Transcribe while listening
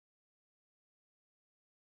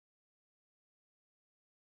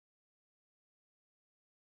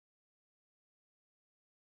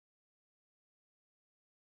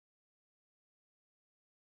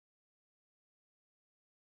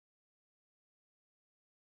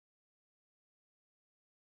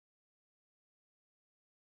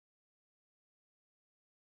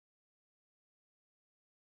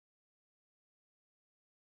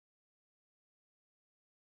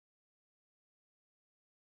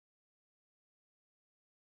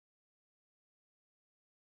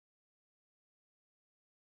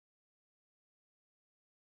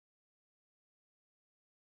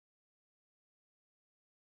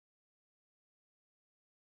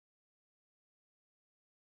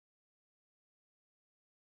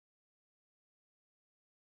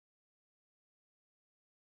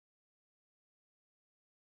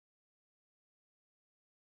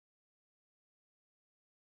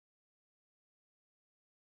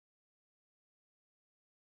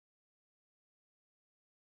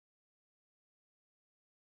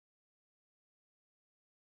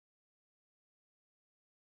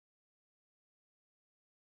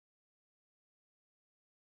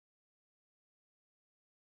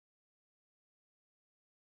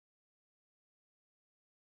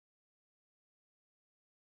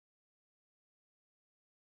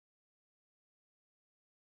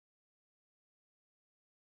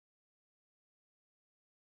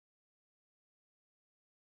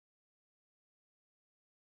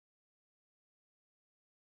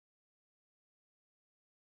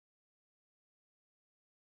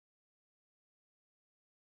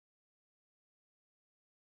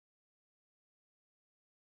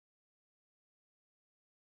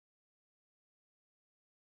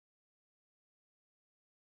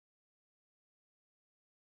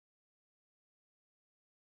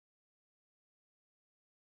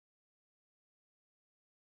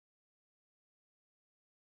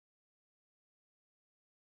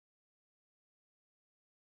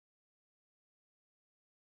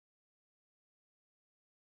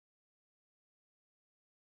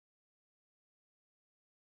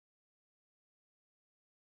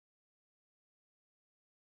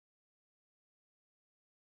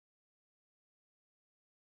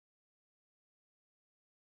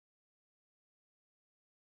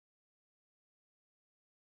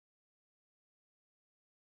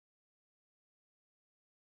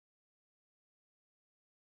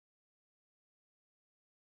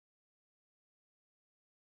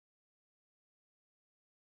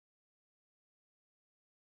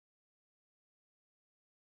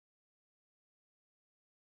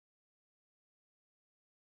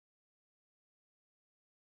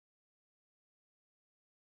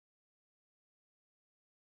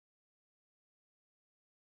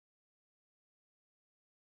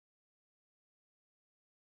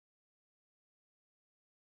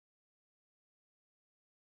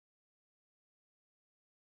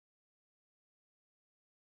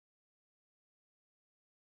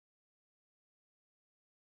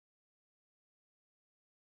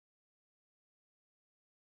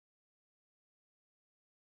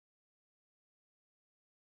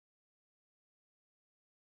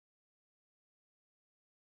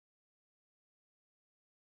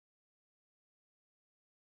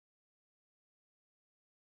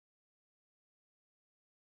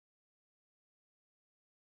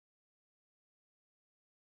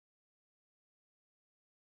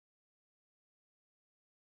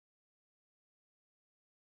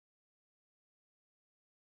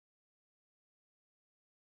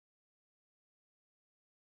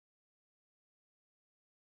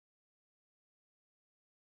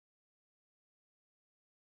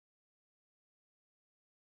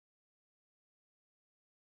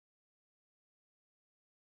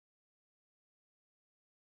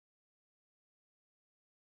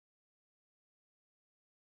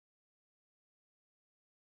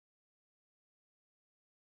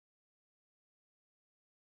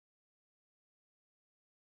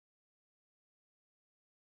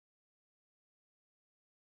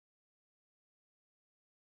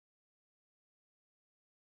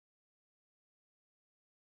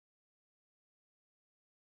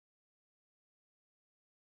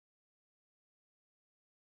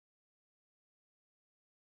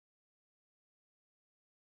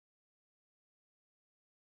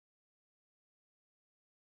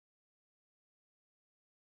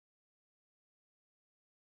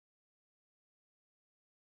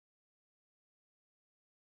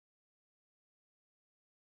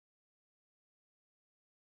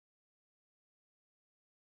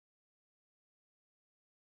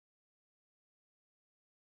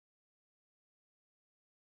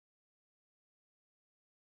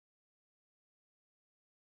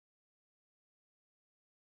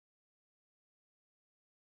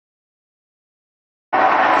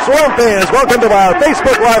Swarm fans, welcome to our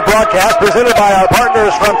Facebook Live broadcast presented by our partners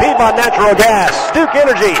from Piedmont Natural Gas, Duke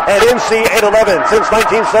Energy, and NC 811. Since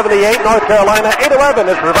 1978, North Carolina 811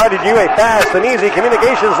 has provided you a fast and easy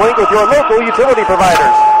communications link with your local utility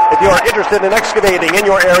providers. If you are interested in excavating in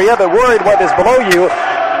your area but worried what is below you,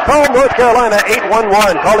 call North Carolina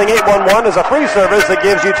 811. Calling 811 is a free service that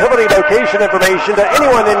gives utility location information to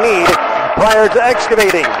anyone in need prior to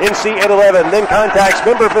excavating. NC 811 then contacts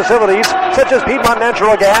member facilities such as Piedmont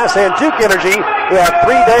Natural Gas and Duke Energy, who have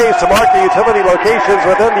 3 days to mark the utility locations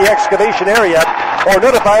within the excavation area or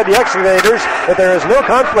notify the excavators that there is no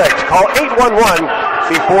conflict. Call 811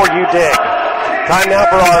 before you dig. Time now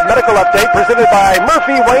for our medical update presented by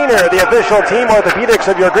Murphy Wainer, the official team orthopedics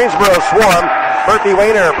of your Greensboro Swarm. Murphy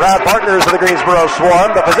Wainer, proud partners of the Greensboro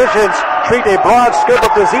Swarm. The physicians treat a broad scope of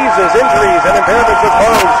diseases, injuries, and impairments of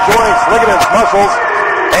bones, joints, ligaments, muscles,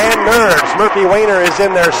 and nerves. Murphy Wainer is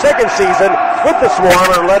in their second season with the Swarm,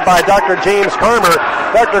 and led by Dr. James Kramer.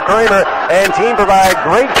 Dr. Kramer and team provide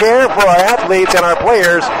great care for our athletes and our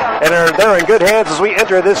players, and they're in good hands as we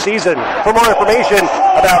enter this season. For more information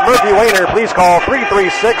about Murphy Wainer, please call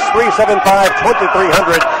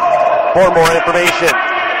 336-375-2300 for more information.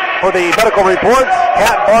 For the medical report,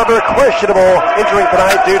 Cat Barber questionable, entering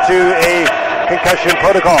tonight due to a concussion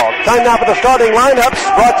protocol. Time now for the starting lineups,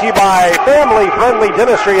 brought to you by Family Friendly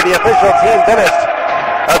Dentistry, the official team dentist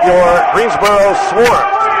of your Greensboro Swarm.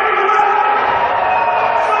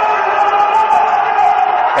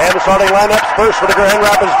 And the starting lineups, first for the Grand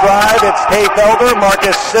Rapids Drive, it's Kay Felder,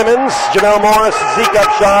 Marcus Simmons, Janelle Morris, Zeke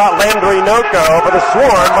Upshaw, Landry Noko. For the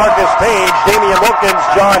Swarm, Marcus Page, Damian Wilkins,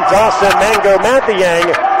 John Dawson, Mango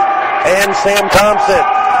Mathiang, and Sam Thompson.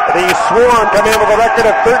 The Swarm come in with a record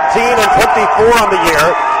of 13-24 on the year,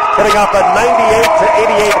 putting off a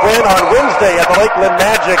 98-88 win on Wednesday at the Lakeland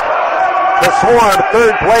Magic. The Swarm,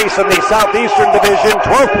 third place in the Southeastern Division,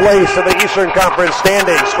 12th place in the Eastern Conference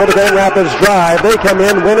standings. For the Grand Rapids Drive, they come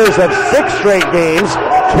in winners of 6 straight games,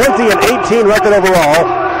 20-18 record overall,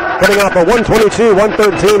 putting off a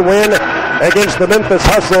 122-113 win against the Memphis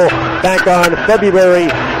Hustle back on February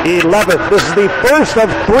 11th. This is the first of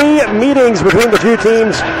 3 meetings between the two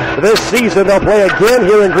teams this season. They'll play again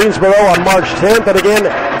here in Greensboro on March 10th and again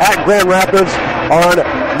at Grand Rapids on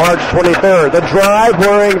March 23rd. The Drive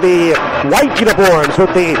wearing the white uniforms with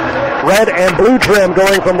the red and blue trim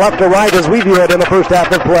going from left to right as we view it in the first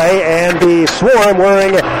half of play, and the Swarm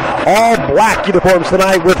wearing all black uniforms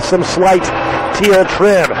tonight with some slight teal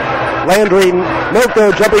trim. Landry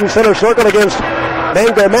Noko jumping center circle against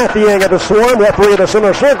Mango Mathiang at the Swarm. Referee in the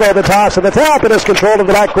center circle, the toss and the tap, and is controlled of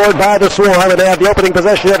the backcourt by the Swarm, and they have the opening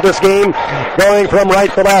possession of this game going from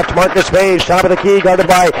right to left. Marcus Page, top of the key, guarded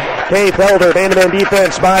by Kay Felder. Man-to-man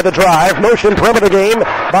defense by the Drive. Motion perimeter game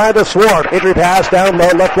by the Swarm. Entry pass down low,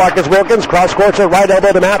 left block is Wilkins. Cross courts at right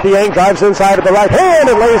elbow to Mathiang. Drives inside with the right hand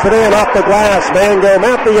and lays it in off the glass. Mango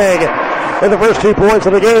Mathiang in the first 2 points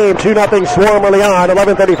of the game. 2-0 Swarm early on.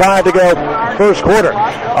 11:35 to go first quarter.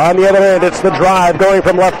 On the other end, it's the Drive going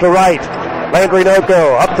from left to right. Landry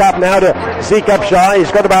Noko up top now to Zeke Upshaw. He's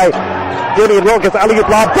guarded by Damian Wilkins. Alley-oop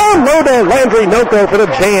lob down low to Landry Noko for the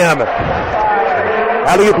jam.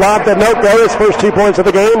 Alley-oop lob to Noko. His first 2 points of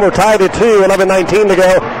the game. We're tied at 2. 11:19 to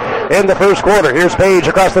go in the first quarter. Here's Page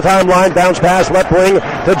across the timeline. Bounce pass left wing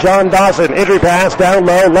to John Dawson. Entry pass down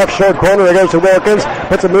low. Left short corner. It goes to Wilkins.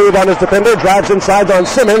 Puts a move on his defender. Drives inside on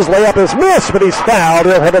Simmons. Layup is missed, but he's fouled.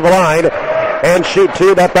 He'll head to the line and shoot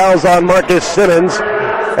 2. That foul's on Marcus Simmons,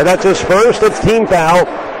 and that's his first. It's team foul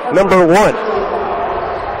number 1.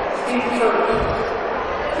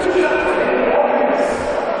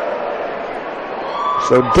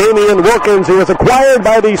 So Damian Wilkins, who was acquired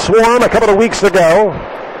by the Swarm a couple of weeks ago,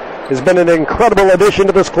 has been an incredible addition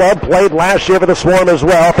to this club. Played last year for the Swarm as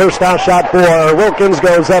well. First foul shot for Wilkins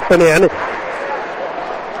goes up and in.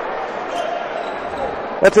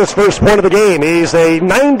 That's his first point of the game. He's a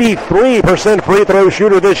 93% free throw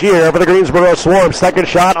shooter this year for the Greensboro Swarm. Second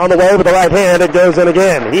shot on the way with the right hand. It goes in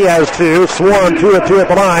again. He has 2. Swarm 2 of 2 at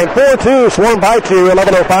the line. 4-2. Swarm by 2.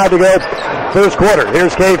 11:05 to go first quarter.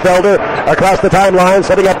 Here's Kay Felder across the timeline,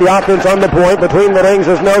 setting up the offense on the point. Between the rings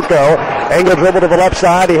is Noko. Angle dribble to the left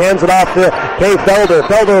side. He hands it off to Kay Felder.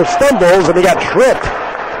 Felder stumbles and he got tripped.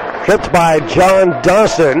 Tripped by John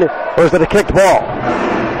Dawson. Or is it a kicked ball?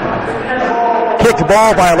 Kicked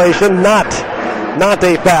ball violation, not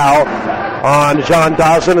a foul on John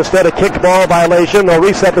Dawson. Instead, a kicked ball violation. They'll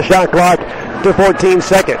reset the shot clock to 14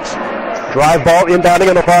 seconds. Drive ball inbounding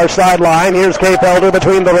on the far sideline. Here's Kay Felder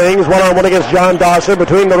between the rings. One-on-one against John Dawson.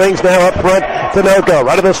 Between the rings now up front to Noko.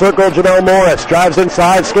 Right of the circle, Janelle Morris. Drives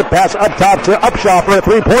inside. Skip pass up top to Upshaw for a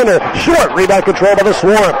three-pointer. Short. Rebound control by the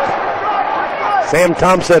Swarm. Sam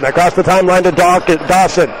Thompson across the timeline to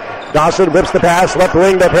Dawson. Dawson whips the pass, left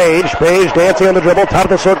wing to Page. Page dancing on the dribble, top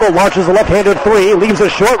of the circle, launches a left-handed three, leaves a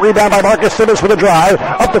short rebound by Marcus Simmons for the drive.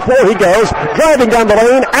 Up the floor he goes, driving down the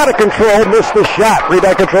lane, out of control, missed the shot.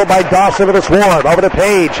 Rebound controlled by Dawson for the Swarm. Over to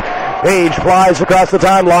Page. Page flies across the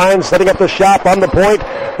timeline, setting up the shot on the point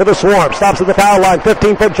for the Swarm. Stops at the foul line,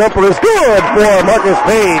 15-foot jumper is good for Marcus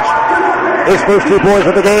Page. His first 2 points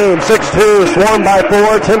of the game, 6-2, Swarm by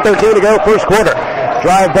 4, 10-13 to go, first quarter.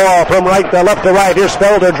 Drive ball from left to right. Here's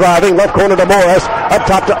Felder driving, left corner to Morris. Up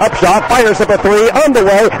top to Upshaw, fires up a three, on the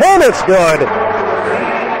way, and it's good.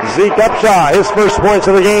 Zeke Upshaw, his first points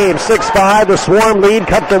of the game, 6-5. The Swarm lead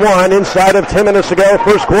cut to 1 inside of 10 minutes to go,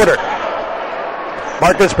 first quarter.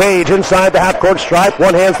 Marcus Page inside the half-court stripe.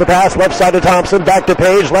 One hands the pass, left side to Thompson. Back to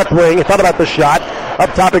Page, left wing. Thought about the shot.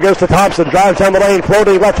 Up top it goes to Thompson. Drives down the lane,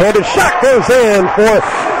 floating left-handed. Shot goes in for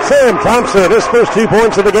Sam Thompson. His first 2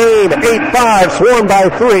 points of the game. 8-5, Swarm by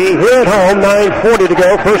 3. Here at home, 9:40 to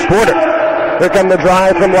go, first quarter. Here come the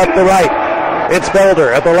drive from left to right. It's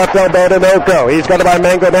Felder at the left elbow to Noko. He's got it by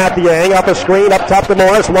Mango Mathiang. Off a screen, up top to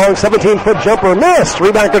Morris. Long 17-foot jumper. Missed.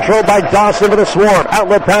 Rebound controlled by Dawson for the Swarm.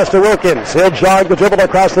 Outlet pass to Wilkins. He'll jog the dribble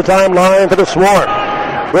across the timeline for the Swarm.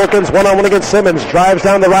 Wilkins one-on-one against Simmons. Drives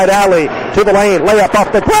down the right alley to the lane. Layup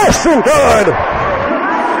off the glass and good.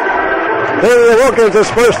 Damian Wilkins, his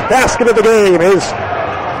first basket of the game. His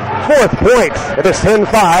 4th point. It is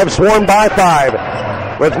 10-5. Swarm by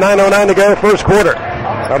 5. With 9:09 to go, first quarter.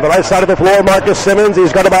 On the right side of the floor, Marcus Simmons.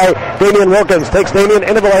 He's got it by Damian Wilkins. Takes Damian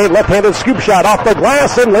into the lane. Left-handed scoop shot off the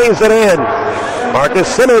glass and lays it in. Marcus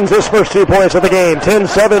Simmons, his first 2 points of the game.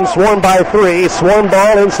 10-7, Swarm by 3. Swarm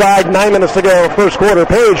ball inside, 9 minutes to go. First quarter.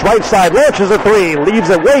 Page, right side, launches a three. Leaves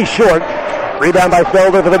it way short. Rebound by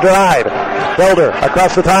Felder for the drive. Felder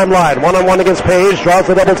across the timeline. One-on-one against Page. Draws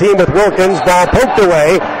the double team with Wilkins. Ball poked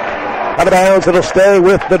away. Out of bounds. It'll stay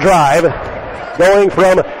with the drive. Going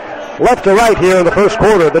from left to right here in the first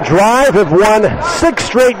quarter. The Drive have won 6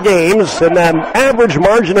 straight games, and the average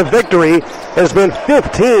margin of victory has been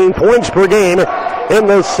 15 points per game in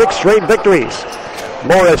those 6 straight victories.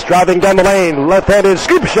 Morris driving down the lane. Left-handed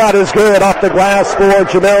scoop shot is good off the glass for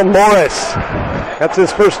Jamel Morris. That's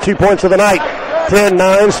his first 2 points of the night.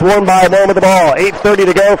 10-9, Swarm by 1 with the ball. 8:30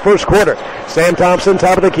 to go, first quarter. Sam Thompson,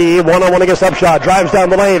 top of the key. One-on-one against Upshaw. Drives down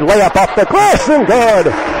the lane. Layup off the glass and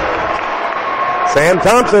good. Sam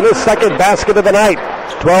Thompson, his second basket of the night.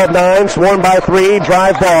 12-9, Swarm by 3,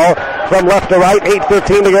 drive ball from left to right,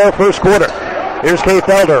 8:15 to go, first quarter. Here's Kay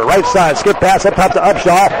Felder, right side, skip pass up top to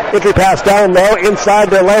Upshaw, entry pass down low, inside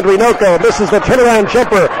to Landry Noko. This is the turnaround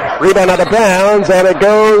jumper, rebound out of bounds, and it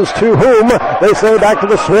goes to whom? They say back to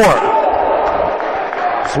the Swarm.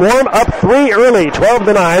 Swarm up 3 early,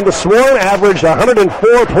 12-9. The Swarm averaged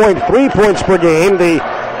 104.3 points per game. The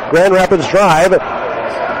Grand Rapids Drive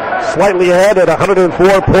slightly ahead at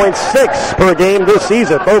 104.6 per game this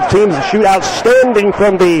season. Both teams shoot outstanding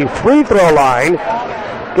from the free throw line.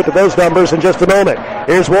 Get to those numbers in just a moment.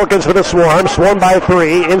 Here's Wilkins for the Swarm. Swarm by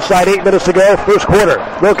 3. Inside 8 minutes to go, first quarter.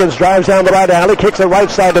 Wilkins drives down the right alley, kicks it right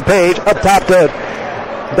side to Page. Up top to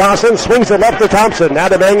Dawson, swings it left to Thompson. Now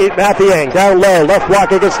to Mathiang. Down low, left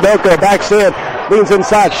block against Noko. Backs in, leans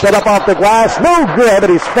inside, shut up off the glass. No good, but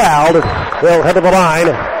he's fouled. They'll head to the line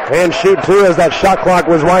and shoot 2 as that shot clock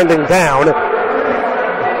was winding down.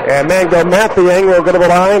 And Mango Mathiang will go to the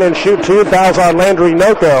line and shoot 2. Fouls on Landry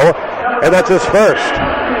Noko, and that's his first.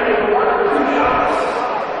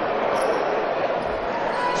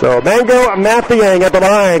 So Mango Mathiang at the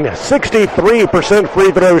line, 63%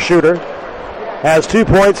 free throw shooter. Has 2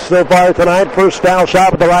 points so far tonight. First foul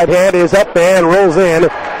shot with the right hand is up and rolls in.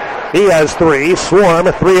 He has 3.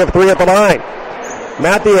 Swarm, 3 of 3 at the line.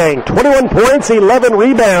 Mathiang, 21 points, 11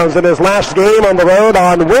 rebounds in his last game on the road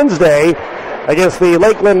on Wednesday against the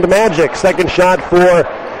Lakeland Magic. Second shot for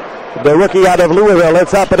the rookie out of Louisville.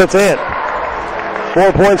 It's up and it's in.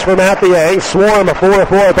 4 points for Mathiang. Swarm, 4 of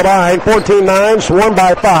 4 at the line. 14-9, Swarm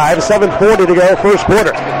by 5. 7:40 to go, first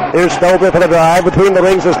quarter. Here's Felder for the drive. Between the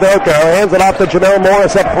rings is Noko. Hands it off to Jamel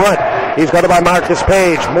Morris up front. He's got it by Marcus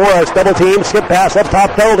Page. Morris double team, skip pass up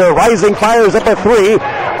top. Felder rising, fires up a 3.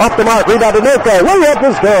 Off the mark, rebound to Noko. Layup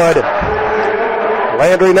is good.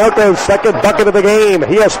 Landry Noko's second bucket of the game.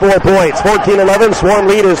 He has 4 points. 14-11. Swarm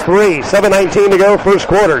lead is 3. 7:19 to go, first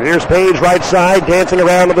quarter. Here's Page right side, dancing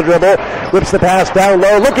around with the dribble. Whips the pass down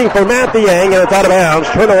low, looking for Mathiang, and it's out of bounds.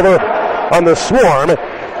 Turnover on the Swarm.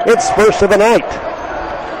 It's first of the night.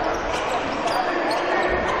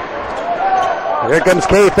 Here comes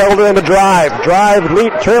Kay Felder in the drive.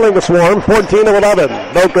 Lead trailing the Swarm,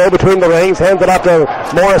 14-11. Noko between the rings, hands it off to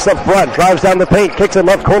Morris up front. Drives down the paint, kicks it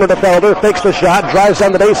left corner to Felder, fakes the shot, drives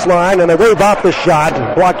down the baseline, and they wave off the shot.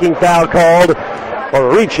 Blocking foul called,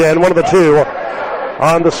 or reach in, one of the two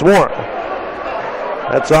on the Swarm.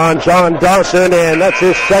 That's on John Dawson, and that's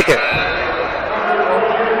his second.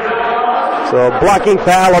 So blocking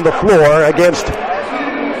foul on the floor against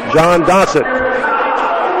John Dawson.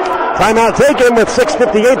 Timeout taken with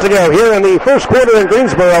 6:58 to go here in the first quarter in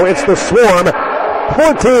Greensboro. It's the Swarm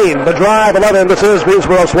 14, the Drive 11. This is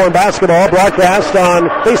Greensboro Swarm basketball broadcast on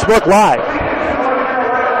Facebook Live.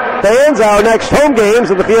 Fans, our next home games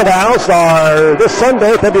at the Fieldhouse are this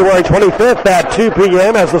Sunday, February 25th at 2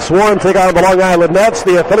 p.m. as the Swarm take on the Long Island Nets,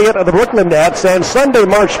 the affiliate of the Brooklyn Nets, and Sunday,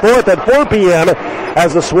 March 4th at 4 p.m.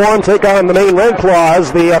 as the Swarm take on the Maine Red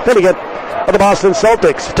Claws, the affiliate of the Boston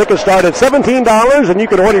Celtics. Tickets start at $17, and you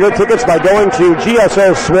can order your tickets by going to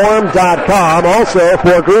gsoswarm.com. Also,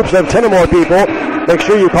 for groups of 10 or more people, make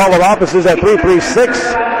sure you call our offices at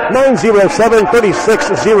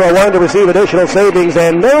 336-907-3601 to receive additional savings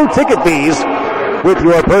and no ticket fees with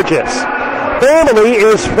your purchase. Family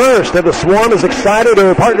is first, and the Swarm is excited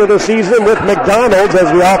to partner this season with McDonald's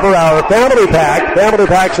as we offer our family pack. Family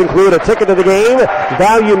packs include a ticket to the game,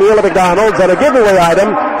 value meal at McDonald's, and a giveaway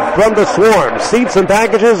item from the Swarm. Seats and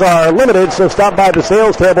packages are limited, so stop by the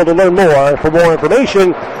sales table to learn more. For more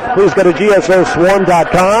information, please go to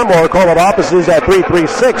gsoswarm.com or call our offices at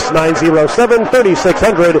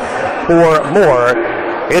 336-907-3600 for more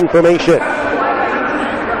information.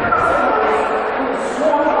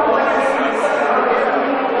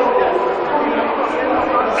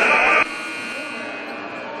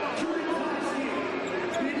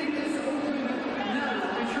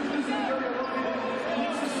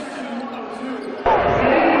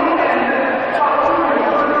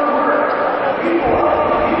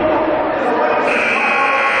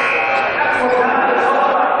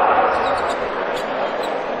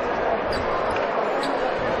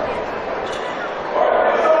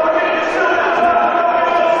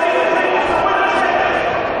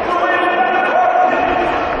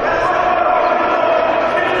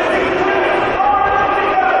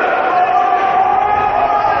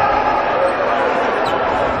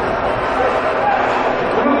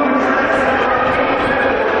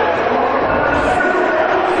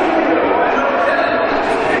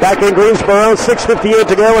 Back in Greensboro, 6:58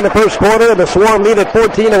 to go in the first quarter. The Swarm lead at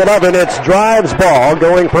 14-11. It's Drive's ball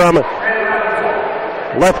going from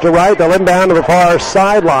left to right. They'll inbound to the far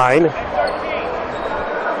sideline.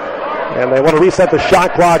 And they want to reset the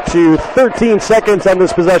shot clock to 13 seconds on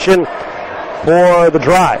this possession for the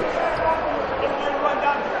Drive.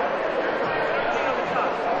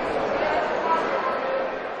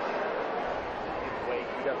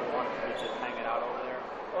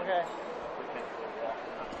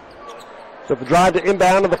 So the drive to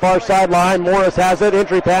inbound to the far sideline. Morris has it.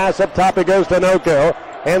 Entry pass up top. It goes to Noko.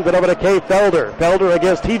 Hands it over to Kay Felder. Felder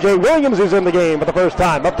against TJ Williams, who's in the game for the first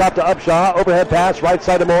time. Up top to Upshaw. Overhead pass right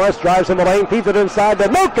side to Morris. Drives in the lane. Feeds it inside to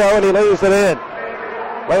Noko, and he lays it in.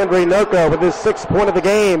 Landry Noko with his 6th point of the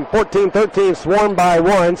game. 14-13. Swarm by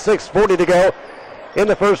 1. 6:40 to go in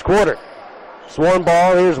the first quarter. Swarm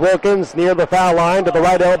ball. Here's Wilkins near the foul line to the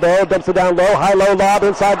right elbow. Dumps it down low. High-low lob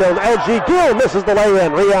inside to LG. Gill misses the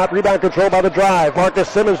lay-in. Rebound control by the Drive. Marcus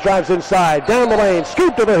Simmons drives inside. Down the lane.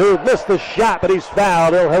 Scoop to the hoop. Missed the shot, but he's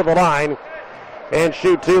fouled. He'll head the line and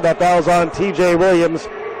shoot two. That foul's on TJ Williams,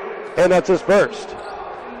 and that's his first.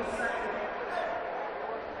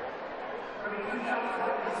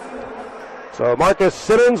 So Marcus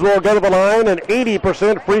Simmons will go to the line, an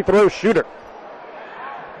 80% free throw shooter.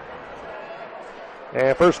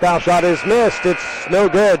 And first foul shot is missed. It's no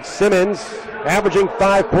good. Simmons averaging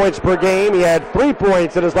 5 points per game. He had 3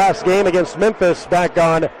 points in his last game against Memphis back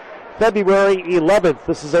on February 11th.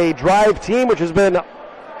 This is a Drive team which has been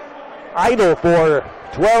idle for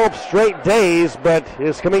 12 straight days, but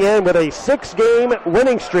is coming in with a 6-game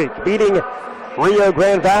winning streak, beating Rio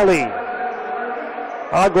Grande Valley,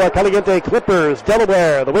 Agua Caliente Clippers,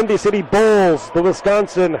 Delaware, the Windy City Bulls, the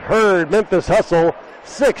Wisconsin Herd, Memphis Hustle.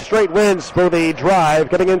 6 straight wins for the Drive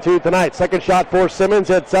coming into tonight. Second shot for Simmons.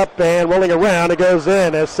 It's up and rolling around. It goes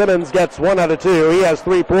in as Simmons gets 1 out of 2. He has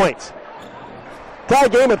 3 points. Tie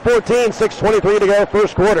game at 14. 6:23 to go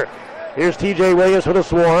first quarter. Here's TJ Williams for the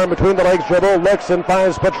Swarm. Between the legs dribble. Looks and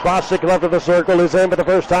finds Petrosic left of the circle. Who's in for the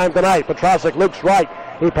first time tonight. Petrosic looks right.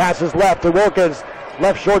 He passes left to Wilkins.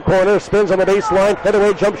 Left short corner. Spins on the baseline.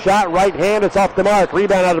 Fadeaway jump shot. Right hand. It's off the mark.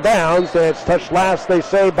 Rebound out of bounds. It's touched last, they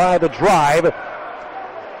say, by the Drive.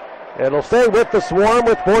 It'll stay with the Swarm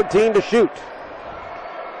with 14 to shoot.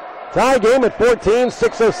 Tie game at 14,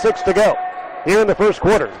 6:06 to go here in the first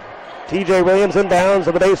quarter. TJ Williams inbounds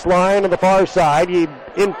on the baseline on the far side. He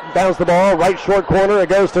inbounds the ball, right short corner. It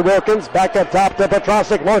goes to Wilkins. Back up top to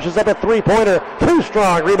Petrosic. Launches up a three-pointer. Too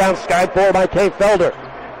strong. Rebound skied for by Kay Felder.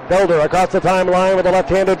 Felder across the timeline with a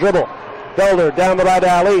left-handed dribble. Felder down the right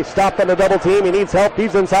alley. Stopped on the double team. He needs help.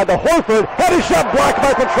 He's inside the Horford. Headed shot blocked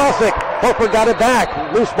by Petrosic. Horford got it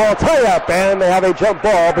back. Loose ball tie-up. And they have a jump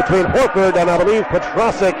ball between Horford and I believe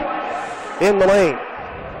Petrosic in the lane.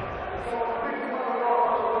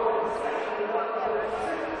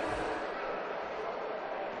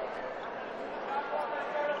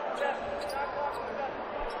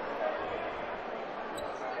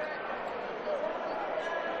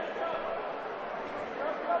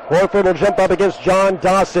 Horford will jump up against John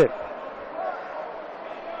Dawson.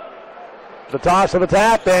 The toss of the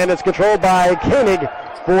tap, and it's controlled by Koenig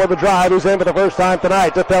for the drive, who's in for the first time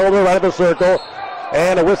tonight. To Felder, right of the circle,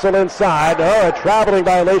 and a whistle inside. Oh, a traveling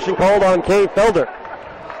violation called on Kay Felder.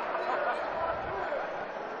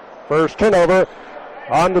 First turnover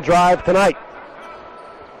on the drive tonight.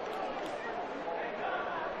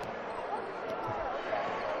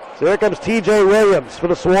 So here comes TJ Williams for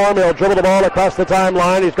the Swarm. He'll dribble the ball across the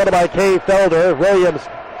timeline. He's got it by Kay Felder. Williams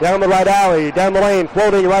down the right alley, down the lane,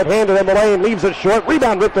 floating right-handed in the lane, leaves it short.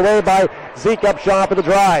 Rebound ripped away by Zeke Upshaw for the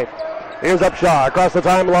drive. Here's Upshaw across the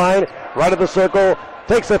timeline, right of the circle,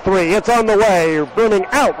 takes a three. It's on the way, brimming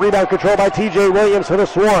out. Rebound control by TJ Williams for the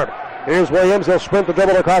Swarm. Here's Williams. He'll sprint the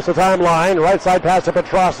dribble across the timeline. Right side pass to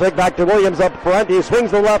Petrosic. Back to Williams up front. He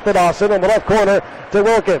swings the left to Dawson on the left corner to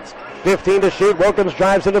Wilkins. 15 to shoot. Wilkins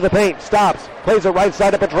drives into the paint. Stops. Plays it right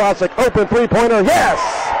side to Petrosic. Open three-pointer. Yes!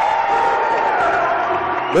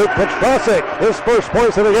 Luke Petrosic, his first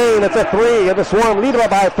points of the game. It's a three, and the Swarm lead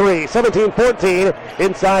by 3. 17-14.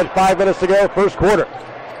 Inside 5 minutes to go. First quarter.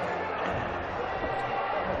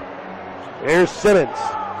 Here's Simmons.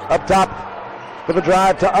 Up top for the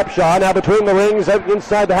drive to Upshaw. Now between the rings,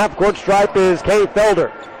 inside the half-court stripe is Kay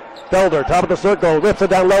Felder. Felder, top of the circle, whips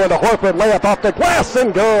it down low into Horford. Layup off the glass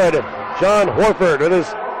and good. John Horford with his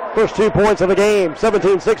first 2 points of the game.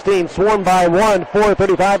 17-16, Swarm by 1.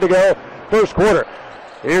 4:35 to go. First quarter.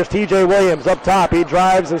 Here's TJ Williams up top. He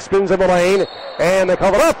drives and spins in the lane. And they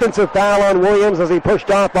call an offensive foul on Williams as he pushed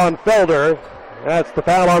off on Felder. That's the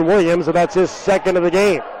foul on Williams, and that's his second of the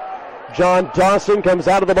game. John Dawson comes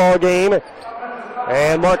out of the ball game.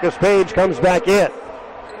 And Marcus Page comes back in.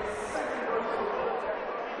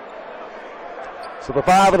 So the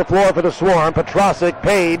 5 on the floor for the Swarm: Petrosic,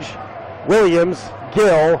 Page, Williams,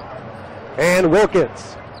 Gill, and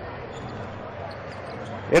Wilkins.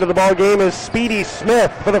 Into the ball game is Speedy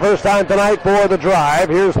Smith for the first time tonight for the drive.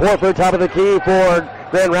 Here's Horford, top of the key for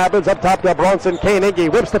Grand Rapids. Up top to Bronson Koenig. He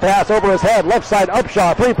whips the pass over his head. Left side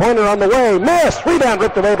Upshaw. Three-pointer on the way. Missed. Rebound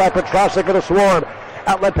ripped away by Petrosic for the Swarm.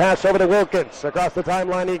 Outlet pass over to Wilkins. Across the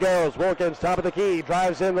timeline he goes. Wilkins, top of the key.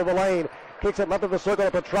 Drives into the lane. Kicks it left of the circle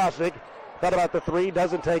to Petrosic. Thought about the three,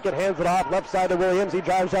 doesn't take it, hands it off, left side to Williams. He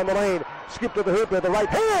drives down the lane, scoop to the hoop with the right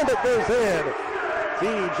hand, it goes in.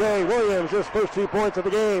 TJ Williams, his first 2 points of the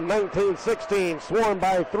game. 19-16, Swarm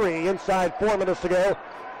by 3, inside 4 minutes to go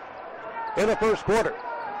in the first quarter.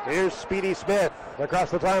 Here's Speedy Smith across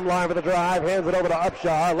the timeline for the drive, hands it over to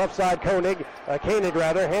Upshaw, left side Koenig,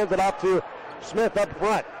 hands it off to Smith up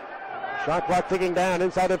front. Shot clock ticking down,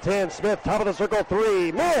 inside the 10, Smith, top of the circle,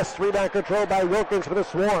 3, missed. Rebound controlled by Wilkins for the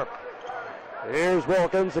Swarm. Here's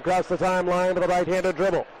Wilkins across the timeline with a right-handed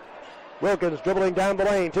dribble. Wilkins dribbling down the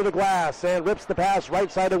lane to the glass and rips the pass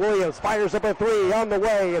right side to Williams. Fires up a 3 on the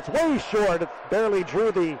way. It's way short. It barely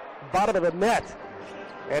drew the bottom of the net,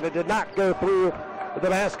 and it did not go through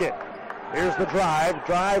the basket. Here's the drive.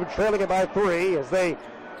 Drive trailing it by 3 as they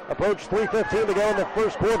approach 3:15 to go in the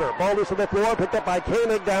first quarter. Ball loose on the floor, picked up by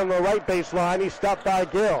Koenig down the right baseline. He's stopped by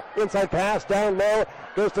Gill. Inside pass down low,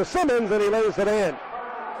 goes to Simmons, and he lays it in.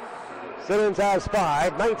 Simmons has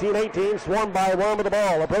 5, 19-18, Swarm by 1 with the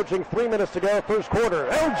ball. Approaching 3 minutes to go, first quarter.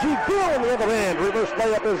 LG Gill on the other end. Reverse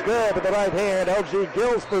layup is good with the right hand. LG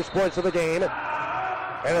Gill's first points of the game.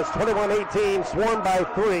 And it's 21-18, Swarm by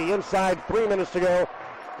 3, inside 3 minutes to go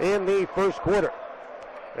in the first quarter.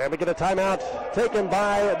 And we get a timeout taken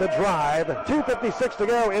by the drive. 2:56 to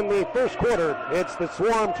go in the first quarter. It's the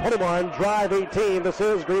Swarm 21, Drive 18. This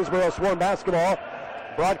is Greensboro Swarm basketball,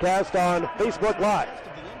 broadcast on Facebook Live.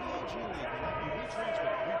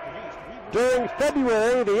 During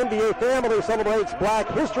February, the NBA family celebrates Black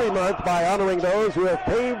History Month by honoring those who have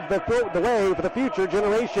paved the way for the future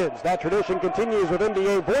generations. That tradition continues with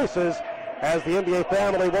NBA Voices as the NBA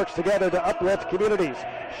family works together to uplift communities.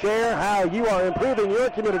 Share how you are improving your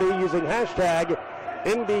community using hashtag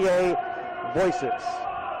NBA Voices.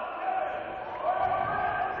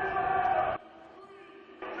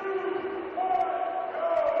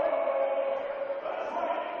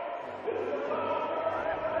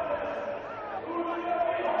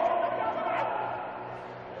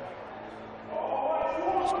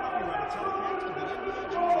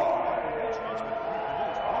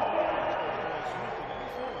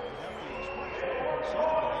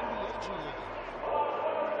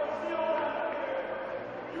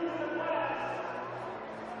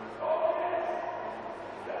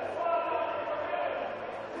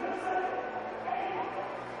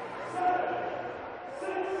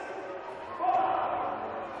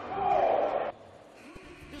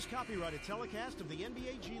 copyrighted telecast of the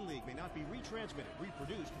NBA G League may not be retransmitted,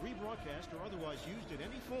 reproduced, rebroadcast, or otherwise used in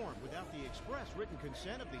any form without the express written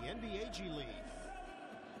consent of the NBA G League.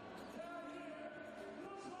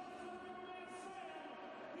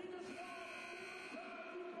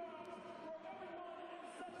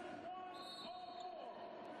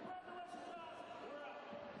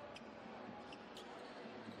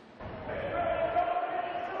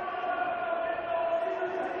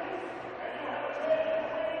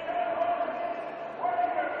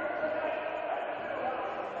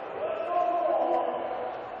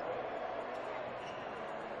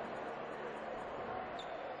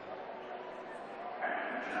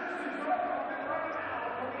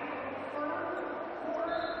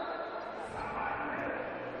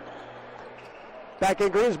 Back in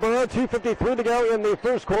Greensboro, 2:53 to go in the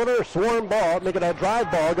first quarter. Swarm ball, making a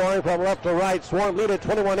drive ball going from left to right. Swarm lead at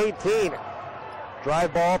 21-18.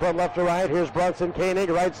 Drive ball from left to right. Here's Brunson Koenig,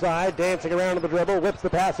 right side, dancing around to the dribble. Whips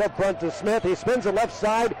the pass up front to Smith. He spins the left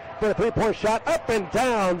side for a three-point shot. Up and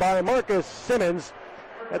down by Marcus Simmons.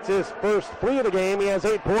 That's his first three of the game. He has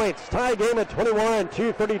 8 points. Tie game at 21,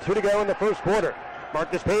 2:32 to go in the first quarter.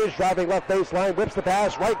 Marcus Page driving left baseline, whips the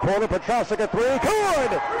pass, right corner. Petrosic a three.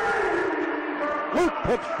 Good! Luke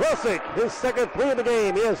Petrosic, his second three of the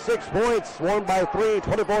game. He has 6 points. Swarm by 3,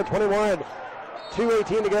 24-21.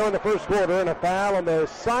 2:18 to go in the first quarter, and a foul on the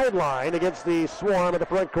sideline against the Swarm at the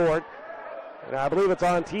front court. And I believe it's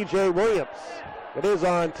on T.J. Williams. It is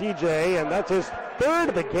on T.J., and that's his third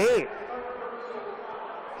of the game.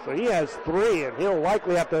 So he has 3, and he'll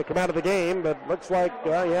likely have to come out of the game, but looks like,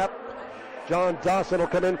 John Dawson will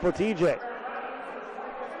come in for T.J.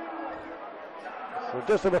 So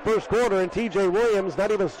just in the first quarter, and T.J. Williams,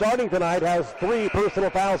 not even starting tonight, has 3 personal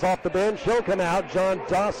fouls off the bench. He'll come out. John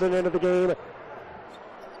Dawson into the game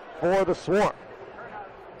for the Swarm.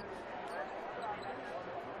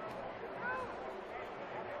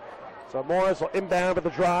 So Morris will inbound with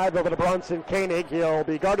the drive over to Bronson Koenig. He'll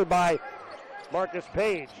be guarded by Marcus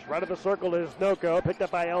Page. Right of the circle is Noko, picked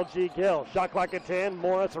up by L.G. Gill. Shot clock at 10.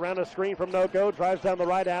 Morris around a screen from Noko, drives down the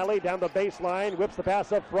right alley, down the baseline, whips the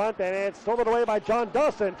pass up front, and it's stolen away by John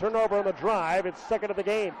Dawson. Turnover on the drive. It's second of the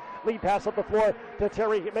game. Lead pass up the floor to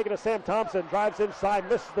Terry, making a Sam Thompson. Drives inside,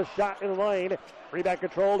 misses the shot in the lane. Rebound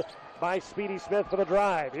controlled by Speedy Smith for the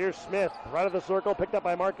drive. Here's Smith, right of the circle, picked up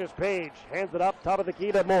by Marcus Page. Hands it up, top of the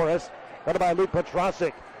key to Morris. Guarded by Luke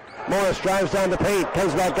Petrosic. Morris drives down the paint,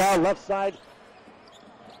 comes back down, left side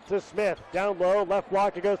to Smith. Down low, left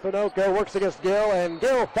block, it goes to Noko, works against Gill, and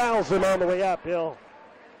Gill fouls him on the way up. He'll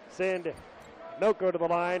send Noko to the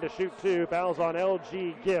line to shoot 2. Fouls on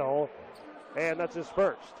L.G. Gill, and that's his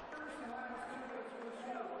first.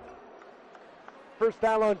 First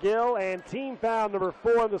foul on Gill, and team foul number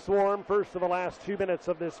 4 on the Swarm, first of the last 2 minutes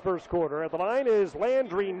of this first quarter. At the line is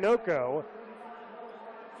Landry Noko.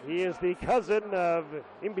 He is the cousin of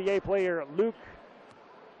NBA player Luke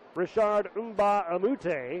Richard Umba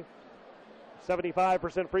Amute.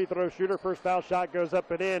 75% free throw shooter. First foul shot goes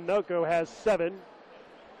up and in. Noko has 7.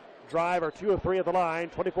 Drive are 2 of 3 at the line.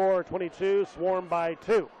 24-22, Swarm by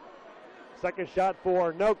 2. Second shot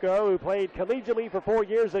for Noko, who played collegiately for 4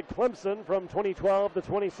 years at Clemson from 2012 to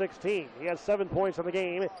 2016. He has 7 points in the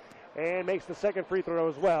game and makes the second free throw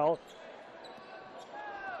as well,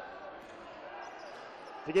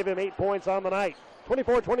 to give him 8 points on the night.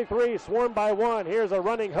 24-23, Swarm by 1. Here's a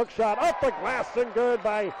running hook shot off the glass and good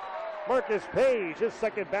by Marcus Page. His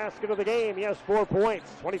second basket of the game. He has 4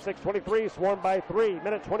 points. 26-23, Swarm by 3.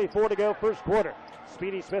 Minute 24 to go, first quarter.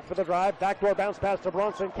 Speedy Smith for the drive. Backdoor bounce pass to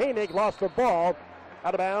Bronson Koenig. Lost the ball.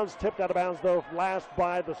 Out of bounds. Tipped out of bounds, though, last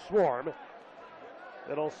by the Swarm.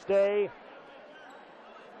 It'll stay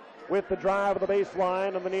with the drive of the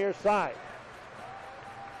baseline on the near side.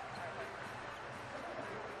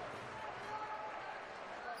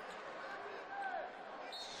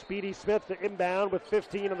 Speedy Smith to inbound with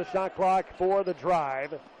 15 on the shot clock for the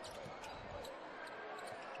drive.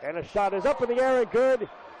 And a shot is up in the air and good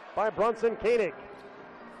by Bronson Koenig.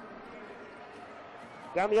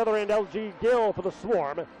 Down the other end, L.G. Gill for the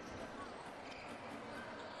Swarm.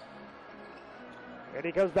 And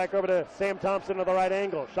he comes back over to Sam Thompson to the right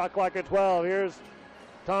angle. Shot clock at 12. Here's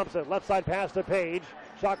Thompson. Left side pass to Page.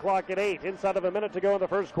 Shot clock at 8. Inside of a minute to go in the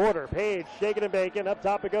first quarter. Page shaking and baking. Up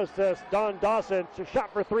top it goes to Don Dawson.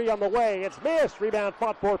 Shot for 3 on the way. It's missed. Rebound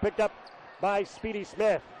fought for. Picked up by Speedy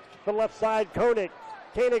Smith. The left side, Koenig.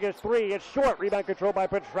 Koenig is 3. It's short. Rebound controlled by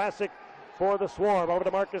Petrosic for the Swarm. Over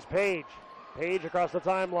to Marcus Page. Page across the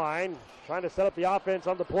timeline. Trying to set up the offense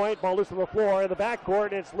on the point. Ball loose on the floor. In the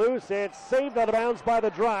backcourt, it's loose. It's saved out of bounds by the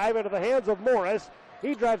drive into the hands of Morris.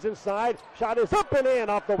 He drives inside. Shot is up and in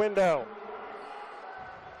off the window.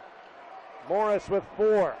 Morris with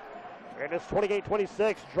 4. And it's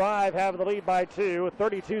 28-26. Drive have the lead by 2.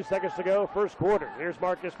 32 seconds to go, first quarter. Here's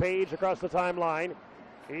Marcus Page across the timeline.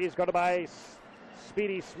 He's going to buy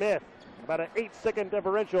Speedy Smith. About an 8-second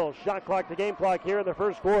differential. Shot clock to game clock here in the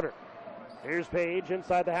first quarter. Here's Page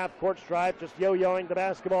inside the half-court stripe, just yo-yoing the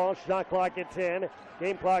basketball. Shot clock at 10.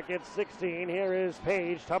 Game clock at 16. Here is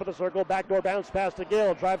Page, top of the circle, backdoor bounce pass to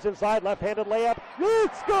Gill. Drives inside, left-handed layup.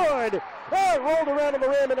 It's good! Oh, it rolled around on the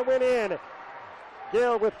rim and it went in.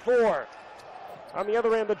 Gill with 4. On the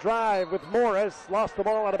other end, the drive with Morris. Lost the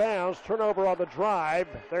ball out of bounds. Turnover on the drive.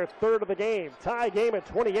 Their third of the game. Tie game at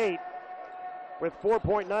 28 with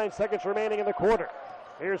 4.9 seconds remaining in the quarter.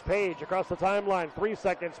 Here's Page across the timeline. 3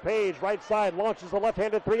 seconds. Page, right side, launches the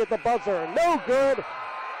left-handed three at the buzzer. No good!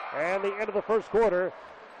 And the end of the first quarter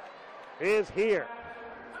is here.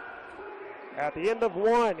 At the end of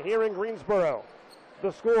 1 here in Greensboro.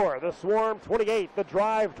 The score, the Swarm 28, the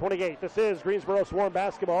Drive 28. This is Greensboro Swarm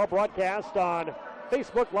basketball, broadcast on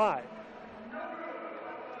Facebook Live.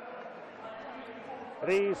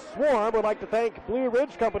 The Swarm would like to thank Blue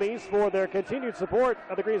Ridge Companies for their continued support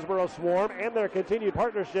of the Greensboro Swarm and their continued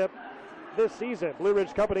partnership this season. Blue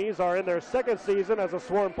Ridge Companies are in their second season as a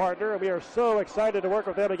Swarm partner, and we are so excited to work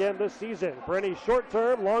with them again this season. For any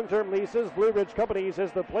short-term, long-term leases, Blue Ridge Companies is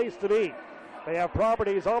the place to be. They have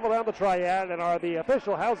properties all around the Triad and are the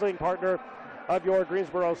official housing partner of your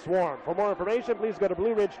Greensboro Swarm. For more information, please go to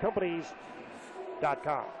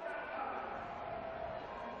BlueRidgeCompanies.com.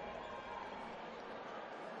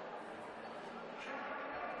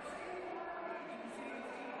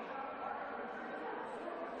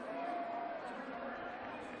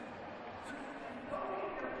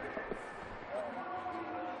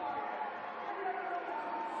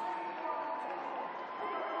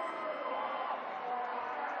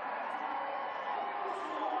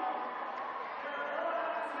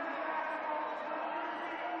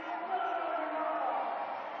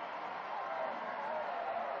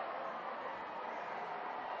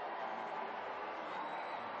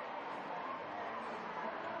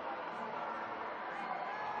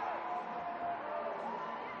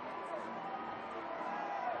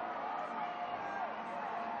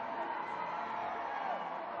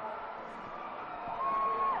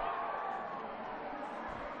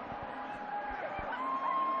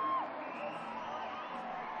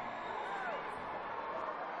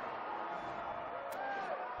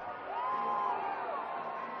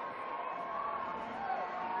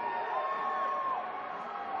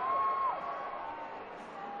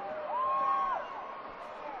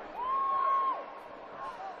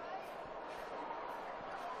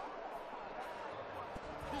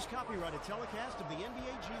 This copyrighted telecast of the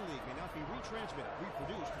NBA G League may not be retransmitted,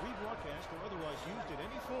 reproduced, rebroadcast, or otherwise used in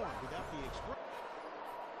any form without the express.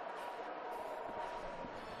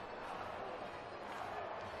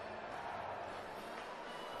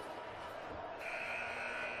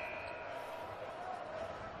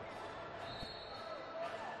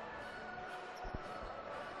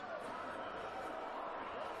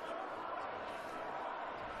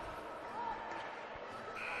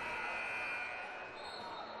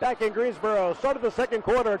 Back in Greensboro, started the second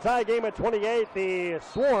quarter, tie game at 28. The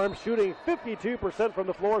Swarm shooting 52% from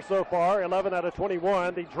the floor so far, 11 out of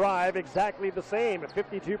 21. The Drive exactly the same,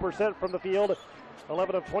 52% from the field,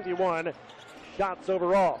 11 of 21 shots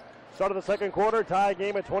overall. Started the second quarter, tie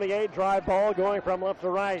game at 28. Drive ball going from left to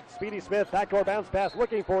right. Speedy Smith, backdoor bounce pass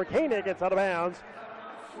looking for Koenig, gets out of bounds.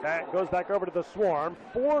 That goes back over to the Swarm.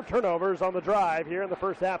 4 turnovers on the Drive here in the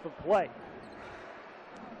first half of play.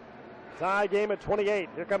 Tie game at 28.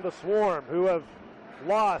 Here come the Swarm, who have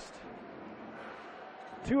lost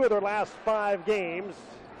 2 of their last 5 games.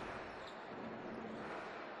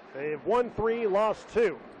 They've won 3, lost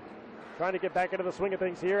 2. Trying to get back into the swing of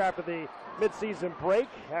things here after the midseason break,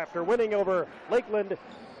 after winning over Lakeland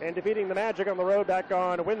and defeating the Magic on the road back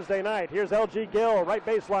on Wednesday night. Here's LG Gill, right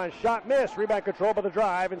baseline, shot missed, rebound control by the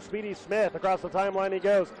Drive, and Speedy Smith across the timeline he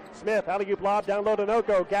goes. Smith, alley-oop lob, down low to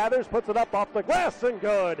Noko, gathers, puts it up off the glass, and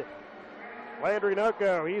good. Landry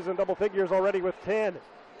Noko, he's in double figures already with 10.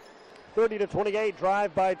 30-28,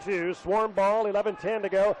 Drive by 2. Swarm ball, 11-10 to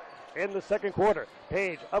go in the second quarter.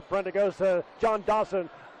 Page up front, it goes to John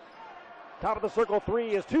Dawson. Top of the circle,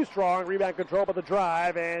 3 is too strong. Rebound control by the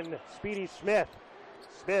Drive, and Speedy Smith.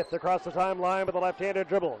 Smith across the timeline with a left-handed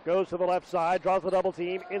dribble. Goes to the left side, draws the double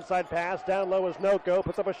team. Inside pass, down low is Noko.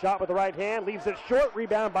 Puts up a shot with the right hand, leaves it short.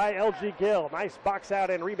 Rebound by LG Gill. Nice box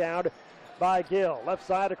out and rebound by Gill. Left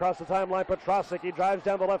side across the timeline, Petrosic. He drives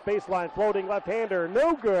down the left baseline, floating left-hander.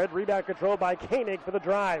 No good. Rebound controlled by Koenig for the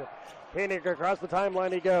Drive. Koenig across the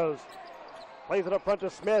timeline he goes. Plays it up front to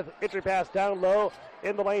Smith. Entry pass down low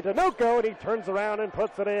in the lane to Noko, and he turns around and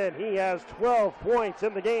puts it in. He has 12 points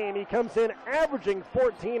in the game. He comes in averaging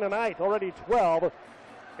 14 a night, already 12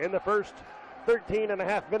 in the first 13 and a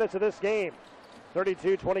half minutes of this game.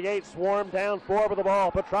 32-28, Swarm down 4 with the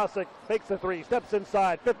ball. Petrosic fakes the 3, steps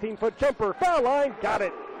inside, 15-foot jumper, foul line, got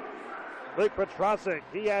it. Luke Petrosic,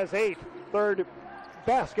 he has 8, third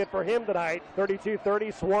basket for him tonight.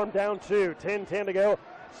 32-30, Swarm down 2, 10-10 to go.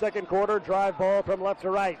 Second quarter, drive ball from left to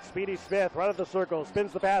right. Speedy Smith right at the circle,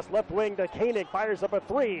 spins the pass left wing to Koenig, fires up a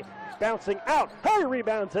 3, bouncing out. High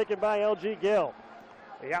rebound taken by LG Gill.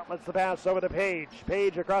 He outlets the pass over to Page.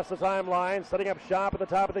 Page across the timeline, setting up shop at the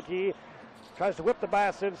top of the key. Tries to whip the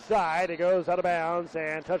pass inside. It goes out of bounds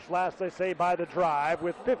and touched last, they say, by the drive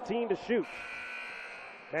with 15 to shoot.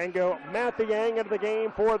 Mango Mathiang into the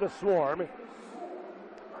game for the Swarm.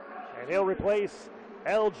 And he'll replace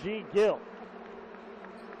LG Gill.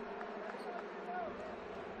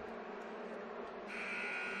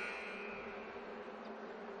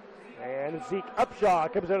 And Zeke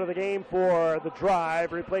Upshaw comes into the game for the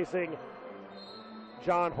drive, replacing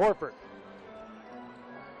John Horford.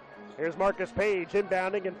 Here's Marcus Page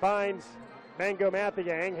inbounding and finds Mango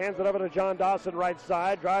Mathiang. Hands it over to John Dawson right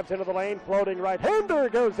side. Drives into the lane, floating right-hander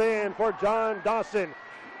goes in for John Dawson.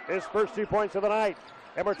 His first 2 points of the night.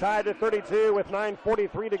 And we're tied at 32 with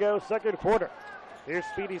 9:43 to go, second quarter. Here's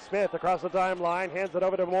Speedy Smith across the timeline, hands it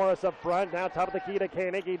over to Morris up front. Now top of the key to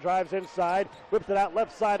Koenig. He drives inside, whips it out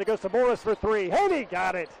left side. It goes to Morris for 3. Haney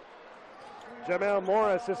got it. Jamel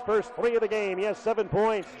Morris, his first 3 of the game. He has 7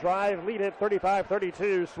 points. Drive, lead it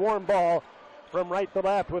 35-32. Swarm ball from right to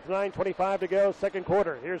left with 9:25 to go, second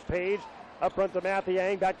quarter. Here's Page up front to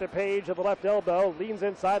Mathiang. Back to Page at the left elbow. Leans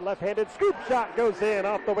inside, left-handed scoop shot goes in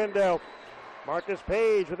off the window. Marcus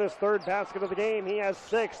Page with his third basket of the game. He has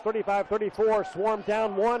 6, 35-34. Swarm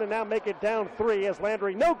down 1 and now make it down 3 as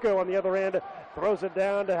Landry Noko on the other end throws it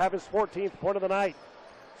down to have his 14th point of the night.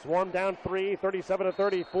 Swarm down 3,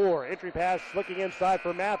 37-34. Entry pass looking inside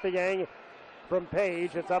for Mathiang from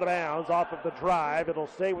Page. It's out of bounds off of the drive. It'll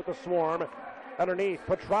stay with the Swarm. Underneath,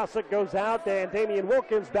 Petrosic goes out and Damian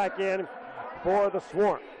Wilkins back in for the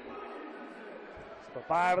Swarm. So the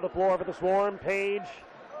 5 of the floor for the Swarm. Page,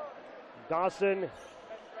 Dawson,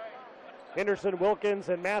 Henderson, Wilkins,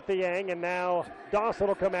 and Mathiang. And now Dawson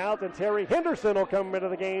will come out and Terry Henderson will come into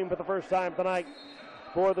the game for the first time tonight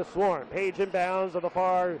for the Swarm. Page inbounds on the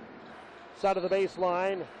far side of the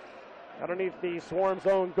baseline underneath the Swarm's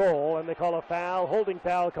own goal, and they call a foul, holding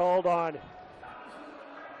foul called on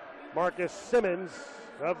Marcus Simmons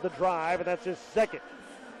of the drive, and that's his second.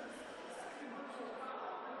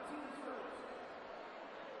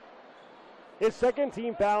 His second,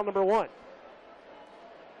 team foul number 1.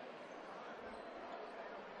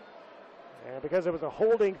 And because it was a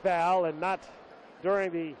holding foul and not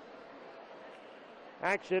during the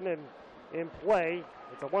action and in play,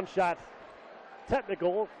 it's a one-shot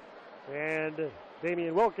technical, and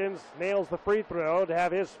Damian Wilkins nails the free throw to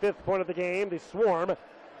have his 5th point of the game. The Swarm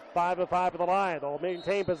 5 of 5 to the line. They'll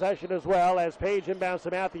maintain possession as well as Page inbounds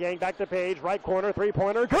to Mathiang. Back to Page, right corner,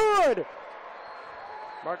 3-pointer, good!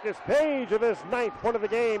 Marcus Page with his 9th point of the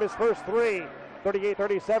game, his first 3.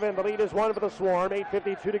 38-37, the lead is 1 for the Swarm.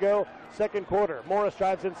 8:52 to go, second quarter. Morris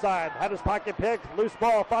drives inside, had his pocket picked, loose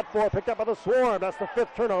ball, fought for, picked up by the Swarm. That's the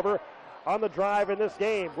 5th turnover on the drive in this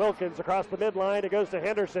game. Wilkins across the midline, it goes to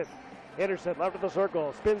Henderson. Henderson left of the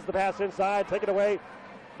circle, spins the pass inside, taken away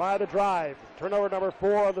by the drive. Turnover number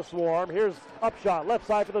 4 on the Swarm. Here's Upshaw, left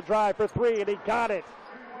side for the drive for 3, and he got it.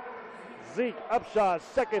 Zeke Upshaw's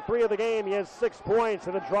second 3 of the game. He has 6 points,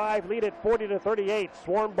 and the drive lead at 40-38.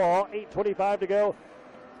 Swarm ball, 8:25 to go,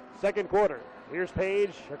 second quarter. Here's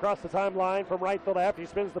Page across the timeline from right to left. He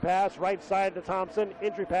spins the pass, right side to Thompson.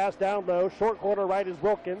 Entry pass down low. Short corner right is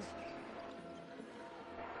Wilkins.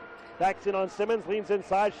 Backs in on Simmons, leans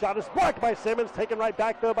inside. Shot is blocked by Simmons, taken right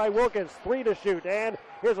back though by Wilkins. 3 to shoot, and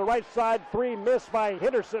here's a right side 3 missed by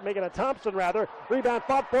Henderson, making a Thompson rather. Rebound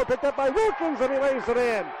fought for, picked up by Wilkins, and he lays it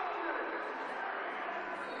in.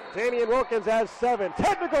 Damian Wilkins has 7.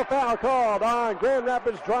 Technical foul called on Grand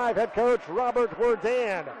Rapids Drive head coach Robert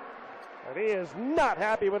Wordan. And he is not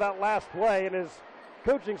happy with that last play, and his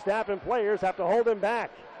coaching staff and players have to hold him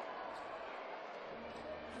back.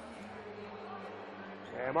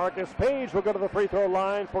 And Marcus Page will go to the free throw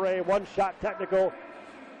line for a one-shot technical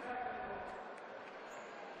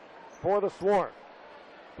for the Swarm.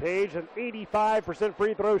 Page, an 85%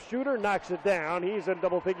 free throw shooter, knocks it down. He's in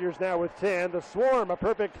double figures now with 10. The Swarm, a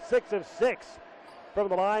perfect 6 of 6 from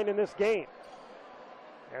the line in this game.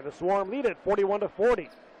 And the Swarm lead it 41-40.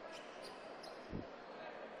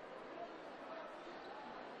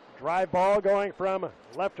 Drive ball going from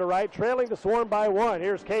left to right, trailing the Swarm by 1.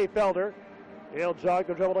 Here's Kay Felder. He'll jog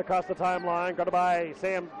the dribble across the timeline, guarded by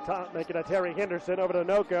making a Terry Henderson over to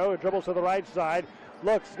Noko, who dribbles to the right side.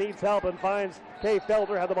 Looks, needs help, and finds Kay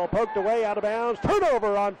Felder. Had the ball poked away, out of bounds.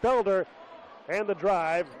 Turnover on Felder. And the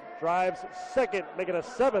drives second, making a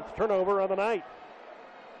 7th turnover on the night.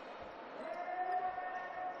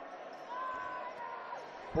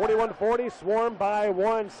 41-40, Swarm by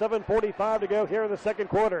 1, 7:45 to go here in the second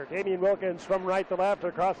quarter. Damian Wilkins from right to left,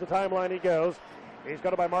 across the timeline he goes. He's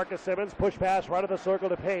got it by Marcus Simmons, push pass right of the circle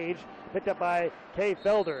to Page, picked up by Kay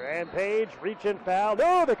Felder, and Page, reach and foul.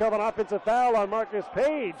 No, they call an offensive foul on Marcus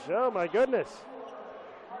Page. Oh my goodness.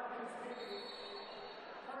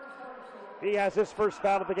 He has his first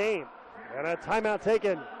foul of the game. And a timeout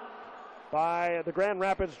taken by the Grand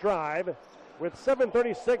Rapids Drive with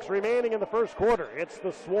 7:36 remaining in the first quarter. It's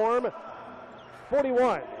the Swarm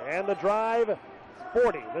 41 and the Drive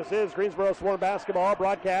 40. This is Greensboro Swarm basketball,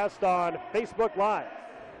 broadcast on Facebook Live.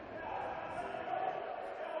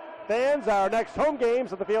 Fans, our next home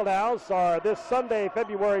games at the Fieldhouse are this Sunday,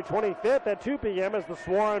 February 25th at 2 p.m. as the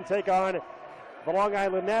Swarm take on the Long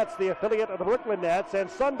Island Nets, the affiliate of the Brooklyn Nets, and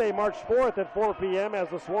Sunday, March 4th at 4 p.m. as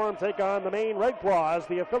the Swarm take on the Maine Red Claws,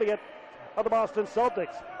 the affiliate of the Boston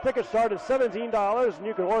Celtics. Tickets start at $17, and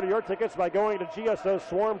you can order your tickets by going to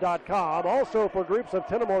gsoswarm.com. Also, for groups of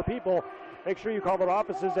 10 or more people, make sure you call their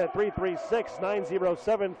offices at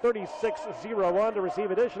 336-907-3601 to receive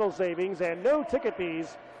additional savings and no ticket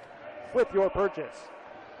fees with your purchase.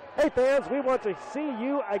 Hey fans, we want to see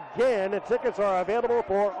you again. Tickets are available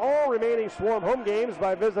for all remaining Swarm home games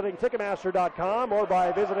by visiting Ticketmaster.com or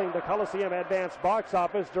by visiting the Coliseum Advanced Box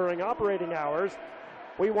Office during operating hours.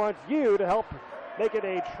 We want you to help make it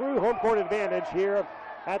a true home court advantage here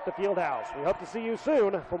at the Fieldhouse. We hope to see you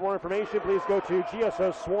soon. For more information, please go to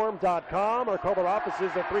gsoswarm.com or call their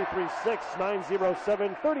offices at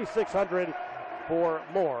 336-907-3600 for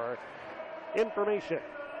more information.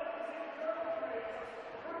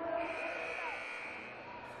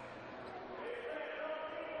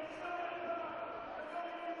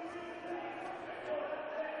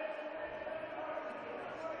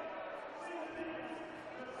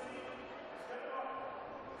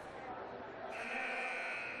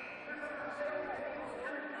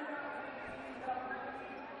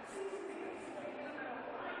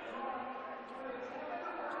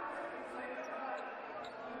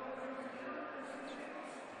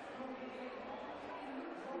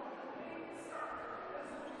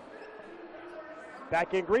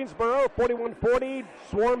 Back in Greensboro, 41-40,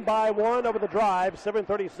 Swarm by 1 over the Drive,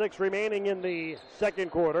 7:36 remaining in the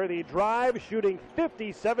second quarter. The Drive shooting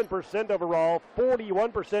 57% overall,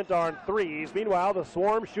 41% on threes. Meanwhile, the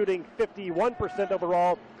Swarm shooting 51%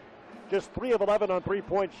 overall, just 3 of 11 on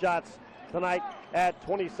three-point shots tonight at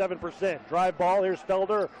 27%. Drive ball, here's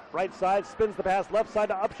Felder, right side, spins the pass, left side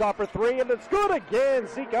to Upshaw for 3, and it's good again.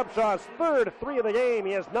 Zeke Upshaw's third 3 of the game.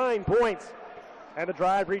 He has 9 points. And the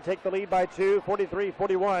Drive retake the lead by 2,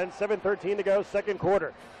 43-41, 7:13 to go, second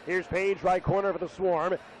quarter. Here's Page, right corner for the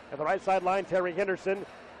Swarm. At the right sideline, Terry Henderson,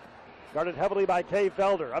 guarded heavily by Kay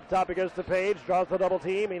Felder. Up top it goes to Page, draws the double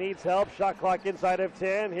team. He needs help. Shot clock inside of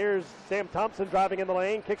 10. Here's Sam Thompson driving in the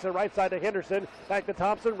lane, kicks it right side to Henderson. Back to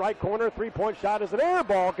Thompson, right corner, three-point shot is an air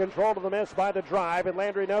ball, controlled to the miss by the Drive, and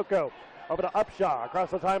Landry Noko. Over to Upshaw,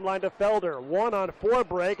 across the timeline to Felder. 1-on-4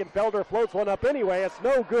 break, and Felder floats one up anyway. It's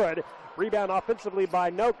no good. Rebound offensively by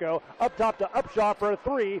Noko. Up top to Upshaw for a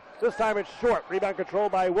 3. This time it's short. Rebound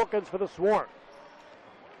controlled by Wilkins for the Swarm.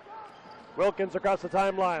 Wilkins across the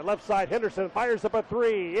timeline. Left side, Henderson fires up a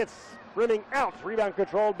 3. It's rimming out. Rebound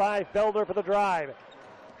controlled by Felder for the Drive.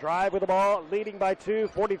 Drive with the ball, leading by 2,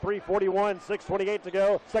 43-41, 6:28 to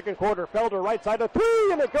go. Second quarter, Felder right side, a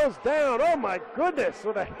 3, and it goes down. Oh my goodness,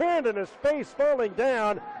 with a hand in his face falling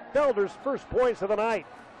down. Felder's first points of the night.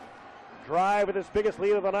 Drive with his biggest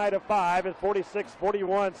lead of the night of 5 at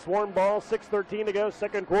 46-41. Swarm ball, 6:13 to go,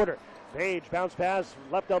 second quarter. Page, bounce pass,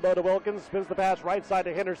 left elbow to Wilkins, spins the pass right side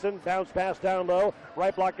to Henderson, bounce pass down low.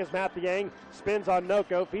 Right block is Matt Yang, spins on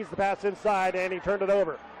Noko, feeds the pass inside, and he turned it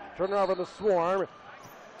over. Turn it over to the Swarm.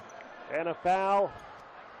 And a foul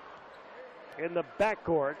in the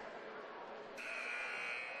backcourt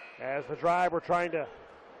as the Drive were trying to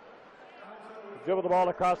dribble the ball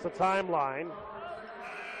across the timeline.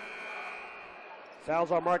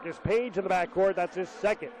 Fouls on Marcus Page in the backcourt. That's his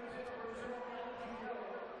second.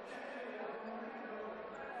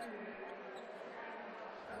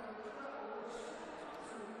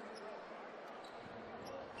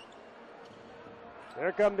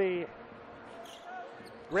 There come the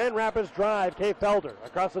Grand Rapids drive, Kay Felder.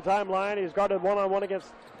 Across the timeline, he's guarded one-on-one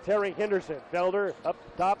against Terry Henderson. Felder up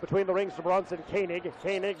top between the rings to Bronson Koenig.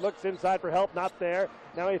 Koenig looks inside for help, not there.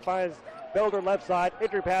 Now he finds Felder left side.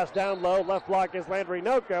 Entry pass down low. Left block is Landry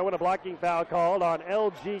Noko, and a blocking foul called on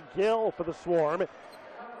L.G. Gill for the Swarm.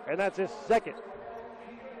 And that's his second.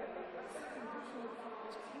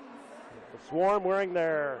 The Swarm wearing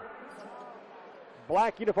their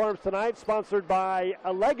black uniforms tonight, sponsored by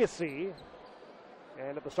A Legacy.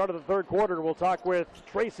 And at the start of the third quarter, we'll talk with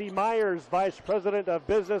Tracy Myers, Vice President of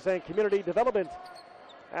Business and Community Development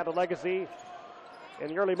at A Legacy, in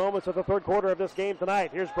the early moments of the third quarter of this game tonight.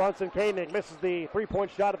 Here's Bronson Koenig, misses the three-point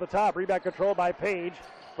shot at the top. Rebound controlled by Page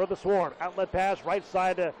for the Swarm. Outlet pass right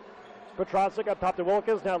side to Petrosic, up top to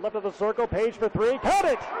Wilkins. Now left of the circle, Page for three. Count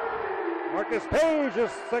it! Marcus Page, his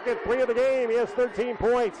second three of the game. He has 13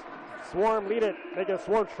 points. Swarm lead it, make a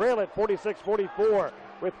Swarm trail it 46-44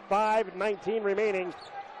 with 5:19 remaining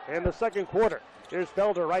in the second quarter. Here's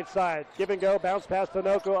Felder, right side. Give and go, bounce pass to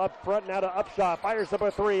Noko up front, now to Upshaw. Fires up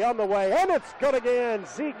a three on the way, and it's good again.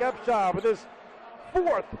 Zeke Upshaw with his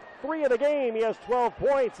fourth three of the game. He has 12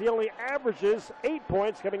 points. He only averages 8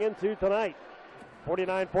 points coming into tonight.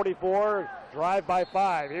 49-44, drive by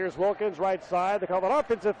 5. Here's Wilkins, right side. They call an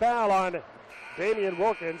offensive foul on Damian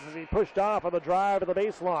Wilkins as he pushed off on the drive to the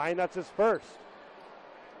baseline. That's his first.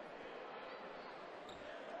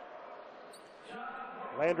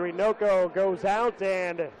 Landry Noko goes out,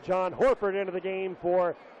 and John Horford into the game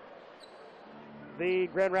for the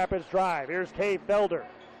Grand Rapids drive. Here's Kay Felder.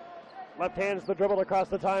 Left hands the dribble across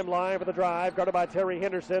the timeline for the drive, guarded by Terry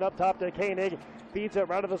Henderson. Up top to Koenig, feeds it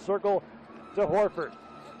right of the circle to Horford.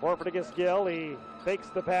 Horford against Gill. He fakes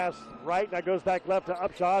the pass right, now goes back left to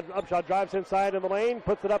Upshaw. Upshaw drives inside in the lane,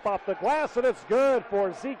 puts it up off the glass, and it's good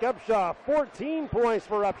for Zeke Upshaw. 14 points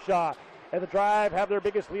for Upshaw. And the drive have their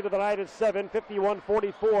biggest lead of the night at 7,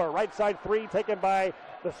 51-44. Right side three taken by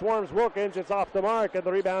the Swarm's Wilkins. It's off the mark, and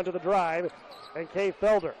the rebound to the drive. And Kay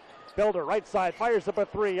Felder. Felder, right side, fires up a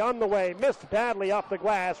three on the way. Missed badly off the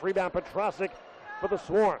glass. Rebound Petrosic for the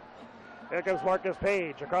Swarm. Here comes Marcus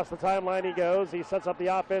Page. Across the timeline he goes. He sets up the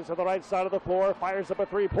offense on the right side of the floor. Fires up a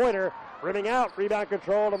three-pointer. Rimming out. Rebound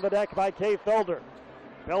controlled on the deck by Kay Felder.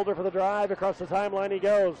 Felder for the drive. Across the timeline he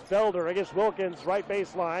goes. Felder against Wilkins, right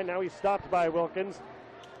baseline. Now he's stopped by Wilkins.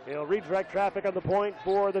 He'll redirect traffic on the point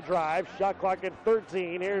for the drive. Shot clock at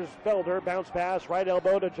 13. Here's Felder. Bounce pass, right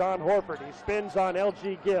elbow to John Horford. He spins on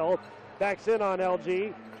L.G. Gill. Backs in on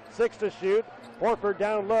L.G. 6 to shoot. Horford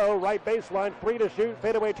down low, right baseline. 3 to shoot.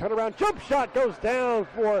 Fadeaway turnaround. Jump shot goes down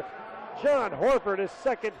for John Horford. His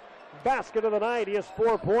second basket of the night. He has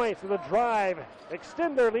 4 points. And the drive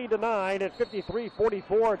extend their lead to 9 at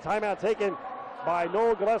 53-44. Timeout taken by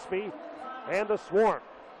Noel Gillespie and the Swarm.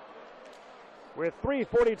 With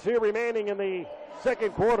 3:42 remaining in the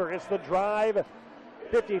second quarter, it's the drive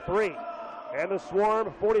 53 and the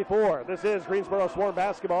Swarm 44. This is Greensboro Swarm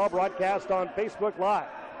basketball, broadcast on Facebook Live.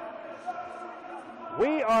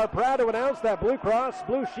 We are proud to announce that Blue Cross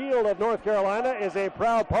Blue Shield of North Carolina is a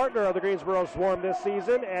proud partner of the Greensboro Swarm this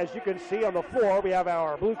season. As you can see on the floor, we have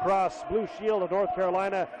our Blue Cross Blue Shield of North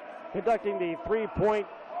Carolina conducting the three-point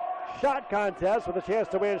shot contest with a chance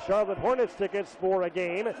to win Charlotte Hornets tickets for a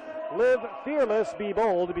game. Live fearless, be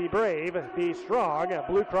bold, be brave, be strong.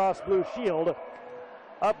 Blue Cross Blue Shield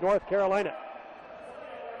of North Carolina.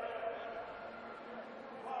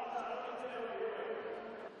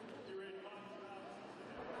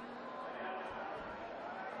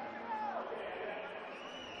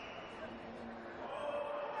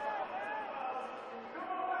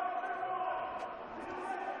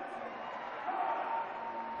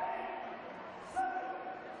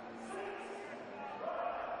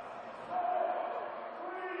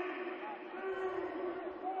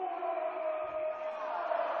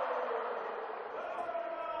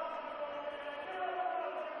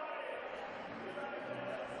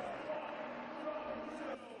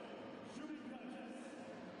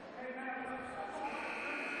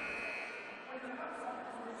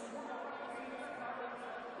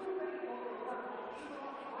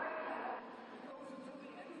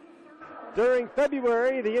 During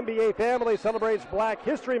February, the NBA family celebrates Black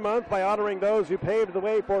History Month by honoring those who paved the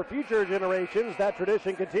way for future generations. That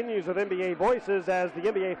tradition continues with NBA Voices as the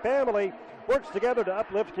NBA family works together to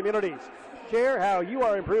uplift communities. Share how you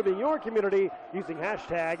are improving your community using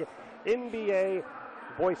hashtag NBA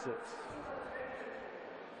Voices.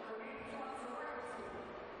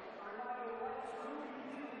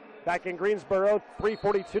 Back in Greensboro,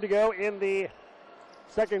 3:42 to go in the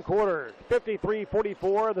second quarter.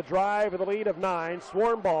 53-44, the drive with a lead of 9.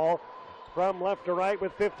 Swarm ball. from left to right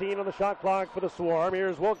with 15 on the shot clock for the Swarm.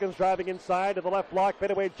 Here's Wilkins driving inside to the left block,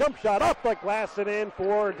 fadeaway jump shot off the glass and in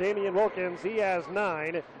for Damian Wilkins. He has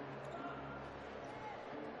 9.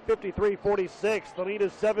 53-46. The lead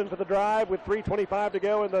is 7 for the Drive with 3:25 to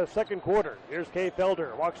go in the second quarter. Here's Kay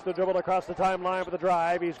Felder. Walks the dribble across the timeline for the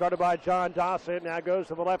Drive. He's guarded by John Dawson. Now goes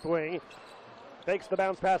to the left wing. Fakes the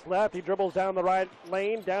bounce pass left. He dribbles down the right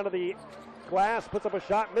lane, down to the glass, puts up a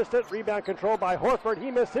shot, missed it. Rebound controlled by Horford. He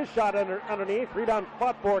missed his shot underneath. Rebound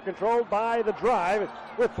fought for, controlled by the Drive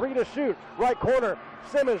with 3 to shoot. Right corner.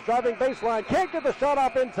 Simmons driving baseline. Can't get the shot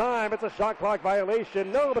off in time. It's a shot clock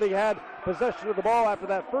violation. Nobody had possession of the ball after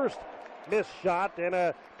that first missed shot, and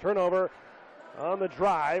a turnover on the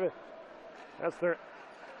Drive. That's their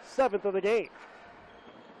 7th of the game.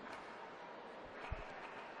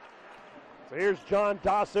 So here's John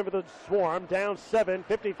Dawson for the Swarm, down 7,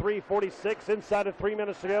 53-46, inside of 3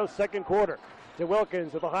 minutes to go, second quarter. To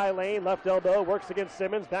Wilkins with a high lane, left elbow, works against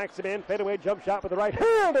Simmons, backs him in, fadeaway jump shot with the right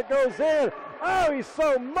hand, it goes in. Oh, he's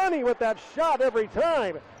so money with that shot every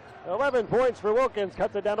time. 11 points for Wilkins,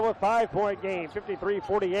 cuts it down to a 5-point game,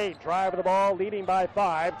 53-48. Drive of the ball, leading by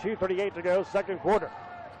 5, 2:38 to go, second quarter.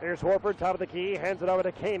 Here's Horford, top of the key, hands it over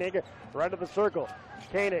to Koenig, right of the circle.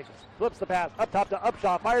 Koenig flips the pass, up top to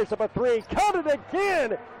Upshaw, fires up a 3, counted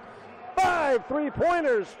again! 5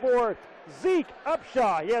 3-pointers for Zeke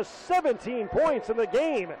Upshaw. He has 17 points in the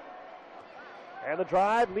game. And the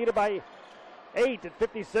Drive lead it by 8 at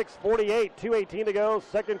 56-48, 2:18 to go,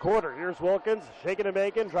 second quarter. Here's Wilkins, shaking and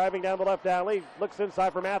making, driving down the left alley, looks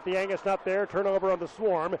inside for Matthew Angus, not there, turnover on the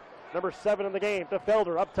Swarm. Number 7 in the game, to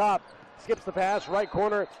Felder, up top, skips the pass, right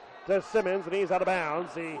corner to Simmons, and he's out of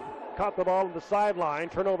bounds. He caught the ball on the sideline,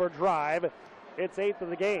 turnover Drive. It's 8th of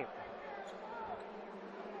the game.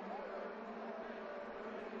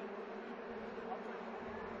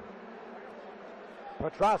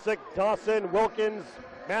 Petrosic, Dawson, Wilkins,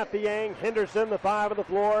 Mathiang, Henderson, the 5 on the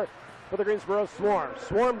floor for the Greensboro Swarm.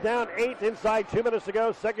 Swarm down 8 inside 2 minutes to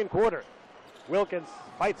go, second quarter. Wilkins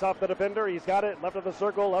fights off the defender. He's got it, left of the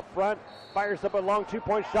circle, up front, fires up a long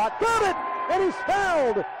 2-point shot. Got it! And he's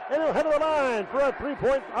fouled! And he'll head to the line for a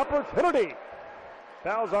 3-point opportunity.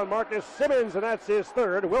 Fouls on Marcus Simmons, and that's his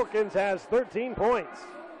 3rd. Wilkins has 13 points.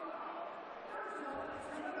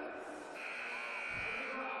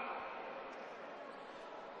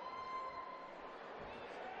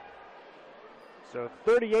 So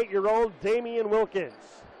 38-year-old Damian Wilkins,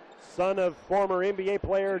 son of former NBA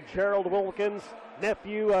player Gerald Wilkins,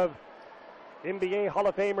 nephew of NBA Hall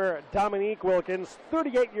of Famer Dominique Wilkins.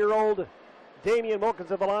 38-year-old Damian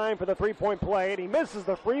Wilkins at the line for the 3-point play, and he misses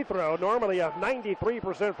the free throw, normally a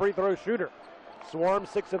 93% free throw shooter. Swarm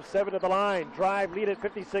 6 of 7 at the line. Drive lead at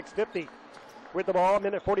 56-50. With the ball,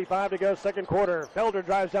 minute 45 to go, second quarter. Felder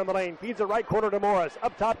drives down the lane, feeds it right corner to Morris.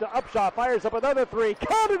 Up top to Upshaw, fires up another 3.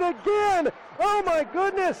 Count it again! Oh my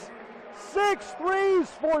goodness! 6 threes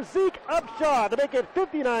for Zeke Upshaw to make it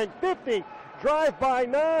 59-50. Drive by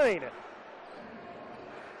 9.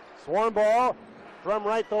 Swarm ball from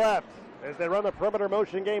right to left as they run the perimeter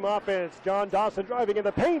motion game offense. John Dawson driving in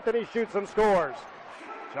the paint, and he shoots and scores.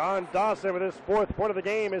 John Dawson with his 4th point of the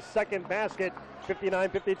game, his 2nd basket.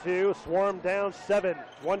 59-52, Swarm down 7,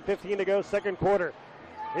 1:15 to go, second quarter.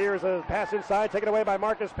 Here's a pass inside, taken away by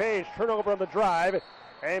Marcus Page. Turnover on the Drive,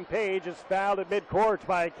 and Page is fouled at midcourt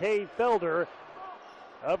by Kay Felder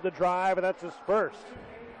of the Drive, and that's his 1st.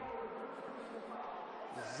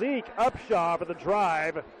 Zeke Upshaw for the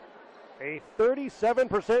Drive, a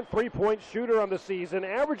 37% three-point shooter on the season,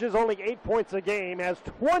 averages only 8 points a game, has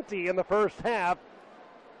 20 in the first half.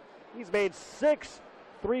 He's made 6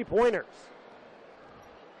 3-pointers.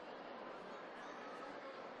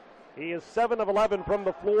 He is 7 of 11 from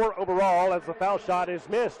the floor overall as the foul shot is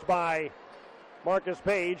missed by Marcus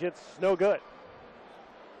Page. It's no good.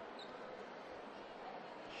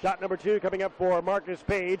 Shot number 2 coming up for Marcus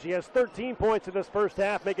Page. He has 13 points in this first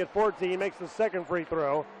half, make it 14, makes the 2nd free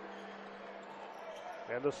throw.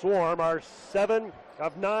 And the Swarm are 7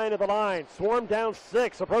 of 9 at the line. Swarm down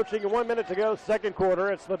 6, approaching 1 minute to go, second quarter.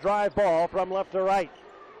 It's the Drive ball from left to right.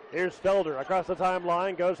 Here's Felder across the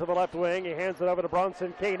timeline, goes to the left wing. He hands it over to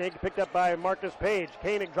Bronson Koenig, picked up by Marcus Page.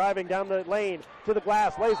 Koenig driving down the lane to the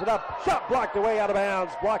glass, lays it up. Shot blocked away out of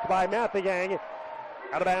bounds, blocked by Mathiang.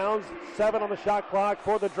 Out of bounds, 7 on the shot clock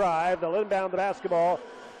for the Drive. They'll inbound the basketball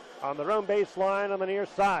on their own baseline on the near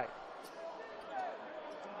side.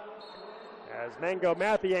 As Mango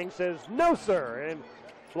Mathiang says, no sir, and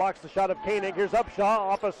blocks the shot of Koenig. Here's Upshaw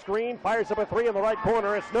off a screen, fires up a 3 in the right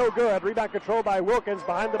corner. It's no good. Rebound controlled by Wilkins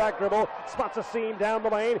behind the back dribble. Spots a seam down the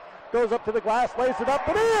lane. Goes up to the glass, lays it up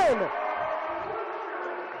and in.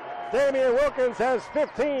 Damian Wilkins has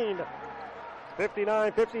 15.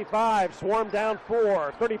 59-55, Swarm down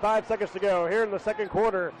 4. 35 seconds to go here in the second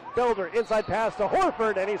quarter. Felder inside pass to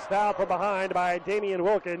Horford, and he's fouled from behind by Damian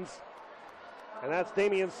Wilkins. And that's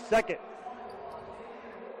Damian's second.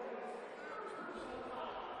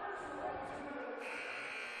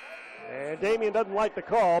 And Damian doesn't like the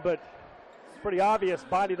call, but it's pretty obvious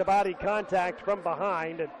body-to-body contact from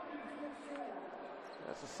behind. And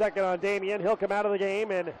that's the second on Damian. He'll come out of the game,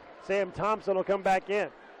 and Sam Thompson will come back in.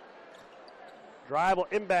 Drive will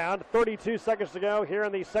inbound. 32 seconds to go here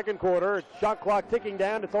in the second quarter. Shot clock ticking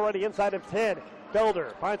down. It's already inside of 10.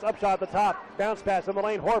 Felder finds Upshaw at the top. Bounce pass in the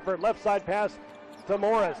lane. Horford, left side pass to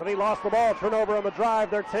Morris, and he lost the ball. Turnover on the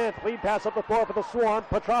drive. Their 10th. Lead pass up the floor for the Swarm.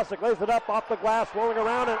 Petrosic lays it up off the glass, rolling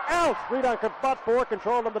around and out. Rebound fought for,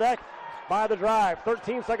 controlled on the deck by the drive.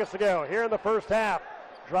 13 seconds to go here in the first half.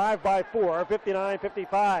 Drive by 4.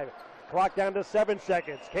 59-55. Clock down to 7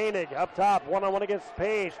 seconds. Koenig up top, one-on-one against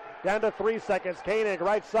Page. Down to 3 seconds. Koenig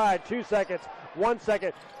right side, 2 seconds, 1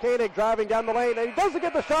 second. Koenig driving down the lane, and he doesn't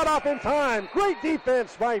get the shot off in time. Great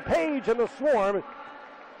defense by Page and the Swarm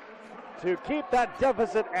to keep that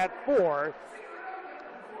deficit at 4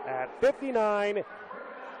 at 59-55.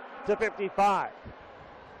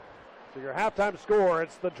 So your halftime score,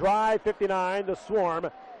 it's the Drive 59, the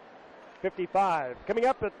Swarm 55. Coming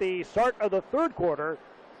up at the start of the third quarter,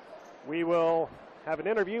 we will have an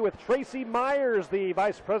interview with Tracy Myers, the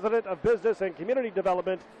Vice President of Business and Community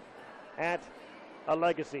Development at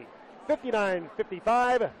Legacy.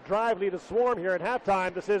 59-55, Drive lead the Swarm here at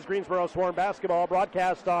halftime. This is Greensboro Swarm basketball,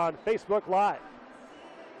 broadcast on Facebook Live.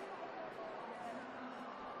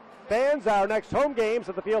 Fans, our next home games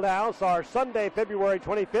at the Fieldhouse are Sunday, February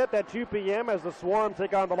 25th at 2 p.m. as the Swarm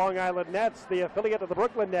take on the Long Island Nets, the affiliate of the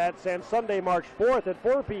Brooklyn Nets, and Sunday, March 4th at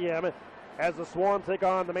 4 p.m. as the Swarm take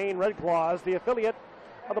on the Maine Red Claws, the affiliate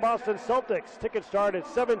of the Boston Celtics. Tickets start at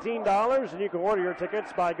 $17, and you can order your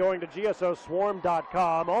tickets by going to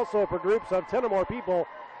gsoswarm.com. Also, for groups of 10 or more people,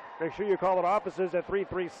 make sure you call our offices at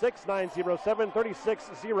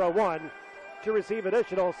 336-907-3601 to receive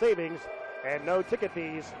additional savings and no ticket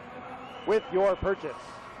fees with your purchase.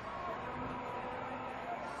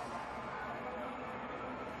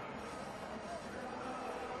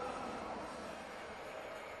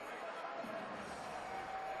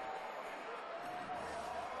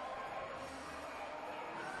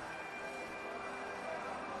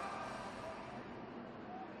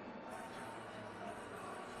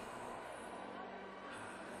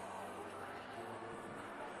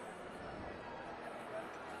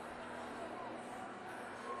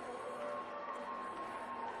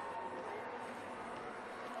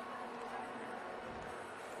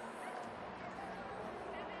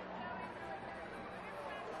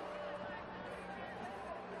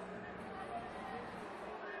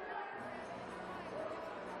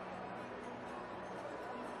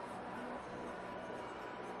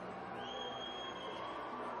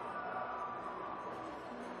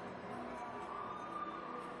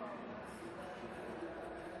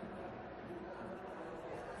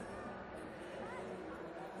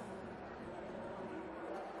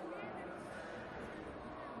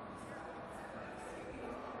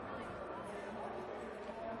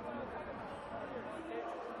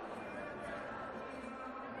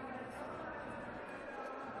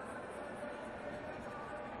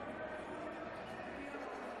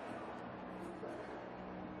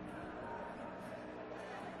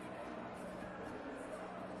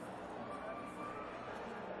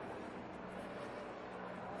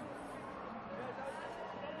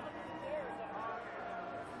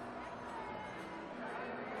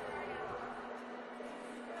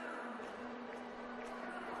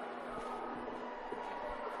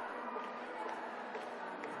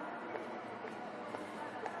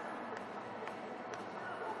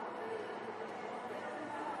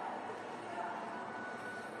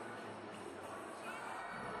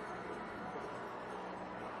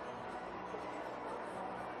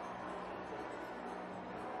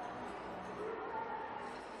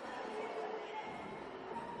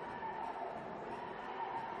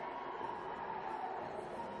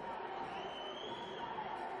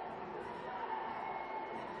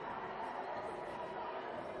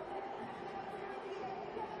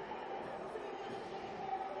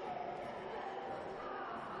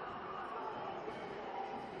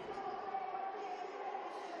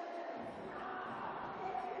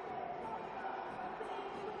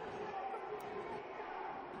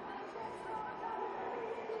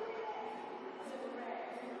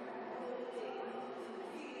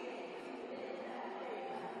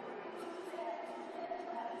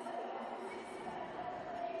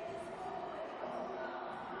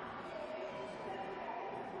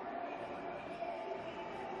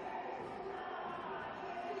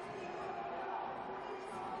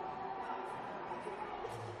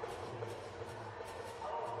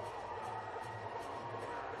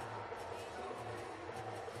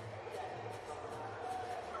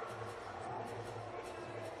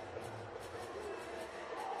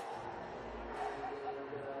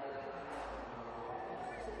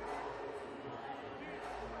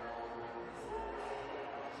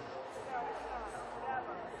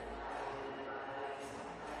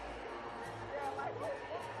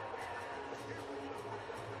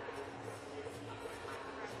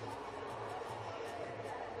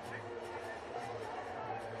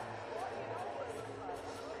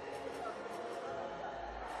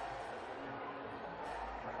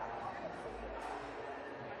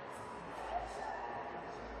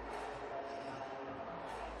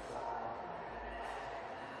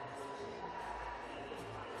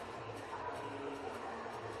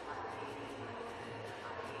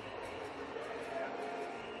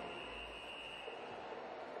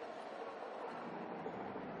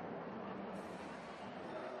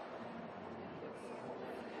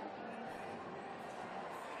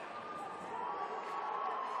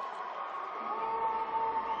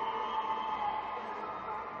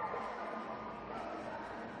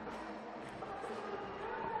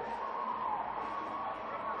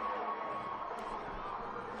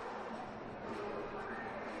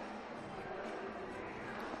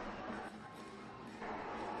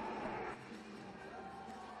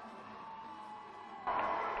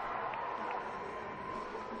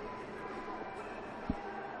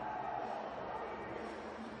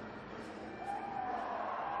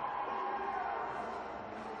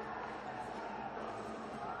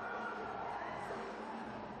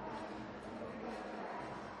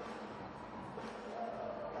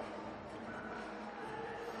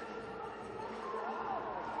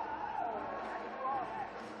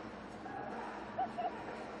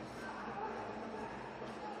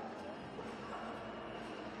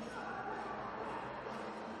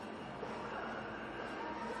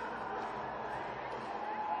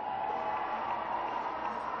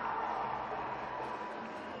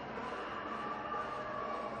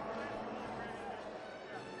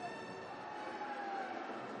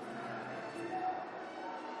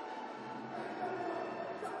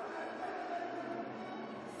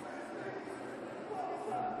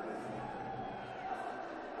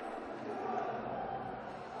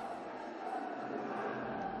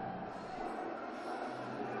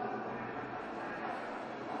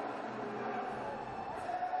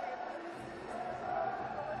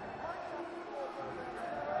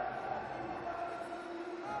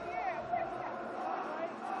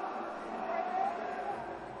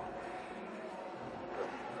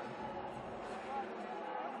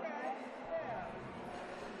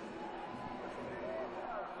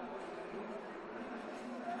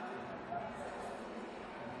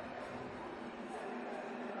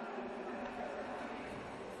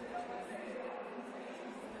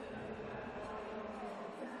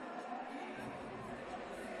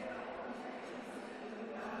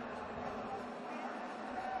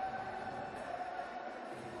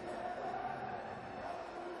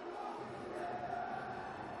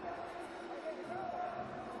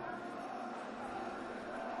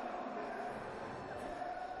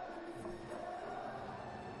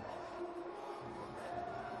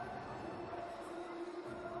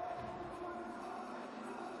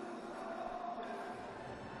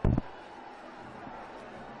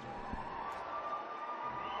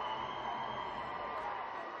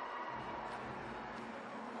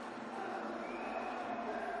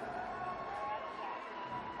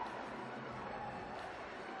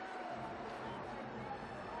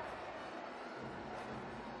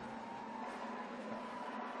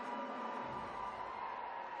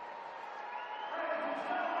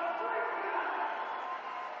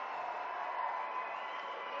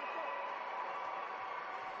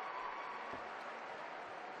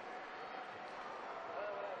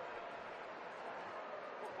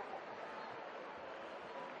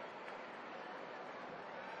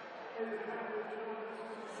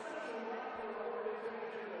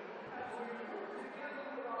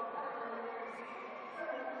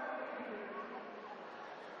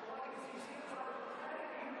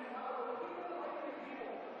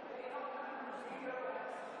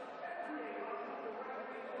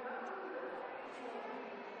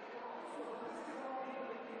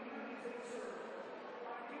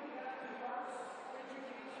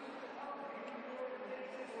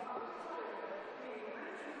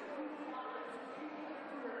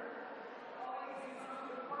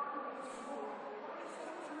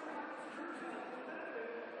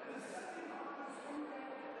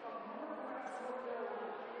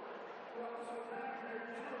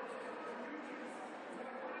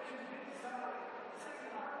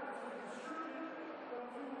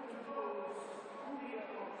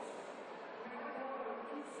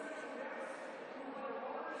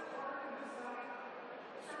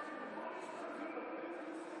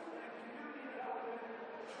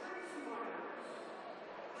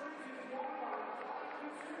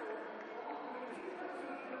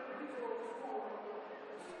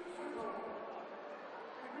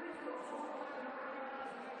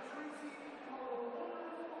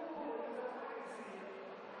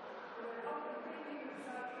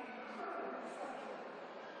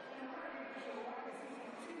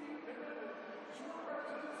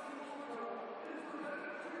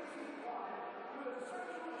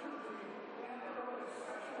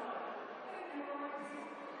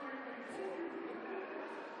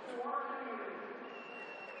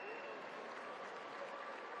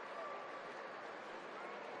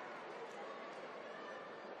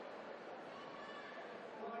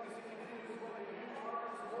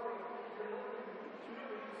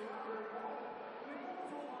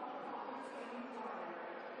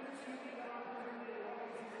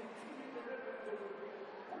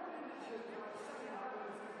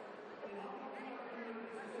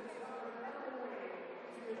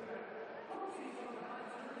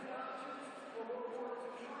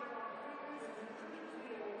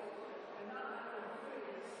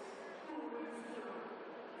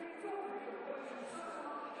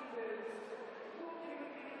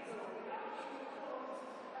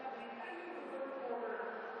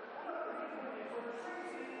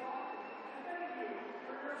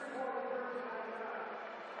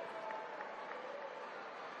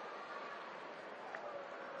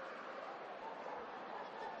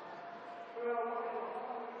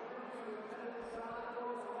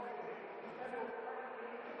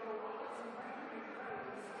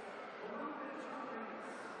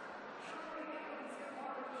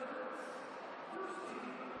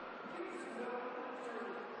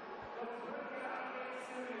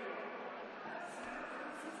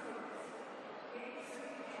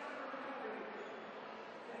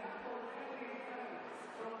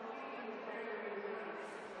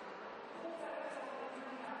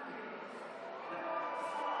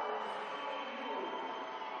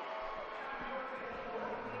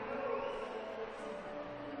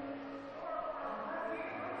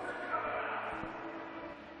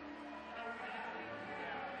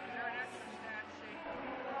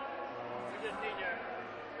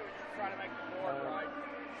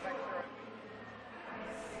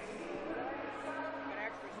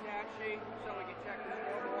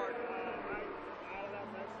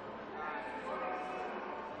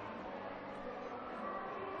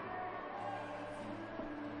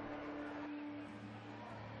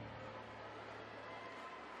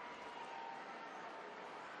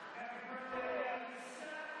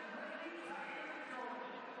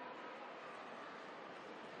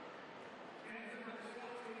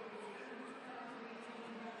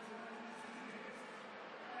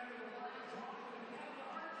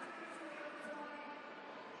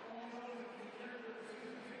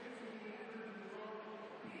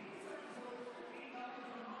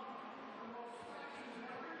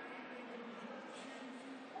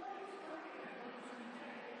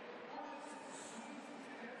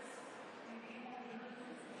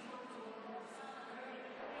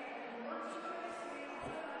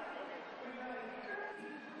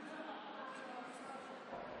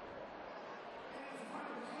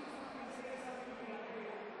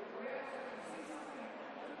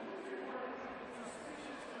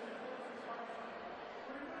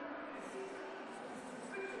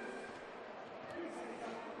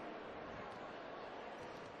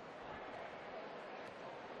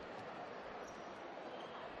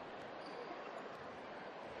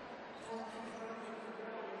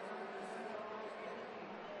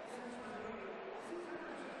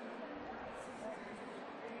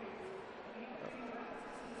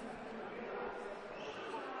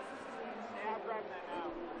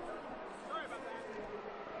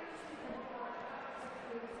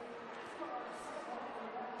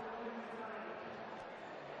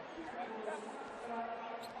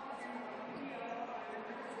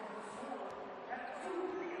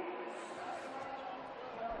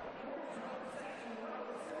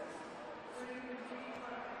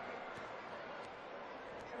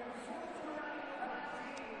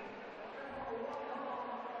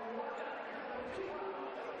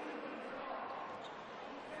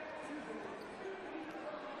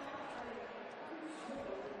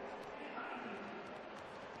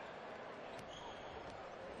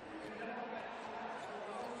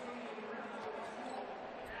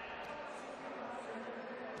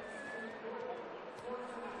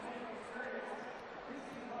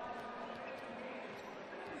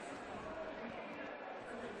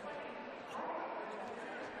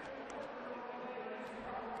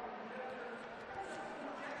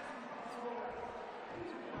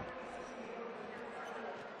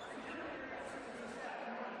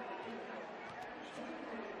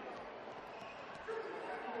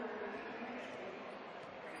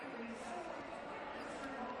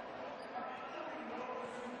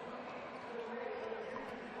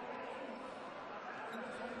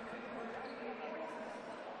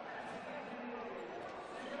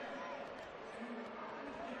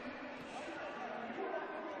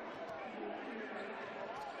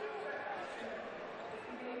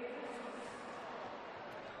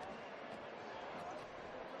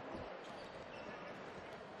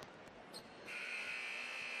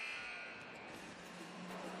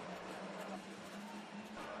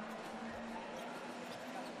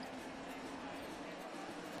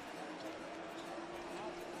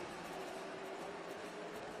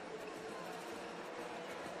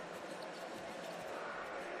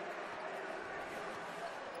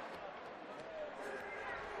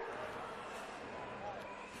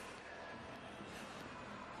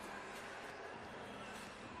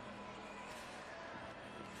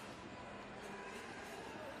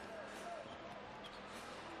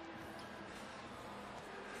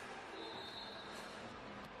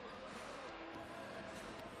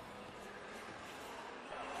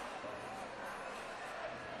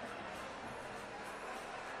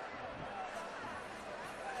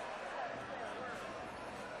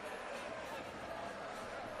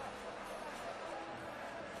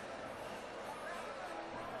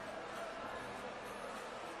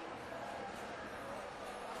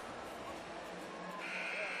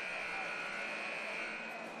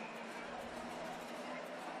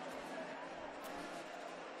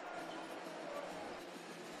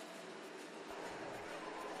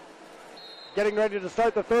 Getting ready to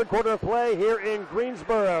start the third quarter of play here in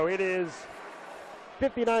Greensboro. It is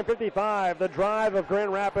 59-55, the drive of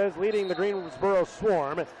Grand Rapids leading the Greensboro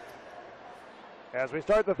Swarm. As we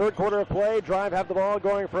start the third quarter of play, drive have the ball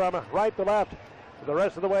going from right to left the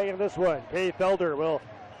rest of the way in this one. Kay Felder will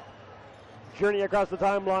journey across the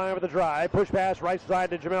timeline with a drive. Push pass right side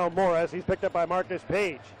to Jamel Morris. He's picked up by Marcus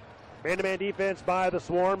Page. Man-to-man defense by the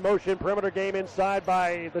Swarm. Motion perimeter game inside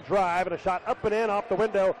by the drive. And a shot up and in off the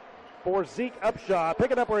window for Zeke Upshaw.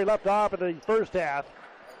 Picking up where he left off in the first half.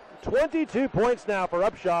 22 points now for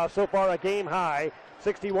Upshaw. So far a game high.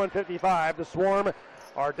 61-55. The Swarm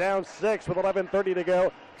are down 6 with 11:30 to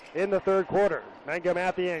go in the third quarter. Mango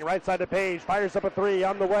Mathiang, right side to Page, fires up a three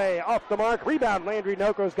on the way, off the mark, rebound. Landry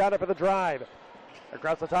Noko's got it for the drive.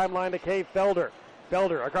 Across the timeline to Kay Felder.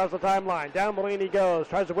 Felder across the timeline, down the lane he goes,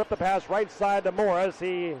 tries to whip the pass right side to Morris.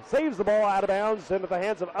 He saves the ball out of bounds into the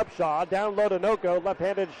hands of Upshaw. Down low to Noko,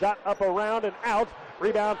 left-handed shot up around and out.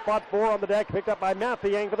 Rebound fought for on the deck, picked up by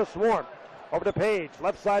Mathiang for the Swarm. Over to Page,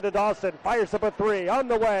 left side to Dawson, fires up a three on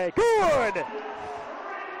the way, good!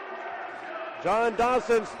 John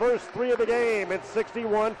Dawson's first three of the game. It's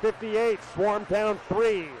 61-58. Swarm down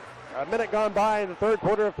 3. A minute gone by in the third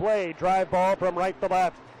quarter of play. Drive ball from right to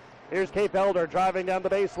left. Here's Kay Felder driving down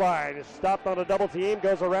the baseline. Stopped on a double team.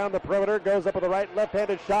 Goes around the perimeter. Goes up with a right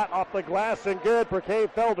left-handed shot off the glass and good for Kay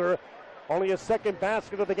Felder. Only his second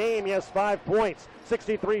basket of the game. He has 5 points.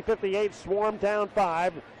 63-58. Swarm down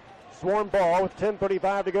 5. Swarm ball with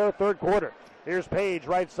 10:35 to go third quarter. Here's Page,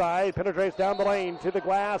 right side, penetrates down the lane to the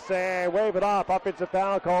glass and wave it off. Offensive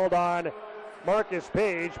foul called on Marcus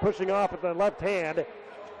Page, pushing off with the left hand.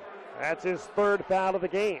 That's his third foul of the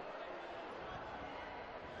game.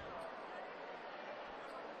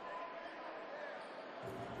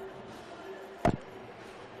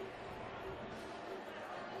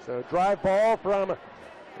 So drive ball from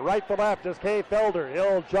right to left is Kay Felder.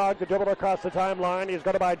 He'll jog the dribble across the timeline. He's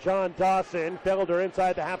got it by John Dawson. Felder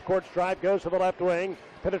inside the half-court stripe, goes to the left wing.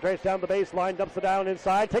 Penetrates down the baseline, dumps it down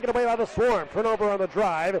inside. Taken away by the Swarm. Turnover on the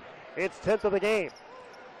drive. It's 10th of the game.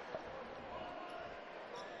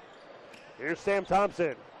 Here's Sam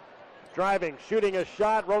Thompson. driving, shooting a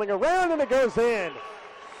shot, rolling around, and it goes in.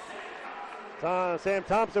 Sam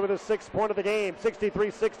Thompson with his 6th point of the game,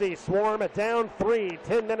 63-60. Swarm down 3,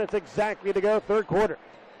 10 minutes exactly to go, third quarter.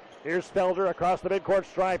 Here's Felder across the midcourt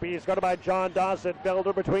stripe. He's guarded by John Dawson.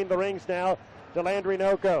 Felder between the rings now to Landry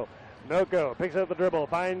Noko. Noko picks up the dribble,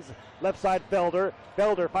 finds left side Felder.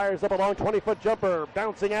 Felder fires up a long 20-foot jumper,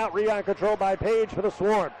 bouncing out, rebound controlled by Page for the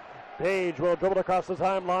Swarm. Page will dribble across the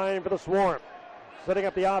timeline for the Swarm. Setting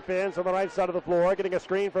up the offense on the right side of the floor, getting a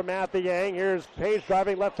screen from Matthew Yang. Here's Page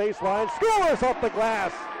driving left baseline, scores off the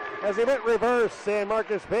glass as he went reverse, and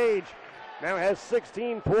Marcus Page now has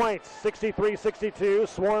 16 points, 63-62,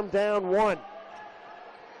 Swarm down 1.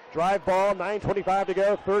 Drive ball, 9:25 to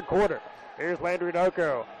go, third quarter. Here's Landry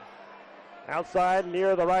Noko. Outside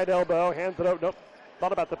near the right elbow, hands it over, nope,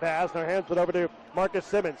 thought about the pass, now hands it over to Marcus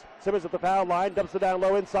Simmons. Simmons at the foul line, dumps it down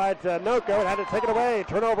low inside to Noko, and had to take it away.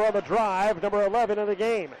 Turnover on the drive, number 11 in the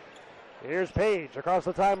game. Here's Page, across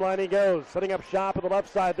the timeline he goes, setting up shop on the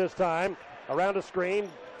left side this time, around a screen,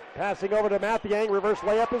 passing over to Matthew Yang, reverse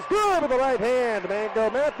layup is good with the right hand. Mango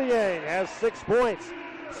Matthew Yang has 6 points.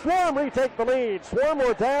 Swarm retake the lead. Swarm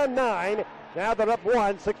were down 9. Now they're up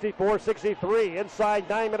 1, 64-63. Inside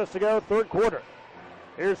 9 minutes to go, third quarter.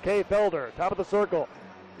 Here's Kay Felder, top of the circle.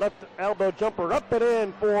 Left elbow jumper up and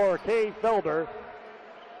in for Kay Felder.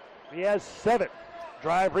 He has 7.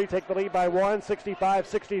 Drive, retake the lead by 1,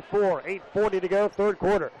 65-64. 8:40 to go, third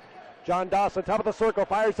quarter. John Dawson, top of the circle,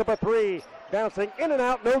 fires up a 3. Bouncing in and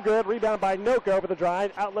out, no good. Rebound by Noko for the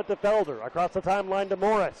drive. Outlet to Felder. Across the timeline to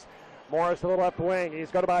Morris. Morris to the left wing.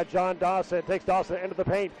 He's guarded by John Dawson. Takes Dawson into the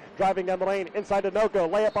paint. Driving down the lane. Inside to Noko.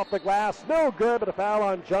 Layup off the glass. No good, but a foul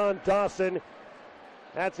on John Dawson.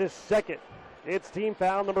 That's his 2nd. It's team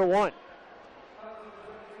foul number 1.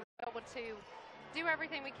 Able to do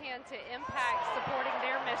everything we can to impact supporting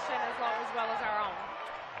their mission as well as our own.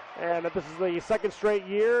 And this is the 2nd straight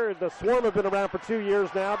year. The Swarm have been around for 2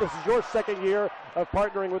 years now. This is your 2nd year of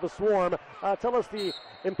partnering with the Swarm. Tell us the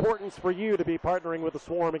importance for you to be partnering with the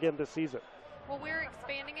Swarm again this season. Well, we're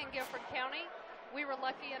expanding in Guilford County. We were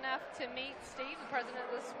lucky enough to meet Steve, the president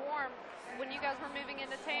of the Swarm, when you guys were moving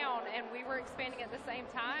into town, and we were expanding at the same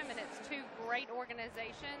time. And it's 2 great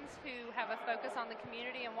organizations who have a focus on the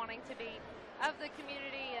community and wanting to be of the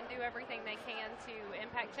community and do everything they can to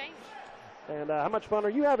impact change. And how much fun are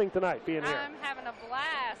you having tonight being here? I'm having a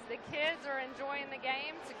blast. The kids are enjoying the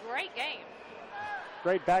game. It's a great game.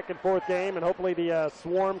 Great back and forth game, and hopefully the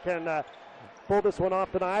Swarm can pull this one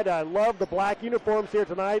off tonight. I love the black uniforms here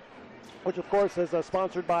tonight, which of course is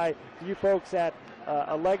sponsored by you folks at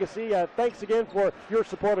A Legacy. Thanks again for your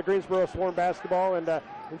support of Greensboro Swarm basketball, and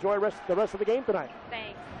enjoy the rest of the game tonight.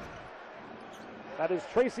 Thanks. That is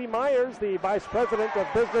Tracy Myers, the Vice President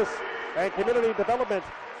of Business and Community Development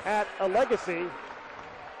at A Legacy,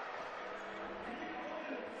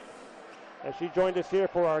 as she joined us here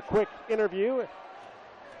for our quick interview.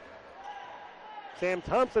 Sam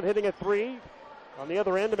Thompson hitting a 3 on the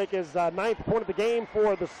other end to make his 9th point of the game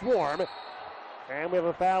for the Swarm. And we have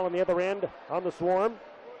a foul on the other end on the Swarm.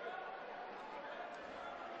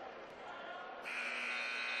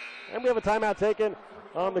 And we have a timeout taken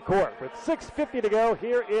on the court with 6:50 to go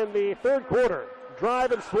here in the third quarter.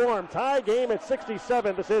 Drive and Swarm tie game at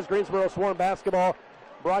 67. This is Greensboro Swarm basketball,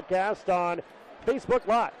 broadcast on Facebook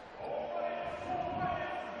Live.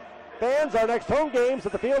 Fans, our next home games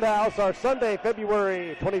at the Fieldhouse are Sunday,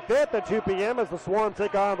 February 25th at 2 p.m. as the Swarm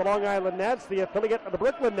take on the Long Island Nets, the affiliate of the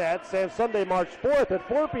Brooklyn Nets, and Sunday, March 4th at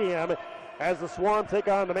 4 p.m. as the Swarm take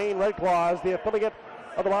on the Maine Red Claws, the affiliate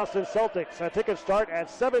of the Boston Celtics. Tickets start at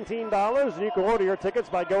 $17, and you can order your tickets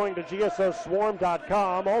by going to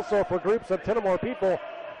gsoswarm.com. Also, for groups of 10 or more people,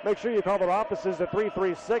 make sure you call their offices at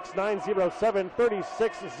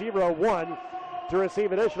 336-907-3601 to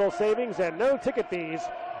receive additional savings and no ticket fees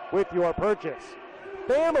with your purchase.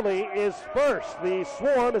 Family is first. The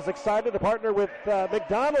Swarm is excited to partner with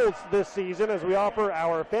McDonald's this season as we offer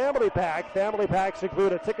our family pack. Family packs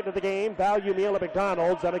include a ticket to the game, value meal at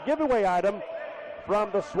McDonald's, and a giveaway item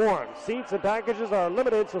from the Swarm. Seats and packages are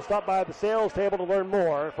limited, so stop by the sales table to learn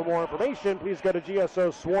more. For more information, please go to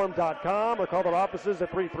gsoswarm.com or call their offices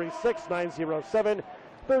at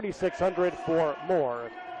 336-907-3600 for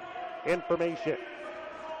more information.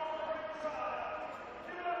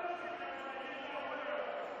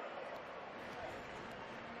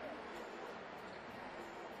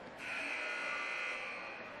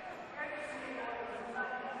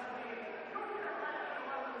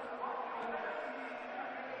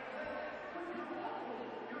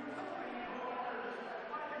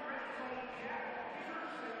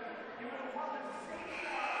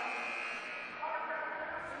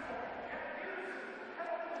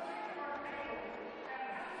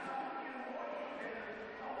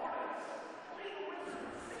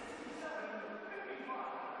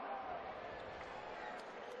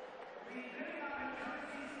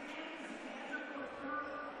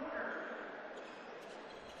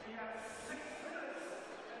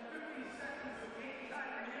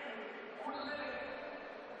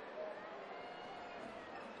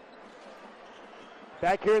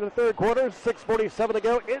 Back here in the third quarter, 6:47 to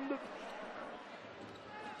go in the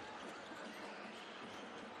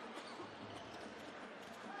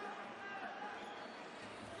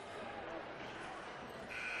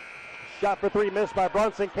shot for three missed by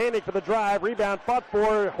Bronson Koenig for the drive. Rebound fought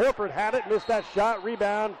for. Horford had it, missed that shot.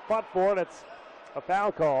 Rebound fought for, and it's a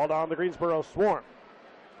foul called on the Greensboro Swarm.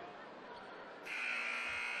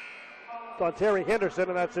 It's on Terry Henderson,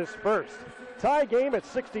 and that's his first. Tie game at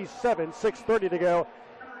 67, 6:30 to go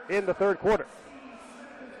in the third quarter.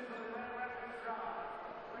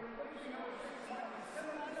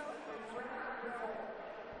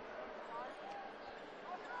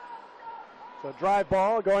 So drive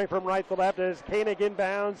ball going from right to left as Koenig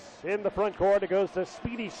inbounds in the front court. It goes to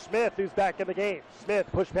Speedy Smith, who's back in the game. Smith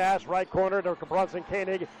push pass right corner to Bronson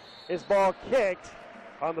Koenig. His ball kicked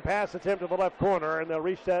on the pass attempt to the left corner, and they'll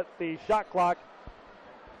reset the shot clock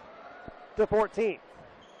to 14.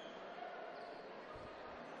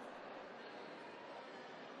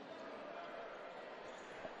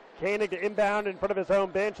 Koenig to inbound in front of his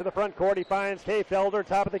own bench in the front court. He finds Kay Felder,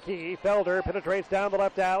 top of the key. Felder penetrates down the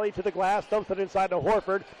left alley to the glass, dumps it inside to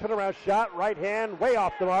Horford. Turnaround shot, right hand, way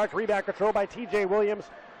off the mark. Rebound control by TJ Williams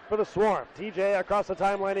for the Swarm. TJ across the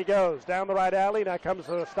timeline he goes. Down the right alley, now comes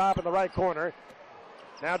to a stop in the right corner.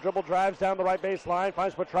 Now dribble drives down the right baseline,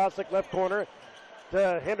 finds Petrosic left corner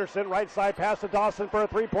to Henderson. Right side pass to Dawson for a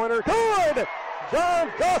three-pointer. Good!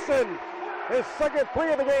 John Dawson! His second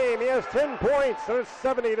three of the game. He has 10 points. So it's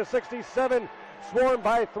 70-67. Swarm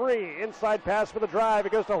by three. Inside pass for the drive.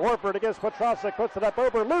 It goes to Horford against Petrosic. Puts it up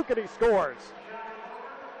over Luke, and he scores.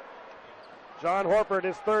 John Horford,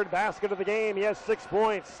 his third basket of the game. He has 6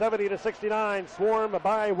 points. 70-69. Swarm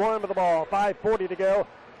by one with the ball. 5:40 to go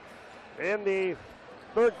in the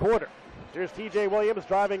third quarter. Here's TJ Williams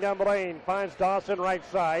driving down the lane. Finds Dawson right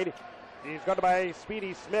side. He's guarded by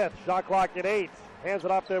Speedy Smith. Shot clock at 8. Hands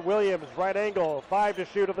it off to Williams, right angle, 5 to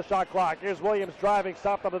shoot of the shot clock. Here's Williams driving,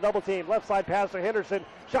 stopped on the double team. Left side pass to Henderson,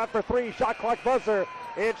 shot for three, shot clock buzzer.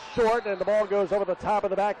 It's short, and the ball goes over the top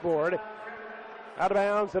of the backboard. Out of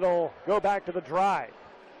bounds, it'll go back to the drive.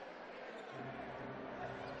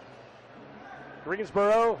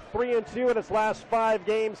 Greensboro 3-2 in its last 5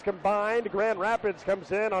 games combined. Grand Rapids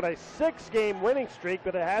comes in on a 6-game winning streak,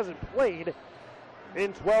 but it hasn't played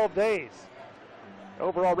in 12 days.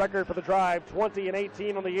 Overall record for the drive,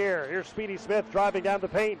 20-18 on the year. Here's Speedy Smith driving down the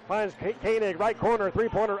paint, finds Koenig, right corner,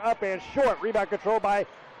 three-pointer up and short. Rebound control by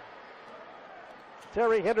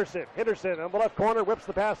Terry Henderson. Henderson on the left corner, whips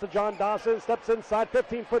the pass to John Dawson, steps inside,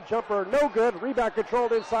 15-foot jumper, no good. Rebound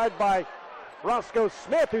controlled inside by Roscoe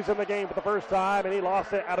Smith, who's in the game for the first time, and he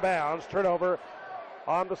lost it out of bounds. Turnover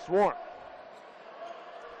on the Swarm.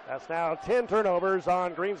 That's now 10 turnovers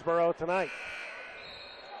on Greensboro tonight.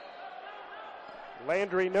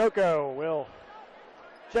 Landry Noko will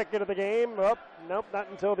check into the game. Oh, nope, not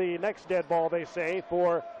until the next dead ball, they say,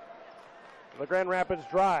 for the Grand Rapids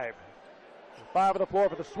drive. 5 on the floor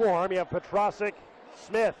for the Swarm. You have Petrosic,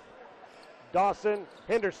 Smith, Dawson,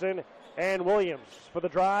 Henderson, and Williams. For the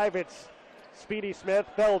drive, it's Speedy Smith,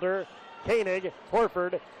 Felder, Koenig,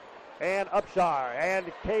 Horford, and Upshaw. And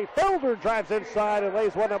Kay Felder drives inside and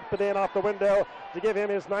lays one up and in off the window to give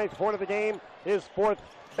him his 9th point of the game, his 4th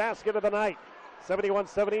basket of the night.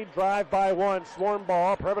 71-70, drive by one. Swarm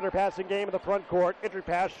ball, perimeter passing game in the front court. Entry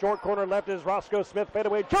pass, short corner left is Roscoe Smith.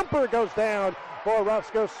 Fadeaway jumper goes down for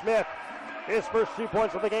Roscoe Smith. His first 2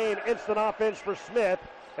 points of the game. Instant offense for Smith.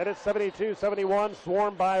 And it's 72-71,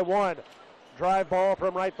 Swarm by one. Drive ball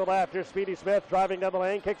from right to left. Here's Speedy Smith driving down the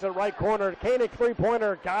lane. Kicks it right corner. Koenig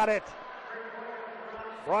three-pointer. Got it.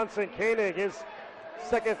 Bronson Koenig, his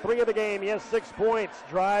second three of the game. He has 6 points.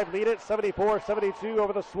 Drive, lead it, 74-72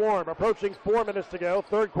 over the Swarm. Approaching 4 minutes to go,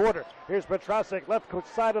 third quarter. Here's Petrosic, left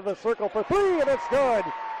side of the circle for three, and it's good.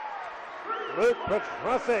 Luke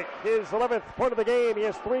Petrosic, his 11th point of the game. He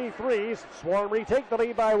has 3 threes. Swarm retake the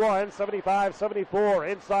lead by one, 75-74.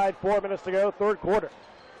 Inside 4 minutes to go, third quarter.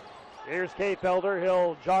 Here's Kay Felder.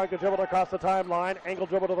 He'll jog the dribble across the timeline. Angle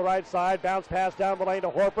dribble to the right side. Bounce pass down the lane to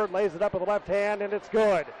Horford. Lays it up with the left hand, and it's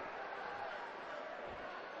good.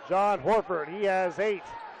 John Horford, he has 8.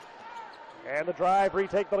 And the drive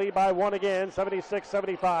retake the lead by one again,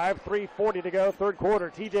 76-75, 3:40 to go, third quarter.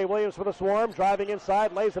 TJ Williams for the Swarm, driving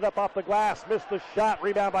inside, lays it up off the glass, missed the shot,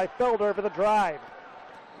 rebound by Felder for the drive.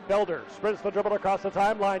 Felder sprints the dribble across the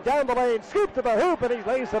timeline, down the lane, scoop to the hoop, and he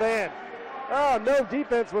lays it in. Oh, no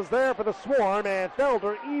defense was there for the Swarm, and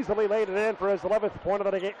Felder easily laid it in for his 11th point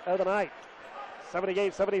of the night.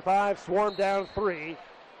 78-75, Swarm down 3.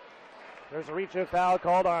 There's a reach-in foul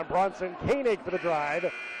called on Bronson Koenig for the drive,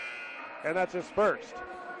 and that's his first.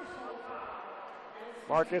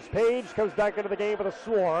 Marcus Page comes back into the game for the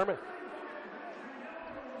Swarm. And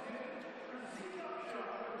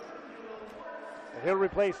he'll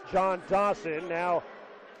replace John Dawson. Now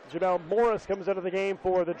Jamel Morris comes into the game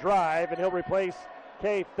for the Drive, and he'll replace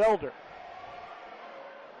Kay Felder.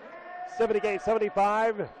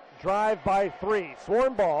 78-75, Drive by 3.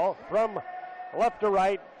 Swarm ball from left to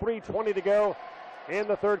right, 3:20 to go in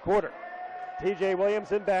the third quarter. TJ Williams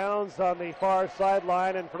inbounds on the far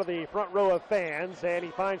sideline in front of the front row of fans, and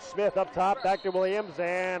he finds Smith up top, back to Williams,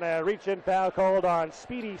 and a reach-in foul called on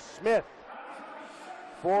Speedy Smith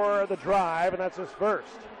for the Drive, and that's his first.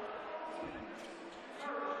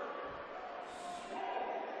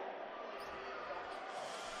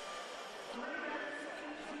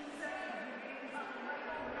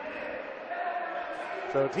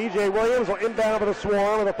 So TJ Williams will inbound for the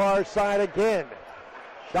Swarm on the far side again.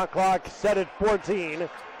 Shot clock set at 14.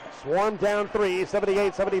 Swarm down 3,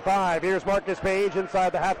 78-75. Here's Marcus Page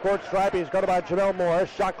inside the half-court stripe. He's guarded by Jamel Morris.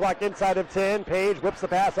 Shot clock inside of 10. Page whips the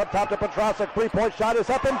pass up top to Petrosic. Three-point shot is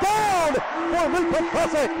up and down for Luke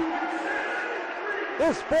Petrosic.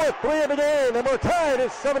 His fourth three of the game, and we're tied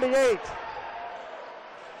at 78.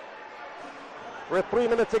 With 3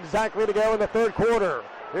 minutes exactly to go in the third quarter.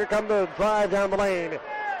 Here come the Drive down the lane.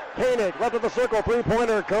 Koenig left of the circle,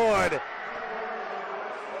 three-pointer, good.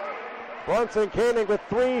 Bronson Koenig with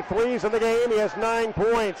 3 threes in the game. He has 9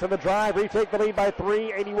 points, and the Drive retake the lead by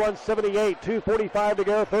 3, 81-78, 2:45 to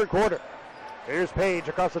go, third quarter. Here's Page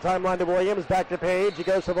across the timeline to Williams, back to Page. He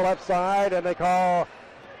goes to the left side, and they call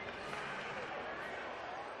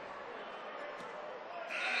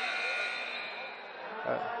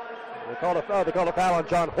a foul on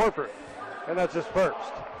John Horford, and that's his first.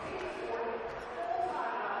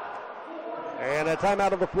 And a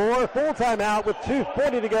timeout of the floor, full timeout with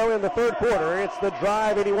 2:40 to go in the third quarter. It's the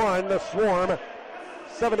Drive 81, the Swarm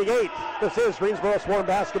 78. This is Greensboro Swarm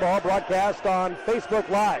basketball, broadcast on Facebook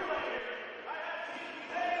Live.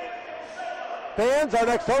 Fans, our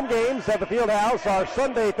next home games at the Fieldhouse are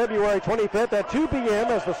Sunday, February 25th at 2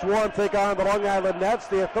 p.m. as the Swarm take on the Long Island Nets,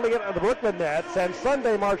 the affiliate of the Brooklyn Nets, and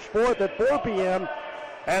Sunday, March 4th at 4 p.m.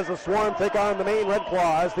 as the Swarm take on the Maine Red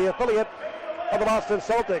Claws, the affiliate of the Boston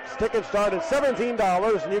Celtics. Tickets start at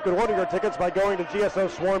 $17, and you can order your tickets by going to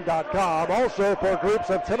gsoswarm.com. Also, for groups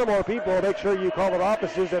of 10 or more people, make sure you call our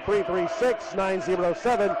offices at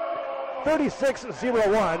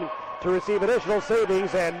 336-907-3601 to receive additional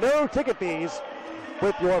savings and no ticket fees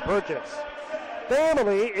with your purchase.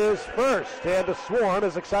 Family is first, and the Swarm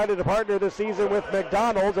is excited to partner this season with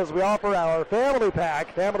McDonald's as we offer our family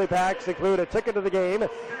pack. Family packs include a ticket to the game,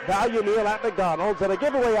 value meal at McDonald's, and a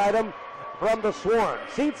giveaway item from the Swarm.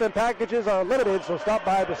 Seats and packages are limited, so stop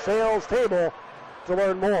by the sales table to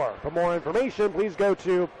learn more. For more information, please go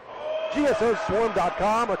to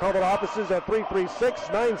gsoswarm.com or call the offices at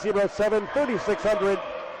 336-907-3600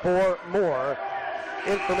 for more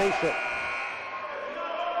information.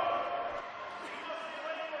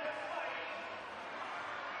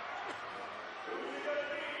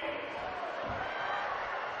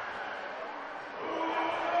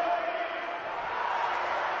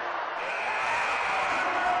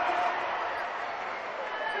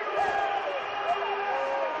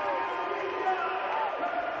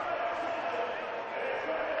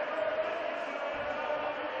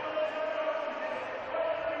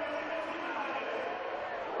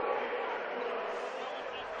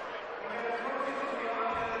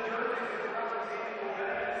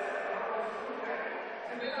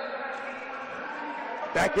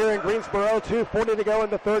 Back here in Greensboro, 2:40 to go in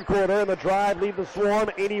the third quarter, and the Drive lead the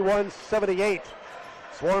Swarm 81-78.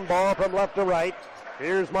 Swarm ball from left to right.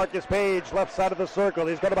 Here's Marcus Page, left side of the circle.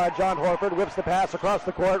 He's got it by John Horford, whips the pass across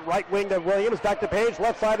the court, right wing to Williams, back to Page,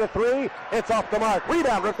 left side of 3. It's off the mark.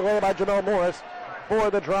 Rebound ripped away by Jamel Morris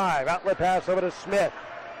for the Drive. Outlet pass over to Smith.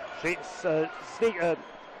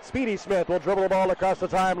 Speedy Smith will dribble the ball across the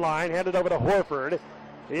timeline, hand it over to Horford.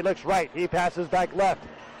 He looks right. He passes back left.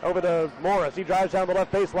 Over to Morris. He drives down the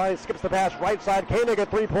left baseline, skips the pass right side. Koenig a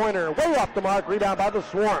three-pointer. Way off the mark. Rebound by the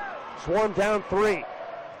Swarm. Swarm down 3.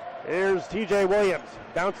 Here's TJ Williams.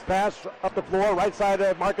 Bounce pass up the floor. Right side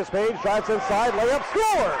of Marcus Page. Drives inside. Layup.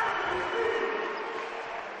 Score!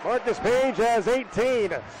 Marcus Page has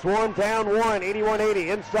 18. Swarm down 1. 81-80.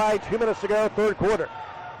 Inside 2 minutes to go. Third quarter.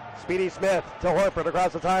 Speedy Smith to Horford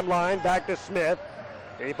across the timeline. Back to Smith.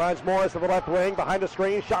 He finds Morris on the left wing, behind the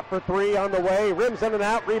screen, shot for 3 on the way, rims in and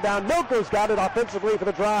out, rebound. Milko's got it offensively for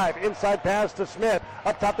the Drive. Inside pass to Smith,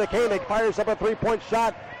 up top to Koenig, fires up a 3-point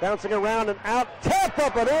shot, bouncing around and out, tapped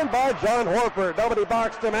up and in by John Horford. Nobody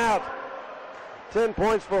boxed him out. 10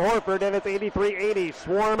 points for Horford, and it's 83-80.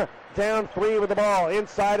 Swarm down 3 with the ball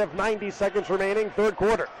inside of 90 seconds remaining, third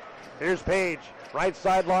quarter. Here's Page, right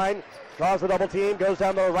sideline, draws a double team, goes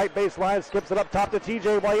down the right baseline, skips it up top to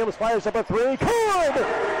T.J. Williams, fires up a 3. Good!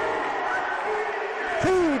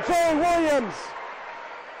 T.J. Williams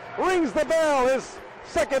rings the bell, his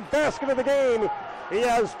second basket of the game. He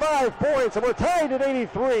has 5 points, and we're tied at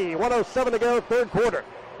 83. 1:07 to go, third quarter.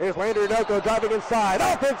 Here's Landry Noko driving inside.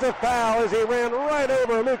 Offensive foul as he ran right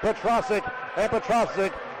over Luke Petrosic. And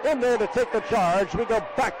Petrosic in there to take the charge. We go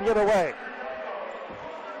back the other way.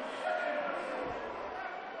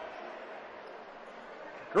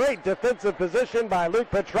 Great defensive position by Luke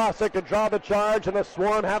Petrosic to draw the charge, and the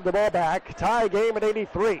Swarm have the ball back. Tie game at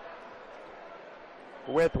 83.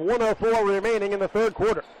 With 1:04 remaining in the third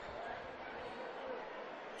quarter.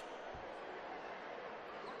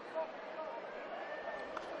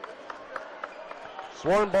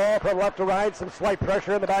 Swarm ball from left to right. Some slight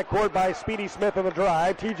pressure in the backcourt by Speedy Smith in the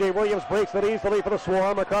drive. T.J. Williams breaks it easily for the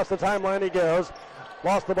Swarm. Across the timeline he goes.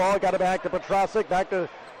 Lost the ball. Got it back to Petrosic. Back to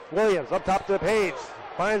Williams. Up top to Page.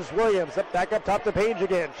 Finds Williams. Back up top to Page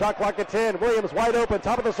again. Shot clock at 10. Williams wide open.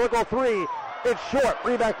 Top of the circle. 3. It's short.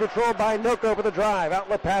 Rebound controlled by Noko for the drive.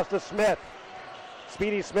 Outlet pass to Smith.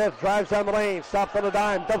 Speedy Smith drives down the lane. Stops on a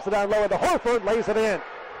dime. Dumps it down low into Horford. Lays it in.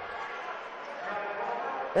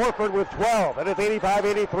 Horford with 12, and it's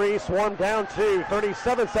 85-83. Swarm down 2.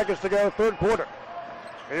 37 seconds to go, third quarter.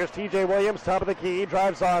 Here's T.J. Williams, top of the key,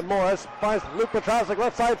 drives on Morris, finds Luke Petrosic,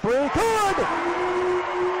 left side 3. Good!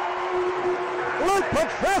 Luke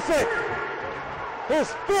Petrosic, his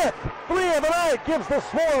 5th 3 of the night, gives the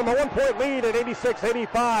Swarm a 1-point lead at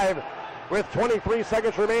 86-85 with 23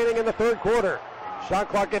 seconds remaining in the third quarter. Shot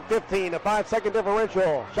clock at 15, a 5-second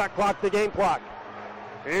differential. Shot clock to game clock.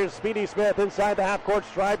 Here's Speedy Smith inside the half-court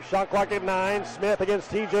stripe. Shot clock at 9. Smith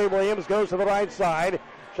against T.J. Williams goes to the right side.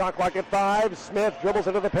 Shot clock at 5. Smith dribbles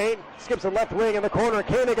into the paint. Skips the left wing in the corner.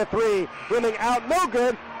 Koenig at 3. Rimming out. No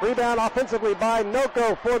good. Rebound offensively by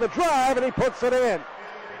Noko for the drive, and he puts it in.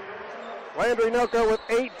 Landry Noko with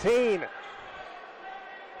 18.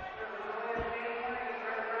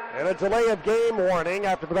 And a delay of game warning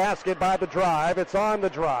after the basket by the drive. It's on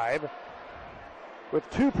the drive. With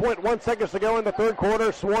 2.1 seconds to go in the third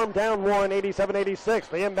quarter, Swarm down 1, 87-86.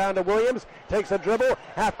 The inbound to Williams, takes a dribble,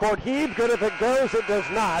 half-court heave, good if it goes, it does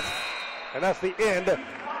not. And that's the end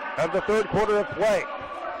of the third quarter of play.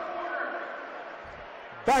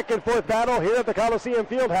 Back and forth battle here at the Coliseum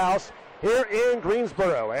Fieldhouse, here in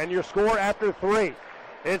Greensboro. And your score after 3.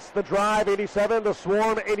 It's the Drive 87, the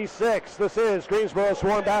Swarm 86. This is Greensboro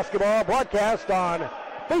Swarm basketball broadcast on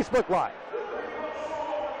Facebook Live.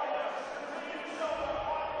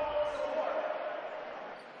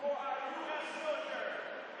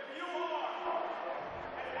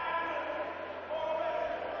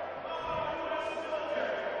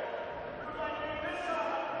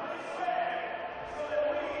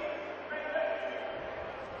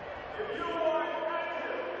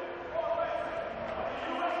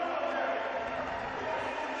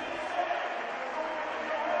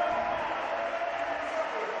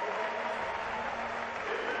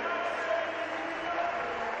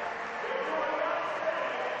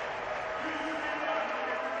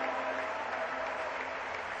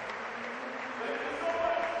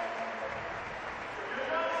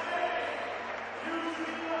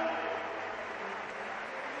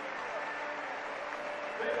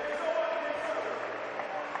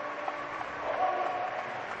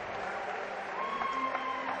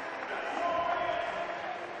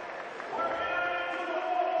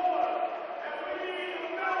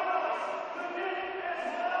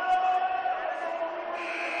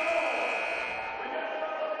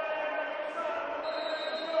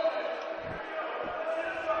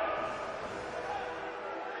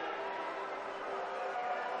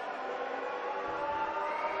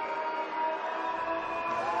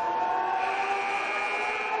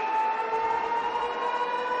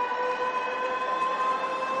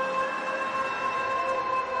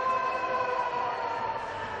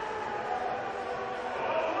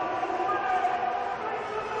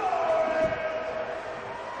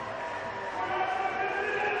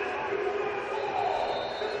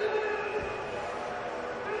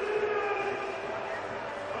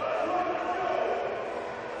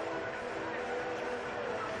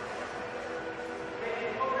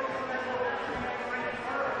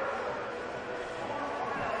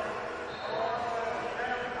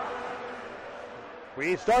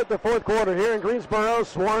 We start the fourth quarter here in Greensboro.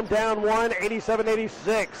 Swarm down 1,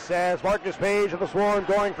 87-86, as Marcus Page of the Swarm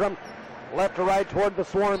going from left to right toward the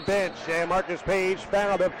Swarm bench. And Marcus Page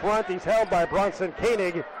fouled up front. He's held by Bronson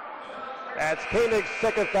Koenig That's Koenig's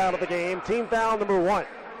second foul of the game, team foul number 1.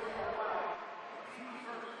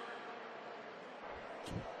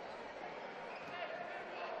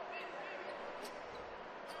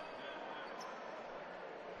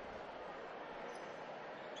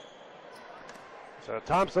 So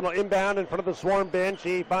Thompson will inbound in front of the Swarm bench.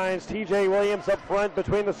 He finds TJ Williams up front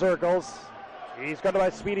between the circles. He's guarded by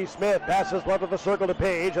Speedy Smith. Passes left of the circle to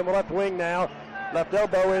Page on the left wing now. Left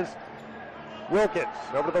elbow is Wilkins.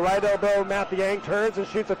 Over to the right elbow, Matt Yang turns and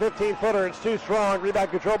shoots a 15-footer. It's too strong. Rebound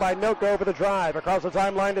control by Noko for the drive. Across the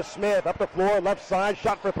timeline to Smith. Up the floor, left side.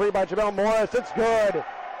 Shot for 3 by Jamel Morris. It's good.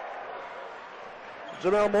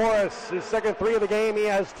 Jamel Morris, his second 3 of the game. He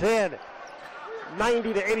has 10.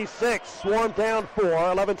 90-86. Swarm down 4.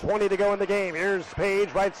 11:20 to go in the game. Here's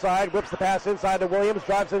Page, right side. Whips the pass inside to Williams.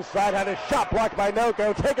 Drives inside. Had a shot blocked by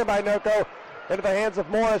Noko. Taken by Noko. Into the hands of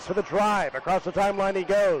Morris for the drive. Across the timeline he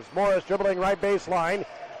goes. Morris dribbling right baseline.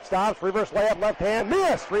 Stops. Reverse layup. Left hand.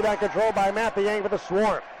 Missed. Rebound control by Matt Yang for the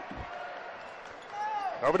Swarm.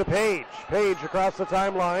 Over to Page. Page across the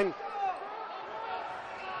timeline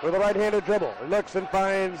with a right-handed dribble. He looks and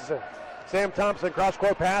finds Sam Thompson,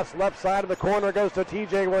 cross-court pass, left side of the corner goes to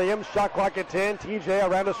TJ Williams. Shot clock at 10. TJ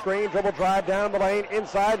around the screen, dribble drive down the lane,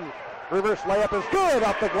 inside, and reverse layup is good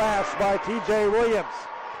off the glass by TJ Williams.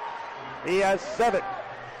 He has 7.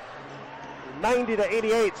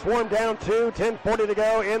 90-88, Swarm down 2, 10:40 to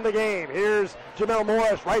go in the game. Here's Jamel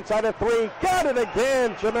Morris, right side of 3, got it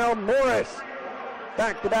again, Jamel Morris.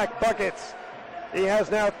 Back-to-back buckets. He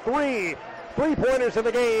has now 3 3-pointers in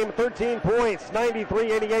the game, 13 points,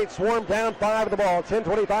 93-88, Swarm down 5 of the ball,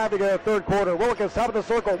 10:25 to go, third quarter. Wilkins, top of the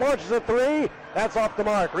circle, launches a 3, that's off the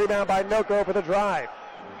mark. Rebound by Noko for the drive.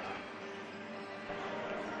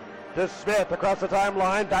 To Smith, across the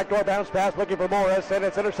timeline, backdoor bounce pass looking for Morris, and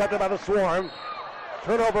it's intercepted by the Swarm.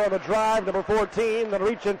 Turnover on the drive, number 14, the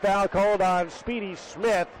reach-in foul called on Speedy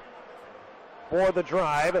Smith for the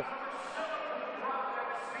drive.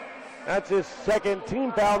 That's his second,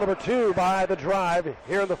 team foul number 2 by the drive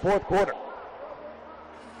here in the fourth quarter.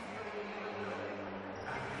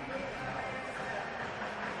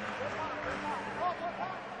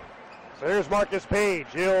 So here's Marcus Page.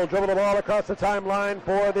 He'll dribble the ball across the timeline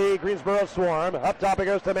for the Greensboro Swarm. Up top it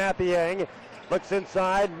goes to Matt Yang. Looks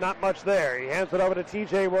inside, not much there. He hands it over to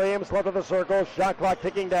TJ Williams, left of the circle. Shot clock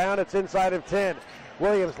ticking down. It's inside of 10.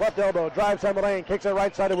 Williams, left elbow, drives down the lane, kicks it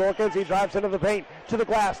right side to Wilkins. He drives into the paint, to the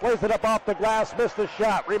glass, lays it up off the glass, missed the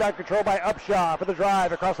shot. Rebound control by Upshaw for the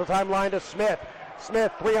drive. Across the timeline to Smith.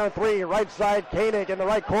 Smith, 3-on-3, right side, Koenig in the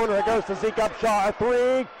right corner. It goes to Zeke Upshaw, a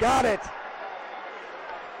 3, got it.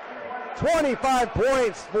 25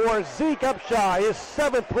 points for Zeke Upshaw, his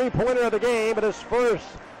 7th 3-pointer of the game, but his first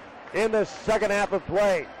in the second half of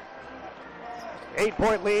play.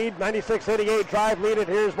 8-point lead, 96-88, drive lead.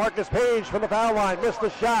 Here's Marcus Page from the foul line. Missed the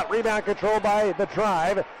shot. Rebound control by the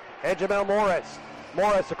drive. And Jamel Morris.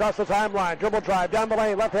 Morris across the timeline. Dribble drive down the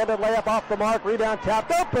lane. Left-handed layup off the mark. Rebound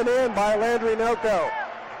tapped up and in by Landry Noko.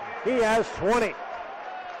 He has 20.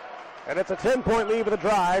 And it's a 10-point lead for the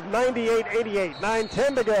drive. 98-88.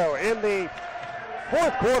 9:10 to go in the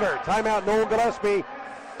fourth quarter. Timeout Noel Gillespie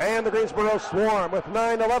and the Greensboro Swarm with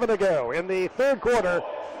 9:11 to go in the third quarter.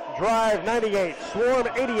 Drive 98, Swarm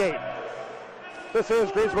 88. This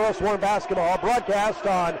is Greensboro Swarm basketball, broadcast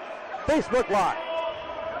on Facebook Live.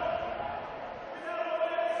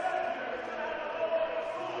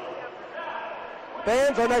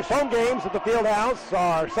 Fans, our next home games at the Fieldhouse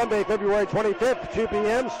are Sunday, February 25th, 2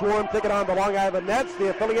 p.m. Swarm taking on the Long Island Nets, the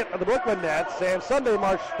affiliate of the Brooklyn Nets, and Sunday,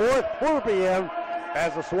 March 4th, 4 p.m.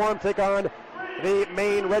 as the Swarm take on the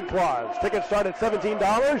Maine Red Claws. Tickets start at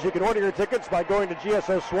 $17. You can order your tickets by going to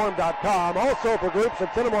gsoswarm.com. Also, for groups of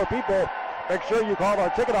 10 or more people, make sure you call our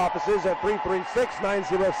ticket offices at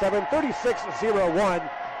 336-907-3601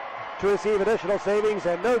 to receive additional savings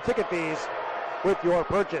and no ticket fees with your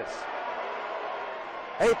purchase.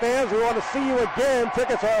 Hey fans, we want to see you again.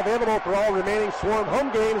 Tickets are available for all remaining Swarm home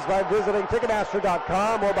games by visiting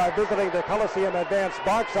Ticketmaster.com or by visiting the Coliseum Advanced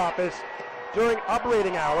Box Office during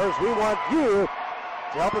operating hours. We want you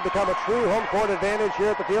to help it become a true home court advantage here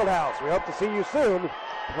at the Fieldhouse. We hope to see you soon.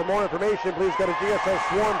 For more information, please go to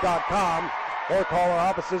gsoswarm.com or call our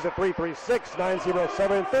offices at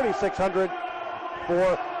 336-907-3600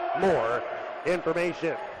 for more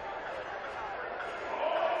information.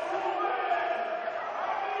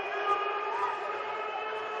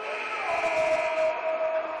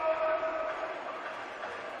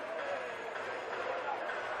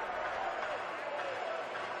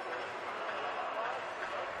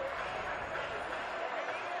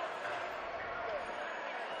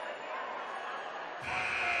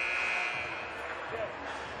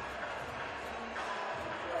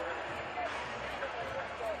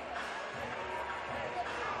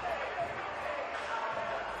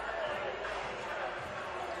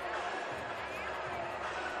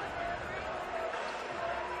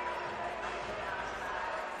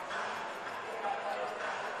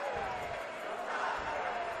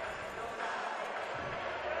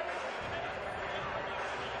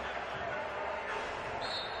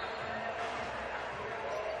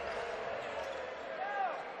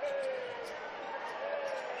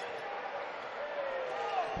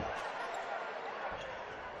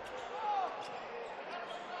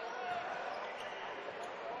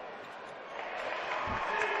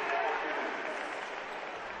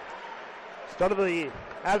 out of the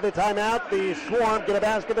timeout, the Swarm get a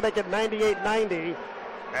basket to make it 98-90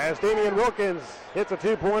 as Damian Wilkins hits a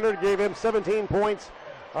two-pointer, gave him 17 points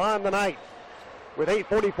on the night with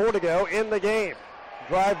 8:44 to go in the game.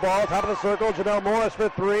 Drive ball, top of the circle, Janelle Morris for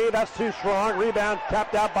three. That's too strong. Rebound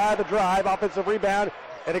tapped out by the drive. Offensive rebound,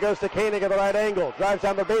 and it goes to Koenig at the right angle. Drives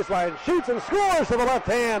down the baseline, shoots and scores to the left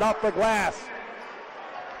hand off the glass.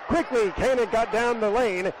 Quickly, Koenig got down the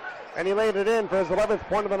lane, and he laid it in for his 11th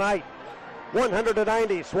point of the night.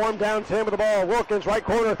 100-90, Swarm down 10 with the ball. Wilkins, right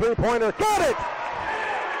corner, three-pointer. Got it!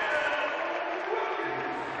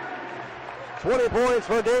 20 points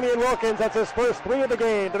for Damian Wilkins. That's his first three of the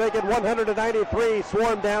game to make it 100-93.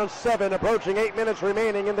 Swarm down 7, approaching 8 minutes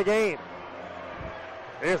remaining in the game.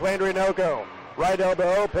 Here's Landry Noko. Right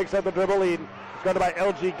elbow, picks up the dribble lead. It's guarded by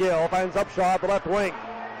LG Gill. Finds Upshaw at the left wing.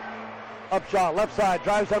 Upshaw, left side,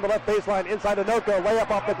 drives down the left baseline, inside to Noko.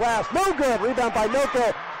 Layup off the glass. No good. Rebound by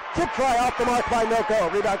Noko. Tip try off the mark by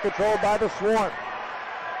Noko. Rebound controlled by the Swarm.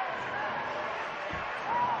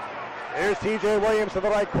 Here's TJ Williams to the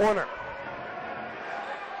right corner.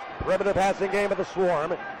 Perimeter passing game of the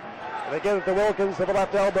Swarm. They get it to Wilkins to the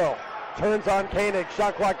left elbow. Turns on Koenig.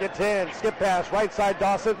 Shot clock at 10. Skip pass. Right side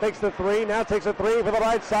Dawson takes the three. Now takes a three for the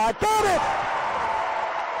right side. Got it!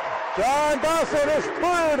 John Dawson, his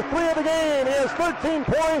third three of the game. He has 13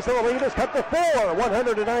 points, and the lead is cut to 4.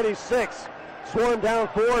 100-96. Swarm down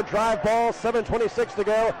 4. Drive ball. 7:26 to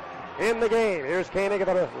go in the game. Here's Koenig at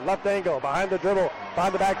the left angle. Behind the dribble.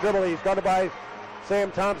 Behind the back dribble. He's guarded by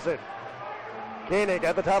Sam Thompson. Koenig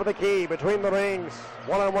at the top of the key, between the rings.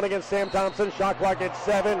 One-on-one against Sam Thompson. Shot clock at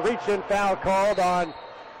 7. Reach-in foul called on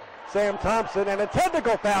Sam Thompson, and a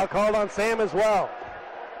technical foul called on Sam as well.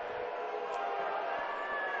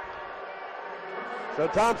 So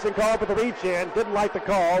Thompson called for the reach-in, didn't like the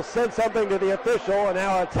call, sent something to the official, and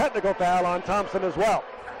now a technical foul on Thompson as well.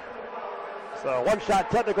 So one-shot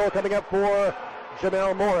technical coming up for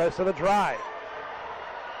Jamel Morris in the drive.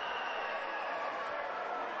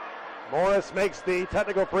 Morris makes the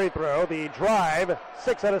technical free throw. The drive,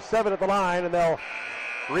 6 out of 7 at the line, and they'll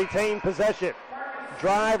retain possession.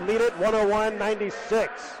 Drive, lead it, 101-96.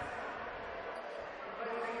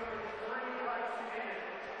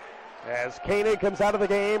 As Koenig comes out of the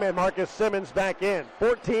game and Marcus Simmons back in.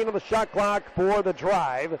 14 on the shot clock for the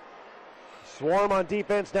drive. Swarm on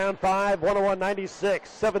defense down 5, 101-96.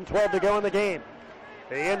 7:12 to go in the game.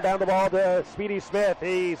 They inbound the ball to Speedy Smith.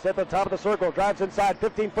 He's at the top of the circle, drives inside,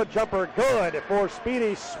 15-foot jumper, good for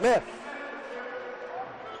Speedy Smith.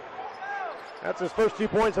 That's his first 2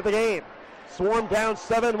 points of the game. Swarm down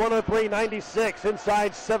 7, 103-96.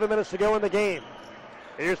 Inside 7 minutes to go in the game.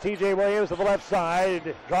 Here's TJ Williams to the left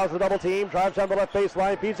side, draws the double team, drives down the left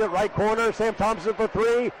baseline, feeds it right corner. Sam Thompson for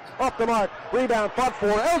three, off the mark, rebound fought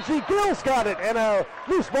for. LG Gill's got it, and a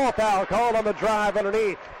loose ball foul called on the drive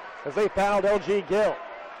underneath as they fouled LG Gill.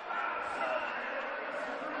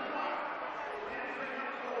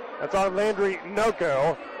 That's on Landry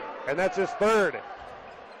Noko, and that's his third.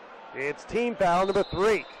 It's team foul number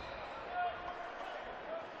 3.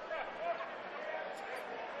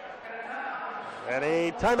 And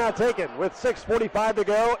a timeout taken with 6:45 to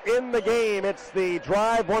go in the game. It's the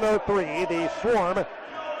drive 103, the Swarm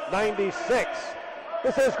 96.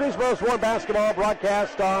 This is Greensboro Swarm basketball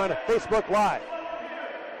broadcast on Facebook Live.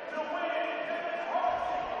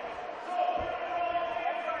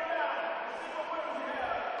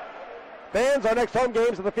 Fans, our next home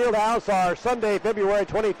games at the Fieldhouse are Sunday, February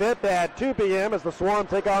 25th at 2 p.m. as the Swarm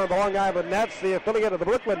take on the Long Island Nets, the affiliate of the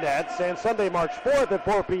Brooklyn Nets, and Sunday, March 4th at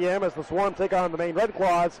 4 p.m. as the Swarm take on the Maine Red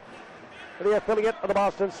Claws, the affiliate of the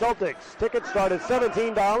Boston Celtics. Tickets start at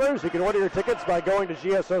 $17. You can order your tickets by going to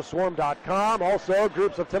gsoswarm.com. Also,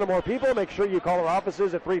 groups of 10 or more people, make sure you call our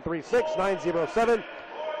offices at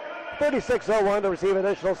 336-907-3601 to receive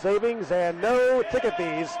additional savings and no ticket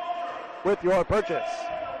fees with your purchase.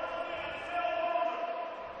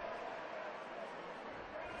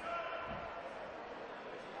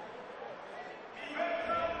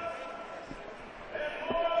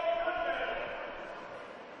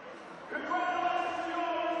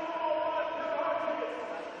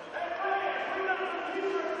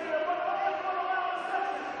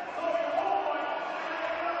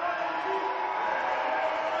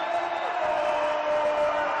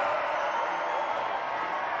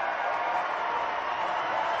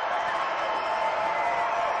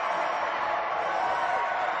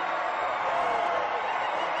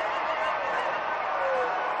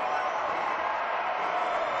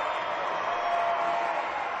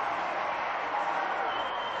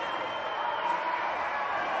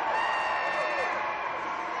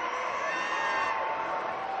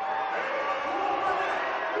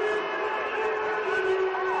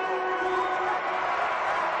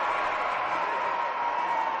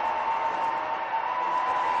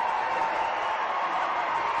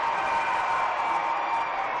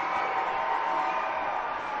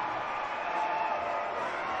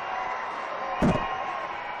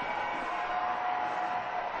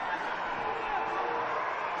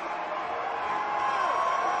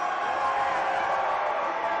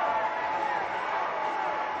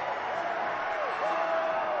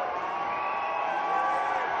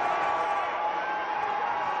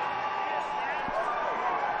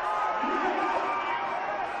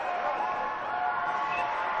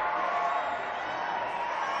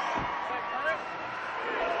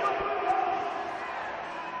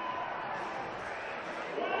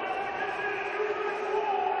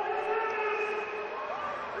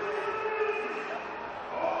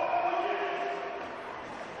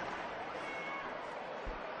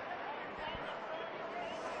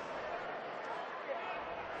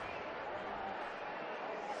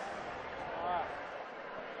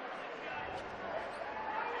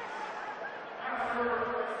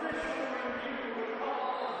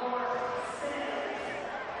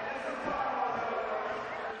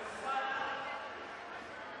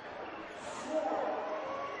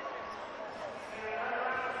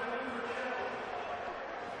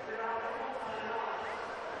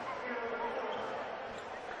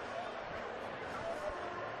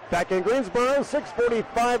 Back in Greensboro,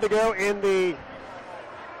 6:45 to go in the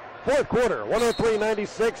fourth quarter.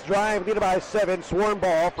 103-96, drive leaded by 7. Swarm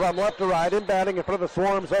ball from left to right, inbounding in front of the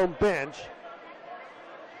Swarm's own bench.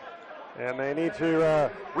 And they need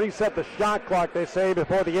to reset the shot clock, they say,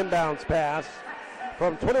 before the inbounds pass.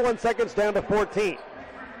 From 21 seconds down to 14.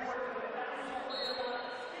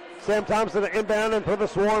 Sam Thompson inbound in front of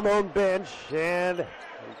the Swarm own bench. And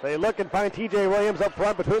they look and find T.J. Williams up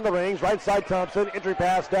front between the rings. Right side Thompson. Entry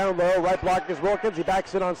pass down low. Right block is Wilkins. He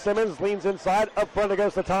backs in on Simmons. Leans inside. Up front it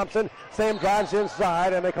goes to Thompson. Sam drives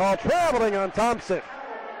inside, and they call traveling on Thompson.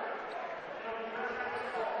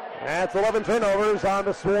 That's 11 turnovers on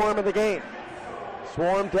the Swarm in the game.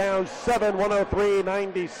 Swarm down 7,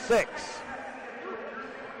 103-96.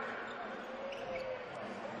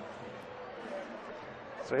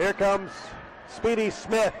 So here comes Speedy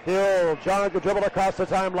Smith. He'll jog the dribble across the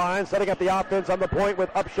timeline, setting up the offense on the point with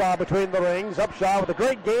Upshaw between the rings. Upshaw with a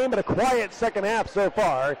great game and a quiet second half so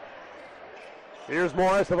far. Here's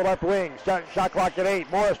Morris to the left wing. Shot clock at 8.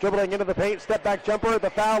 Morris dribbling into the paint. Step back jumper at the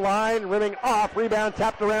foul line. Rimming off. Rebound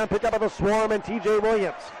tapped around. Picked up by the Swarm and T.J.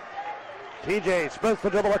 Williams. T.J. sprints the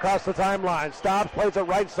dribble across the timeline. Stops. Plays it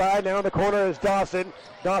right side. Now in the corner is Dawson.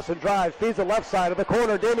 Dawson drives. Feeds it left side of the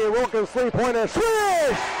corner. Damian Wilkins three-pointer.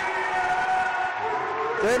 Swish!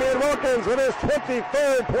 Damian Wilkins with his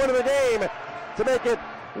 23rd point of the game to make it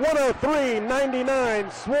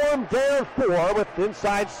 103-99. Swarm down 4 with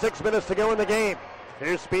inside 6 minutes to go in the game.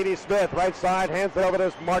 Here's Speedy Smith, right side, hands it over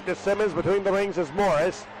to Marcus Simmons. Between the rings is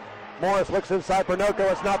Morris. Morris looks inside for Noko.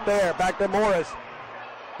 It's not there. Back to Morris.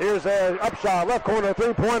 Here's Upshaw, left corner,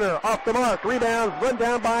 three-pointer, off the mark. Rebound, run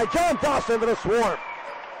down by John Dawson for the Swarm.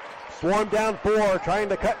 Swarm down 4, trying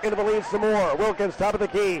to cut into the lead some more. Wilkins, top of the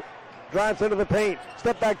key, drives into the paint.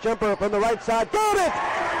 Step back jumper from the right side. Got it!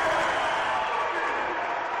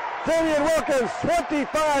 Damian Wilkins,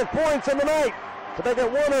 25 points in the night to make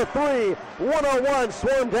it 103-101.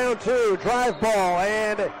 Swarm down 2, drive ball,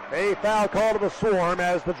 and a foul call to the Swarm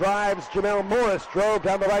as the drives. Jamel Morris drove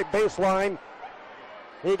down the right baseline.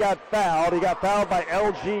 He got fouled. He got fouled by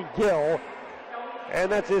L.G. Gill,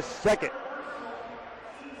 and that's his second.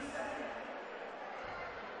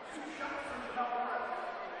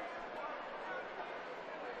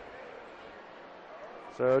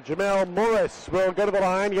 So Jamel Morris will go to the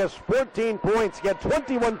line. He has 14 points. He had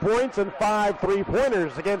 21 points and 5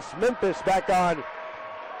 3-pointers against Memphis back on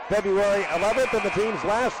February 11th in the team's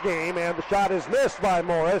last game, and the shot is missed by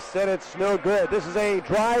Morris, and it's no good. This is a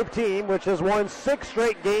drive team which has won 6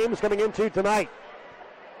 straight games coming into tonight.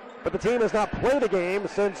 But the team has not played a game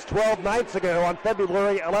since 12 nights ago on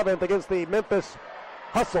February 11th against the Memphis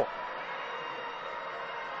Hustle.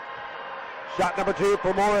 Shot number 2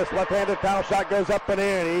 for Morris. Left-handed foul shot goes up and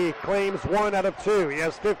in. He claims 1 out of 2. He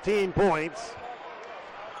has 15 points.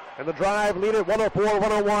 And the drive lead at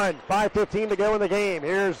 104-101. 5:15 to go in the game.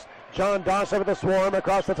 Here's John Dawson with the Swarm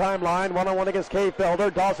across the timeline. 1-on-1 against K.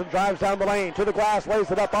 Felder. Dawson drives down the lane to the glass,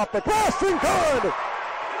 lays it up off the glass, and good!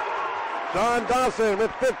 John Dawson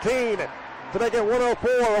with 15 to make it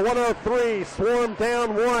 104-103. Swarm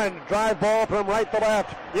down 1. Drive ball from right to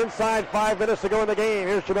left. Inside 5 minutes to go in the game.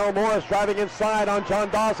 Here's Jamel Morris driving inside on John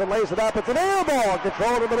Dawson. Lays it up. It's an air ball.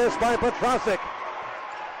 Controlled in the miss by Petrosic.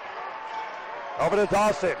 Over to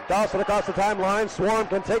Dawson. Dawson across the timeline. Swarm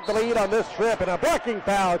can take the lead on this trip. And a blocking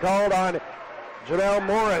foul called on Jamel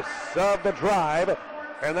Morris of the drive.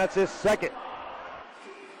 And that's his second.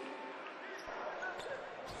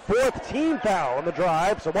 4th team foul on the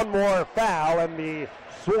drive. So 1 more foul. And the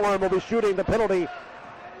Swarm will be shooting the penalty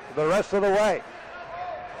the rest of the way.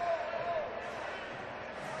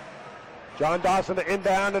 John Dawson to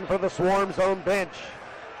inbound and for the Swarm's own bench.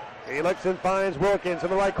 He looks and finds Wilkins in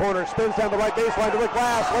the right corner. Spins down the right baseline to the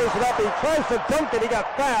glass. Lays it up. He tries to dunk it. He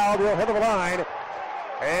got fouled. He'll head of the line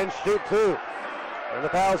and shoot 2. And the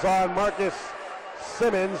foul's on Marcus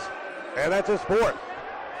Simmons. And that's his 4th.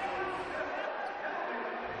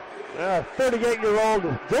 38-year-old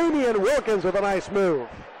Damian Wilkins with a nice move.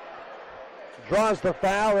 Draws the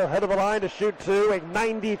foul. He'll head of the line to shoot 2. A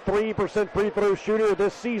 93% free throw shooter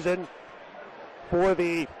this season for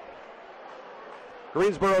the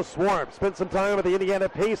Greensboro Swarm. Spent some time with the Indiana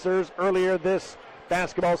Pacers earlier this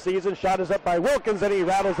basketball season. Shot is up by Wilkins, and he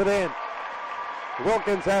rattles it in.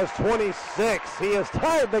 Wilkins has 26. He has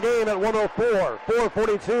tied the game at 104.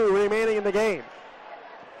 4:42 remaining in the game.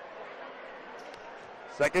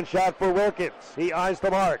 Second shot for Wilkins. He eyes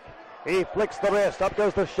the mark. He flicks the wrist. Up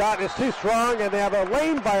goes the shot. It's too strong, and they have a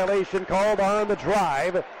lane violation called on the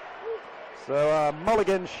drive. So a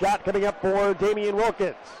mulligan shot coming up for Damian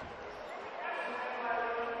Wilkins.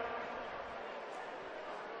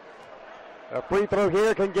 A free throw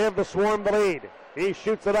here can give the Swarm the lead. He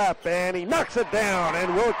shoots it up, and he knocks it down,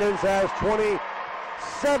 and Wilkins has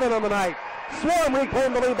 27 on the night. Swarm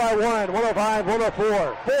reclaimed the lead by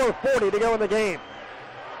 105-104. 4:40 to go in the game.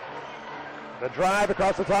 The drive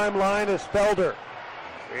across the timeline is Felder.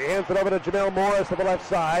 He hands it over to Jamel Morris to the left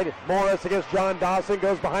side. Morris against John Dawson,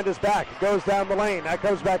 goes behind his back, goes down the lane. Now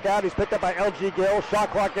comes back out. He's picked up by LG Gill.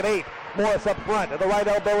 Shot clock at 8. Morris up front. At the right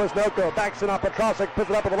elbow is Noko. Backs it up. Petrosic puts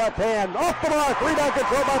it up with the left hand. Off the mark. Rebound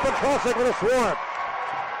control by Petrosic with a Swarm.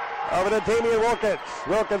 Over to Damian Wilkins.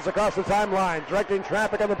 Wilkins across the timeline, directing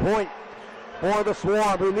traffic on the point for the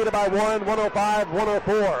Swarm, who lead it by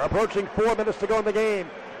 105-104. Approaching 4 minutes to go in the game.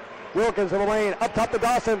 Wilkins in the lane, up top to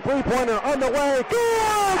Dawson, three-pointer on the way,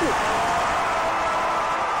 good!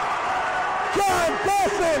 John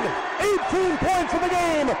Dawson, 18 points in the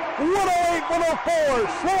game, 108-104,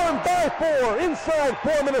 Swarm by 4, inside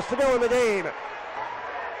 4 minutes to go in the game.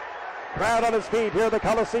 Crowd on his feet here at the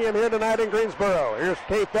Coliseum here tonight in Greensboro. Here's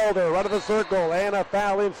Kay Felder, right of the circle, and a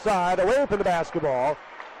foul inside, away from the basketball.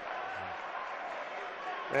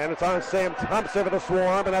 And it's on Sam Thompson for the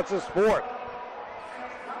Swarm, and that's his 4th.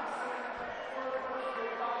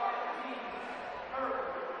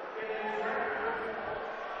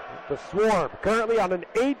 The Swarm currently on an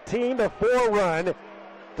 18-4 run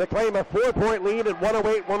to claim a 4-point lead at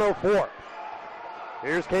 108-104.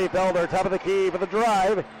 Here's Kay Felder, top of the key for the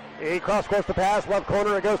drive. He cross-course the pass, left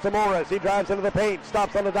corner, it goes to Morris. He drives into the paint,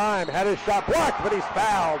 stops on the dime, had his shot blocked, but he's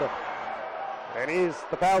fouled. And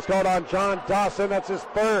the foul's called on John Dawson, that's his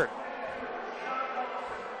 3rd.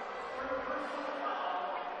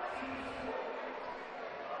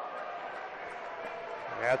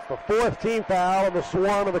 That's the 4th team foul on the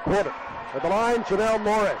Swarm of the quarter. At the line, Jamel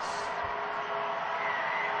Morris.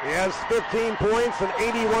 He has 15 points, an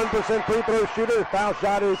 81% free throw shooter. Foul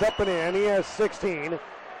shot is up and in. He has 16.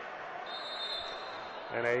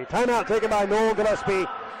 And a timeout taken by Noel Gillespie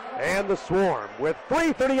and the Swarm. With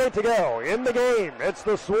 3:38 to go in the game, it's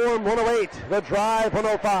the Swarm 108, the Drive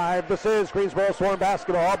 105. This is Greensboro Swarm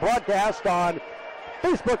basketball, broadcast on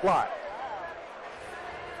Facebook Live.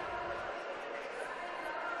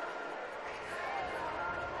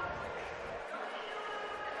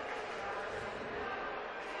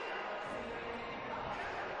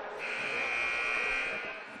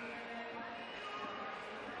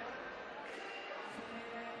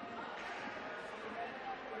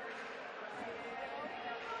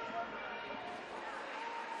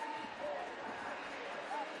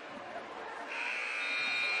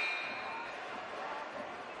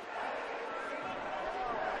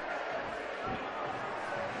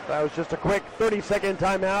 That was just a quick 30-second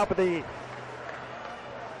timeout for the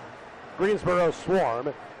Greensboro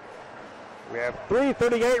Swarm. We have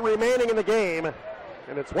 3:38 remaining in the game,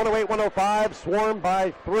 and it's 108-105, Swarm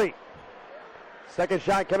by 3. Second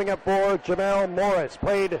shot coming up for Jamel Morris.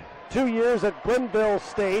 Played 2 years at Glenville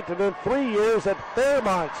State and then 3 years at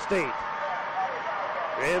Fairmont State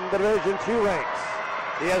in the Division II ranks.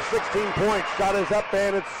 He has 16 points. Shot is up,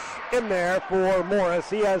 and it's in there for Morris.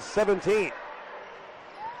 He has 17.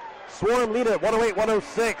 Swarm lead at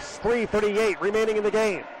 108-106, 3:38 remaining in the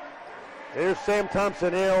game. Here's Sam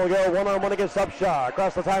Thompson. He'll go one-on-one against Upshaw.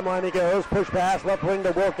 Across the timeline he goes. Push pass, left wing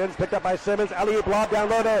to Wilkins. Picked up by Simmons. Alley-oop lob down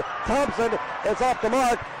low to Thompson. It's off the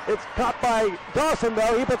mark. It's caught by Dawson,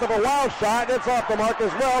 though. He puts up a wild shot. It's off the mark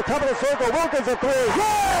as well. Top of the circle. Wilkins at 3.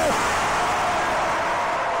 Yes!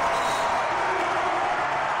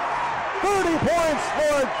 30 points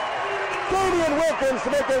for Damian Wilkins to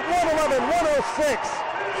make it 111-106.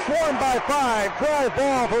 Swarm by 5. Drive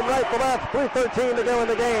ball from right to left. 3:13 to go in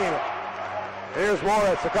the game. Here's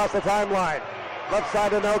Morris across the timeline. Left side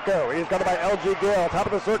to Noko. He's got it by LG Gill. Top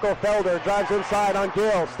of the circle, Felder drives inside on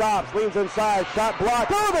Gill. Stops, leans inside. Shot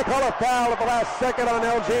blocked. Oh, they call a foul at the last second on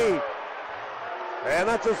LG. And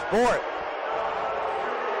that's his 4th.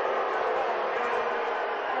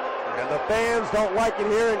 And the fans don't like it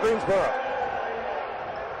here in Greensboro.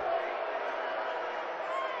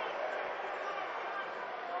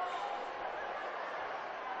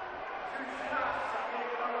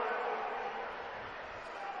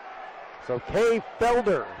 So Kay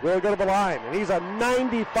Felder will go to the line, and he's a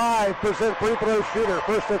 95% free throw shooter.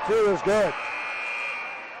 First of 2 is good.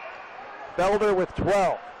 Felder with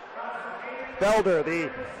 12. Felder, the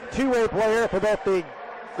two-way player for both the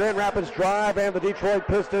Grand Rapids Drive and the Detroit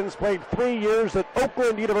Pistons, played 3 years at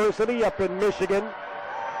Oakland University up in Michigan.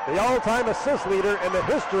 The all-time assist leader in the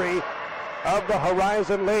history of the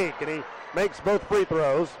Horizon League, and he makes both free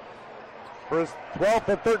throws for his 12th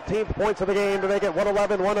and 13th points of the game to make it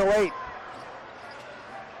 111-108.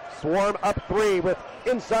 Swarm up 3 with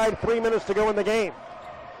inside 3 minutes to go in the game.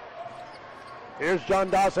 Here's John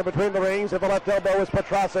Dawson between the rings. At the left elbow is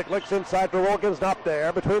Petrosic. Licks inside for Wilkins. Not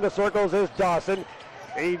there. Between the circles is Dawson.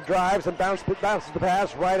 He drives and bounces the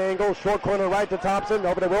pass. Right angle. Short corner right to Thompson.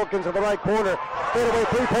 Over to Wilkins in the right corner. Fadeaway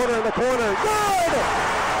three-pointer in the corner. Good!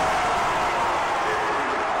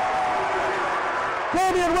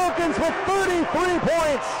 Damian Wilkins with 33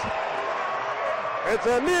 points. It's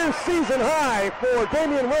a new season high for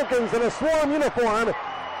Damian Wilkins in a Swarm uniform.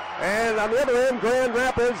 And on the other end, Grand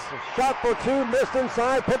Rapids shot for two, missed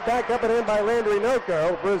inside, put back up and in by Landry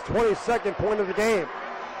Noko for his 22nd point of the game.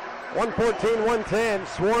 114-110,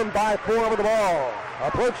 Swarm by 4 over the ball.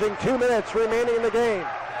 Approaching 2 minutes remaining in the game.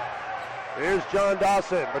 Here's John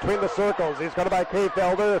Dawson between the circles. He's got it by Kay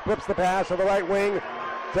Felder, flips the pass on the right wing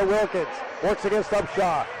to Wilkins. Works against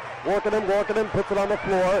Upshaw. Working him, puts it on the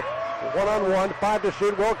floor. 1-on-1, 5 to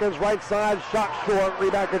shoot. Wilkins right side, shot short.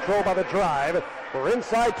 Rebound controlled by the drive. We're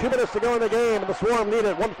inside, 2 minutes to go in the game, and the Swarm lead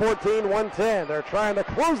it 114-110. They're trying to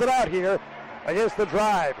close it out here against the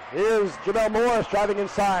drive. Here's Jamel Morris driving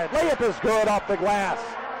inside. Layup is good off the glass.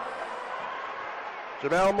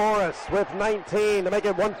 Jamel Morris with 19 to make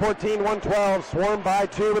it 114-112. Swarm by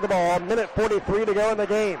 2 with the ball. Minute 43 to go in the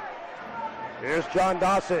game. Here's John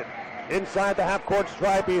Dawson. Inside the half-court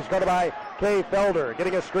stripe, he's got it by Kay Felder.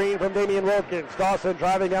 Getting a screen from Damian Wilkins. Dawson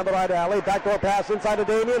driving down the right alley. Backdoor pass inside to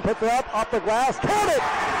Damian. Puts it up, off the glass. Count it!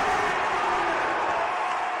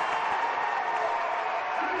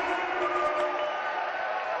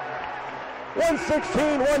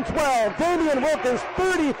 (116-112). Damian Wilkins,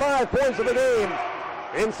 35 points in the game.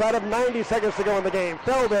 Inside of 90 seconds to go in the game.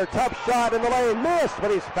 Felder, tough shot in the lane. Missed,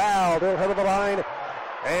 but he's fouled. He'll head to the line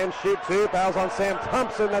and shoot 2. Fouls on Sam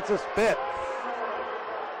Thompson. That's his 5th.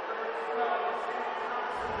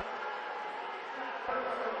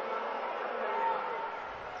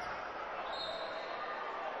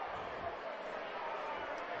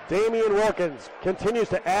 Damian Wilkins continues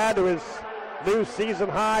to add to his new season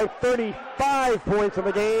high. 35 points in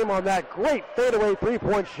the game on that great fadeaway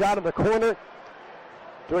three-point shot in the corner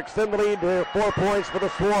to extend the lead to 4 points for the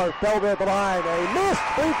Swarm. Felder at the line. A missed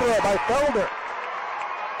free throw by Felder.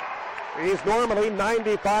 He's normally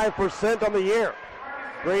 95% on the year.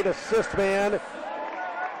 Great assist man.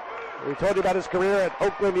 We told you about his career at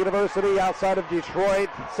Oakland University outside of Detroit.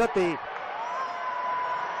 Set the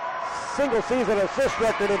single season assist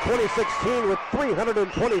record in 2016 with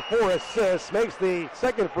 324 assists. Makes the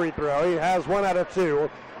second free throw. He has 1 out of 2.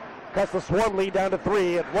 Cuts the Swarm lead down to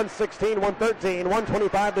 3 at 116-113.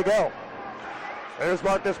 1:25 to go. There's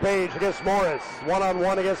Marcus Page against Morris.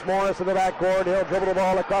 1-on-1 against Morris in the backcourt. He'll dribble the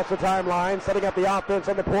ball across the timeline, setting up the offense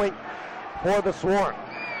on the point for the Swarm.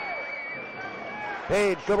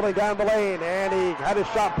 Page dribbling down the lane, and he had his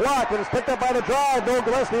shot blocked, and it's picked up by the drive. Bill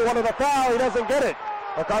Gillespie wanted a foul. He doesn't get it.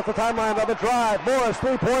 Across the timeline on the drive. Morris,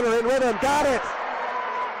 three-pointer in rhythm. Got it.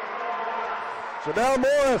 Jamel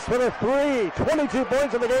Morris with a 3. 22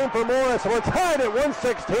 points in the game for Morris. We're tied at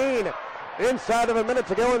 116. Inside of a minute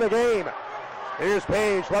to go in the game. Here's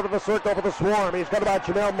Page, left of the circle for the Swarm. He's got it by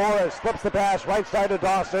Jamel Morris. Flips the pass right side to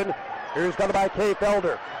Dawson. Here's got it by Kay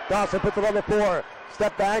Felder. Dawson puts it on the floor.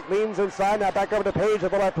 Step back, leans inside. Now back over to Page at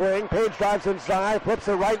the left wing. Page drives inside. Flips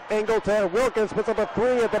a right angle to Wilkins. Puts up a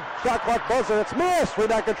 3 at the shot clock buzzer. It's missed.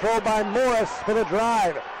 Rebound controlled by Morris for the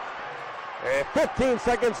drive. A 15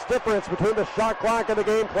 seconds difference between the shot clock and the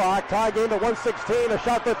game clock. Tie game at 116. A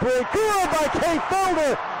shot for 3. Good by Kay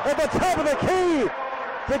Felder at the top of the key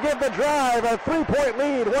to give the drive a 3-point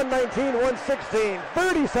lead. 119-116.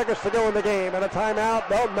 30 seconds to go in the game. And a timeout.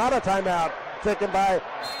 No, not a timeout. Taken by,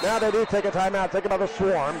 now they do take a timeout. Taken by the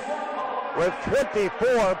Swarm. With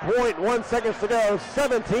 24.1 seconds to go.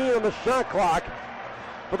 17 on the shot clock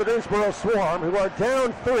for the Greensboro Swarm, who are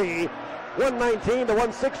down 3.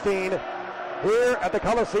 119-116. Here at the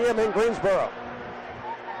Coliseum in Greensboro.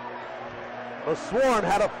 The Swarm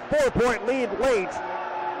had a 4-point lead late,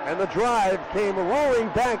 and the drive came roaring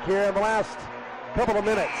back here in the last couple of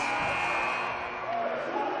minutes.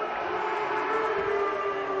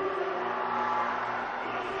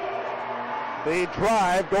 The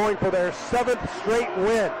drive going for their 7th straight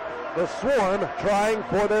win. The Swarm trying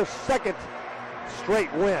for their 2nd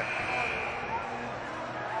straight win.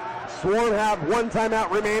 Swarm have 1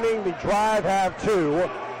 timeout remaining. The drive have 2.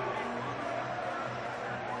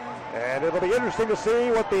 And it'll be interesting to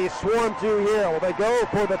see what the Swarm do here. Will they go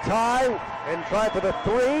for the tie and try for the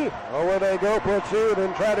 3? Or will they go for a 2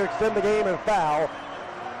 and try to extend the game and foul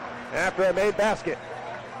after a made basket?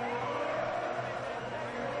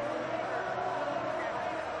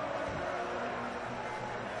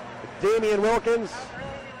 Damian Wilkins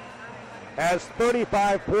has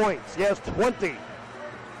 35 points. He has 20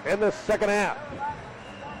 in the second half.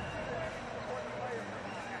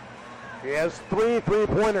 He has 3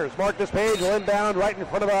 3-pointers. Marcus Page will inbound right in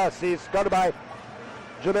front of us. He's guarded by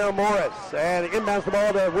Jamel Morris. And he inbounds the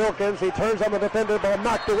ball to Wilkins. He turns on the defender, ball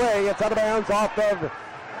knocked away. It's out of bounds off of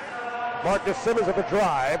Marcus Simmons at the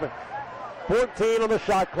drive. 14 on the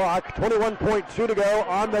shot clock. 21.2 to go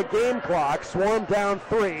on the game clock. Swarm down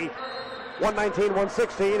 3.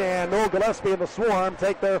 119-116. And Noel Gillespie and the Swarm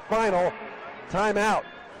take their final timeout.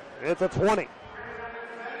 It's a 20.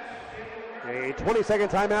 A 20-second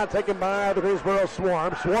timeout taken by the Greensboro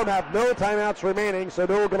Swarm. Swarm have no timeouts remaining, so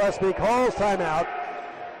Noel Gillespie calls timeout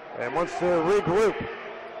and wants to regroup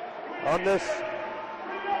on this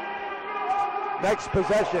next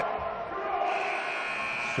possession.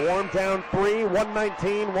 Swarm down 3,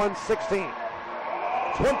 119-116.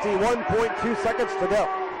 21.2 seconds to go.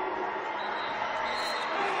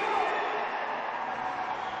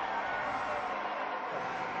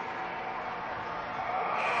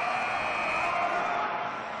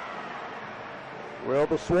 Will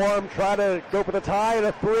the Swarm try to go for the tie at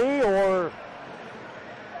a 3 or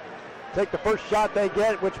take the first shot they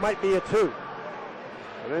get, which might be a 2?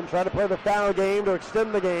 And then try to play the foul game to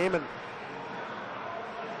extend the game and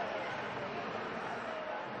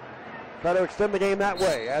try to extend the game that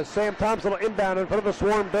way. As Sam Thompson will inbound in front of the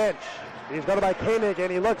Swarm bench. He's guarded by Koenig, and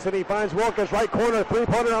he looks and he finds Wilkins, right corner,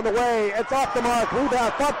 3-pointer on the way. It's off the mark.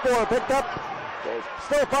 Rebound, fought for, picked up.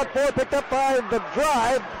 Still fought for, picked up by the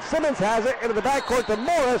drive. Simmons has it into the backcourt to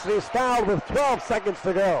Morris, and he's fouled with 12 seconds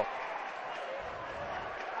to go.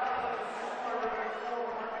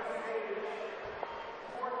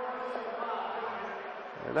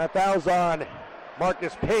 And that foul's on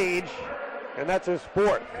Marcus Page, and that's his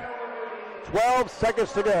 4th. 12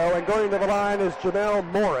 seconds to go, and going to the line is Jamel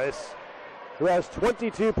Morris, who has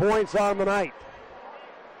 22 points on the night.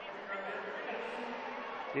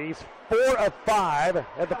 He's 4 of 5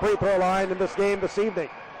 at the free throw line in this game this evening.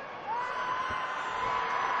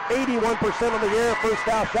 81% on the year, first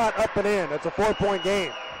foul shot up and in. It's a 4-point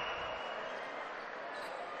game.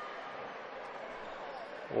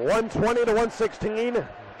 120-116,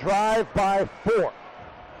 drive by 4.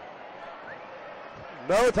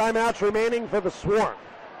 No timeouts remaining for the Swarm.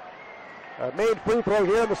 A made free throw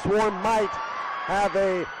here, the Swarm might have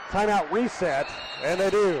a timeout reset, and they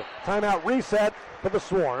do. Timeout reset for the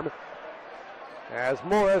Swarm as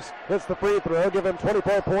Morris hits the free throw, give him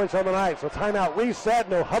 24 points on the night. So timeout reset,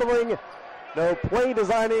 no huddling, no play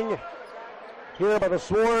designing here by the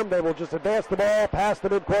Swarm. They will just advance the ball past the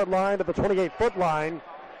midcourt line to the 28-foot line.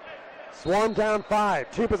 Swarm down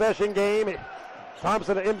 5, 2-possession game.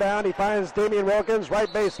 Thompson inbound, he finds Damian Wilkins, right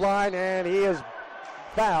baseline, and he is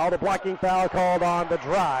fouled. A blocking foul called on the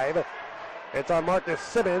drive. It's on Marcus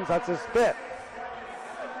Simmons, that's his 5th.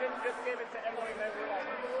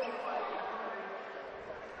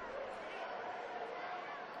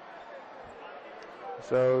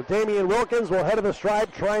 So Damian Wilkins will head of the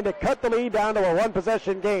stripe, trying to cut the lead down to a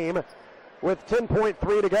 1-possession game with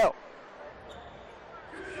 10.3 to go.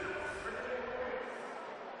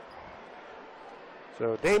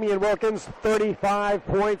 So Damian Wilkins, 35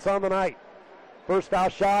 points on the night. First foul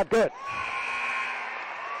shot, good.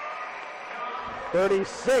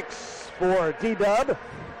 36 for D-Dub.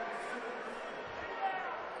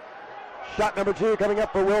 Shot number 2 coming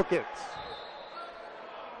up for Wilkins.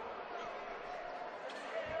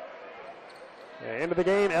 Into the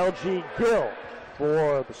game, LG Gill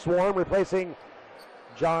for the Swarm, replacing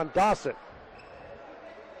John Dawson.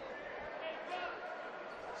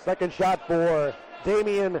 Second shot for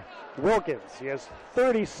Damian Wilkins. He has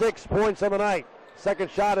 36 points on the night.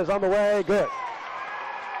 Second shot is on the way, good.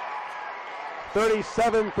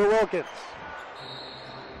 37 for Wilkins.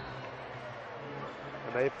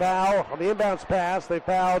 And they foul on the inbounds pass. They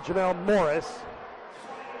foul Jamel Morris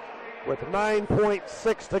with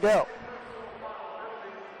 9.6 to go.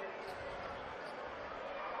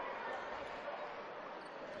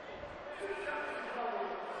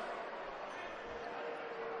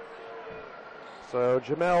 So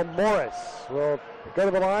Jamel Morris will go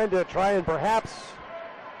to the line to try and perhaps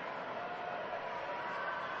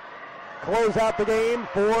close out the game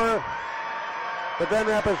for the Grand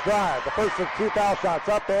Rapids drive. The first of 2 foul shots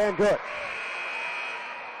up and good.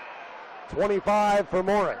 25 for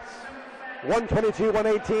Morris.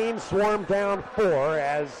 122-118, Swarm down 4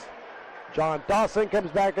 as John Dawson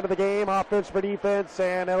comes back into the game, offense for defense,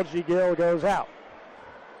 and LG Gill goes out.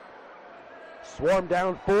 Swarm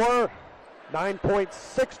down 4.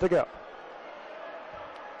 9.6 to go.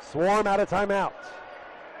 Swarm out of timeout.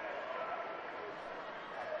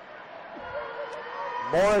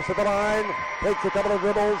 Morris at the line, takes a couple of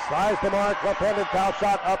dribbles, eyes the mark, left-handed foul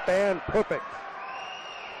shot up and perfect.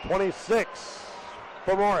 26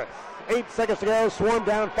 for Morris. 8 seconds to go. Swarm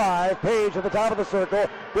down 5. Page at the top of the circle.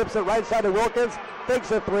 Whips it right side to Wilkins.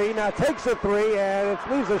 Fakes a 3. Now takes a 3. And it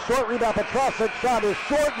leaves a short rebound. Petrosic shot is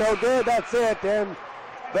short. No good. That's it. And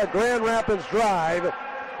the Grand Rapids Drive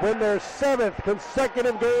win their 7th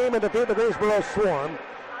consecutive game and defeat the Greensboro Swarm.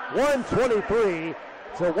 123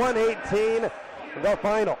 to 118. The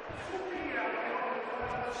final.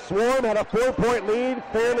 Swarm had a 4-point lead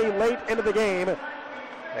fairly late into the game.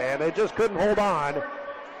 And they just couldn't hold on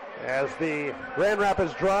as the Grand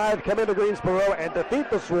Rapids Drive come into Greensboro and defeat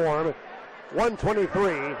the Swarm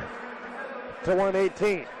 123 to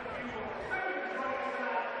 118.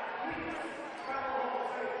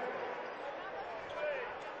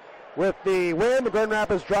 With the win, the Grand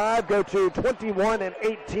Rapids Drive go to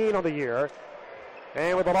 21-18 on the year.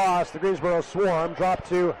 And with the loss, the Greensboro Swarm drop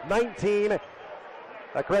to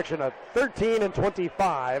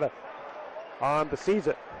 13-25 on the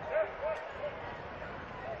season.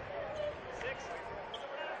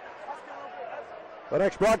 The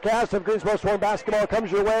next broadcast of Greensboro Swarm basketball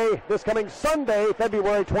comes your way this coming Sunday,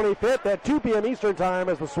 February 25th at 2 p.m. Eastern Time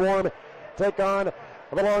as the Swarm take on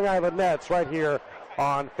the Long Island Nets right here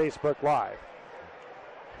on Facebook Live.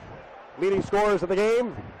 Leading scorers of the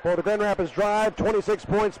game for the Grand Rapids Drive, 26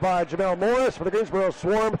 points by Jamel Morris. For the Greensboro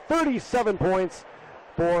Swarm, 37 points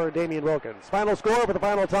for Damian Wilkins. Final score for the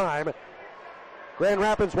final time, Grand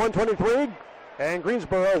Rapids 123 and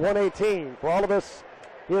Greensboro 118. For all of us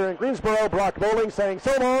here in Greensboro, Brock Bowling saying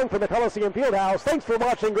so long from the Coliseum Fieldhouse. Thanks for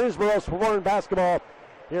watching Greensboro Swarm basketball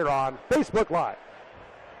here on Facebook Live.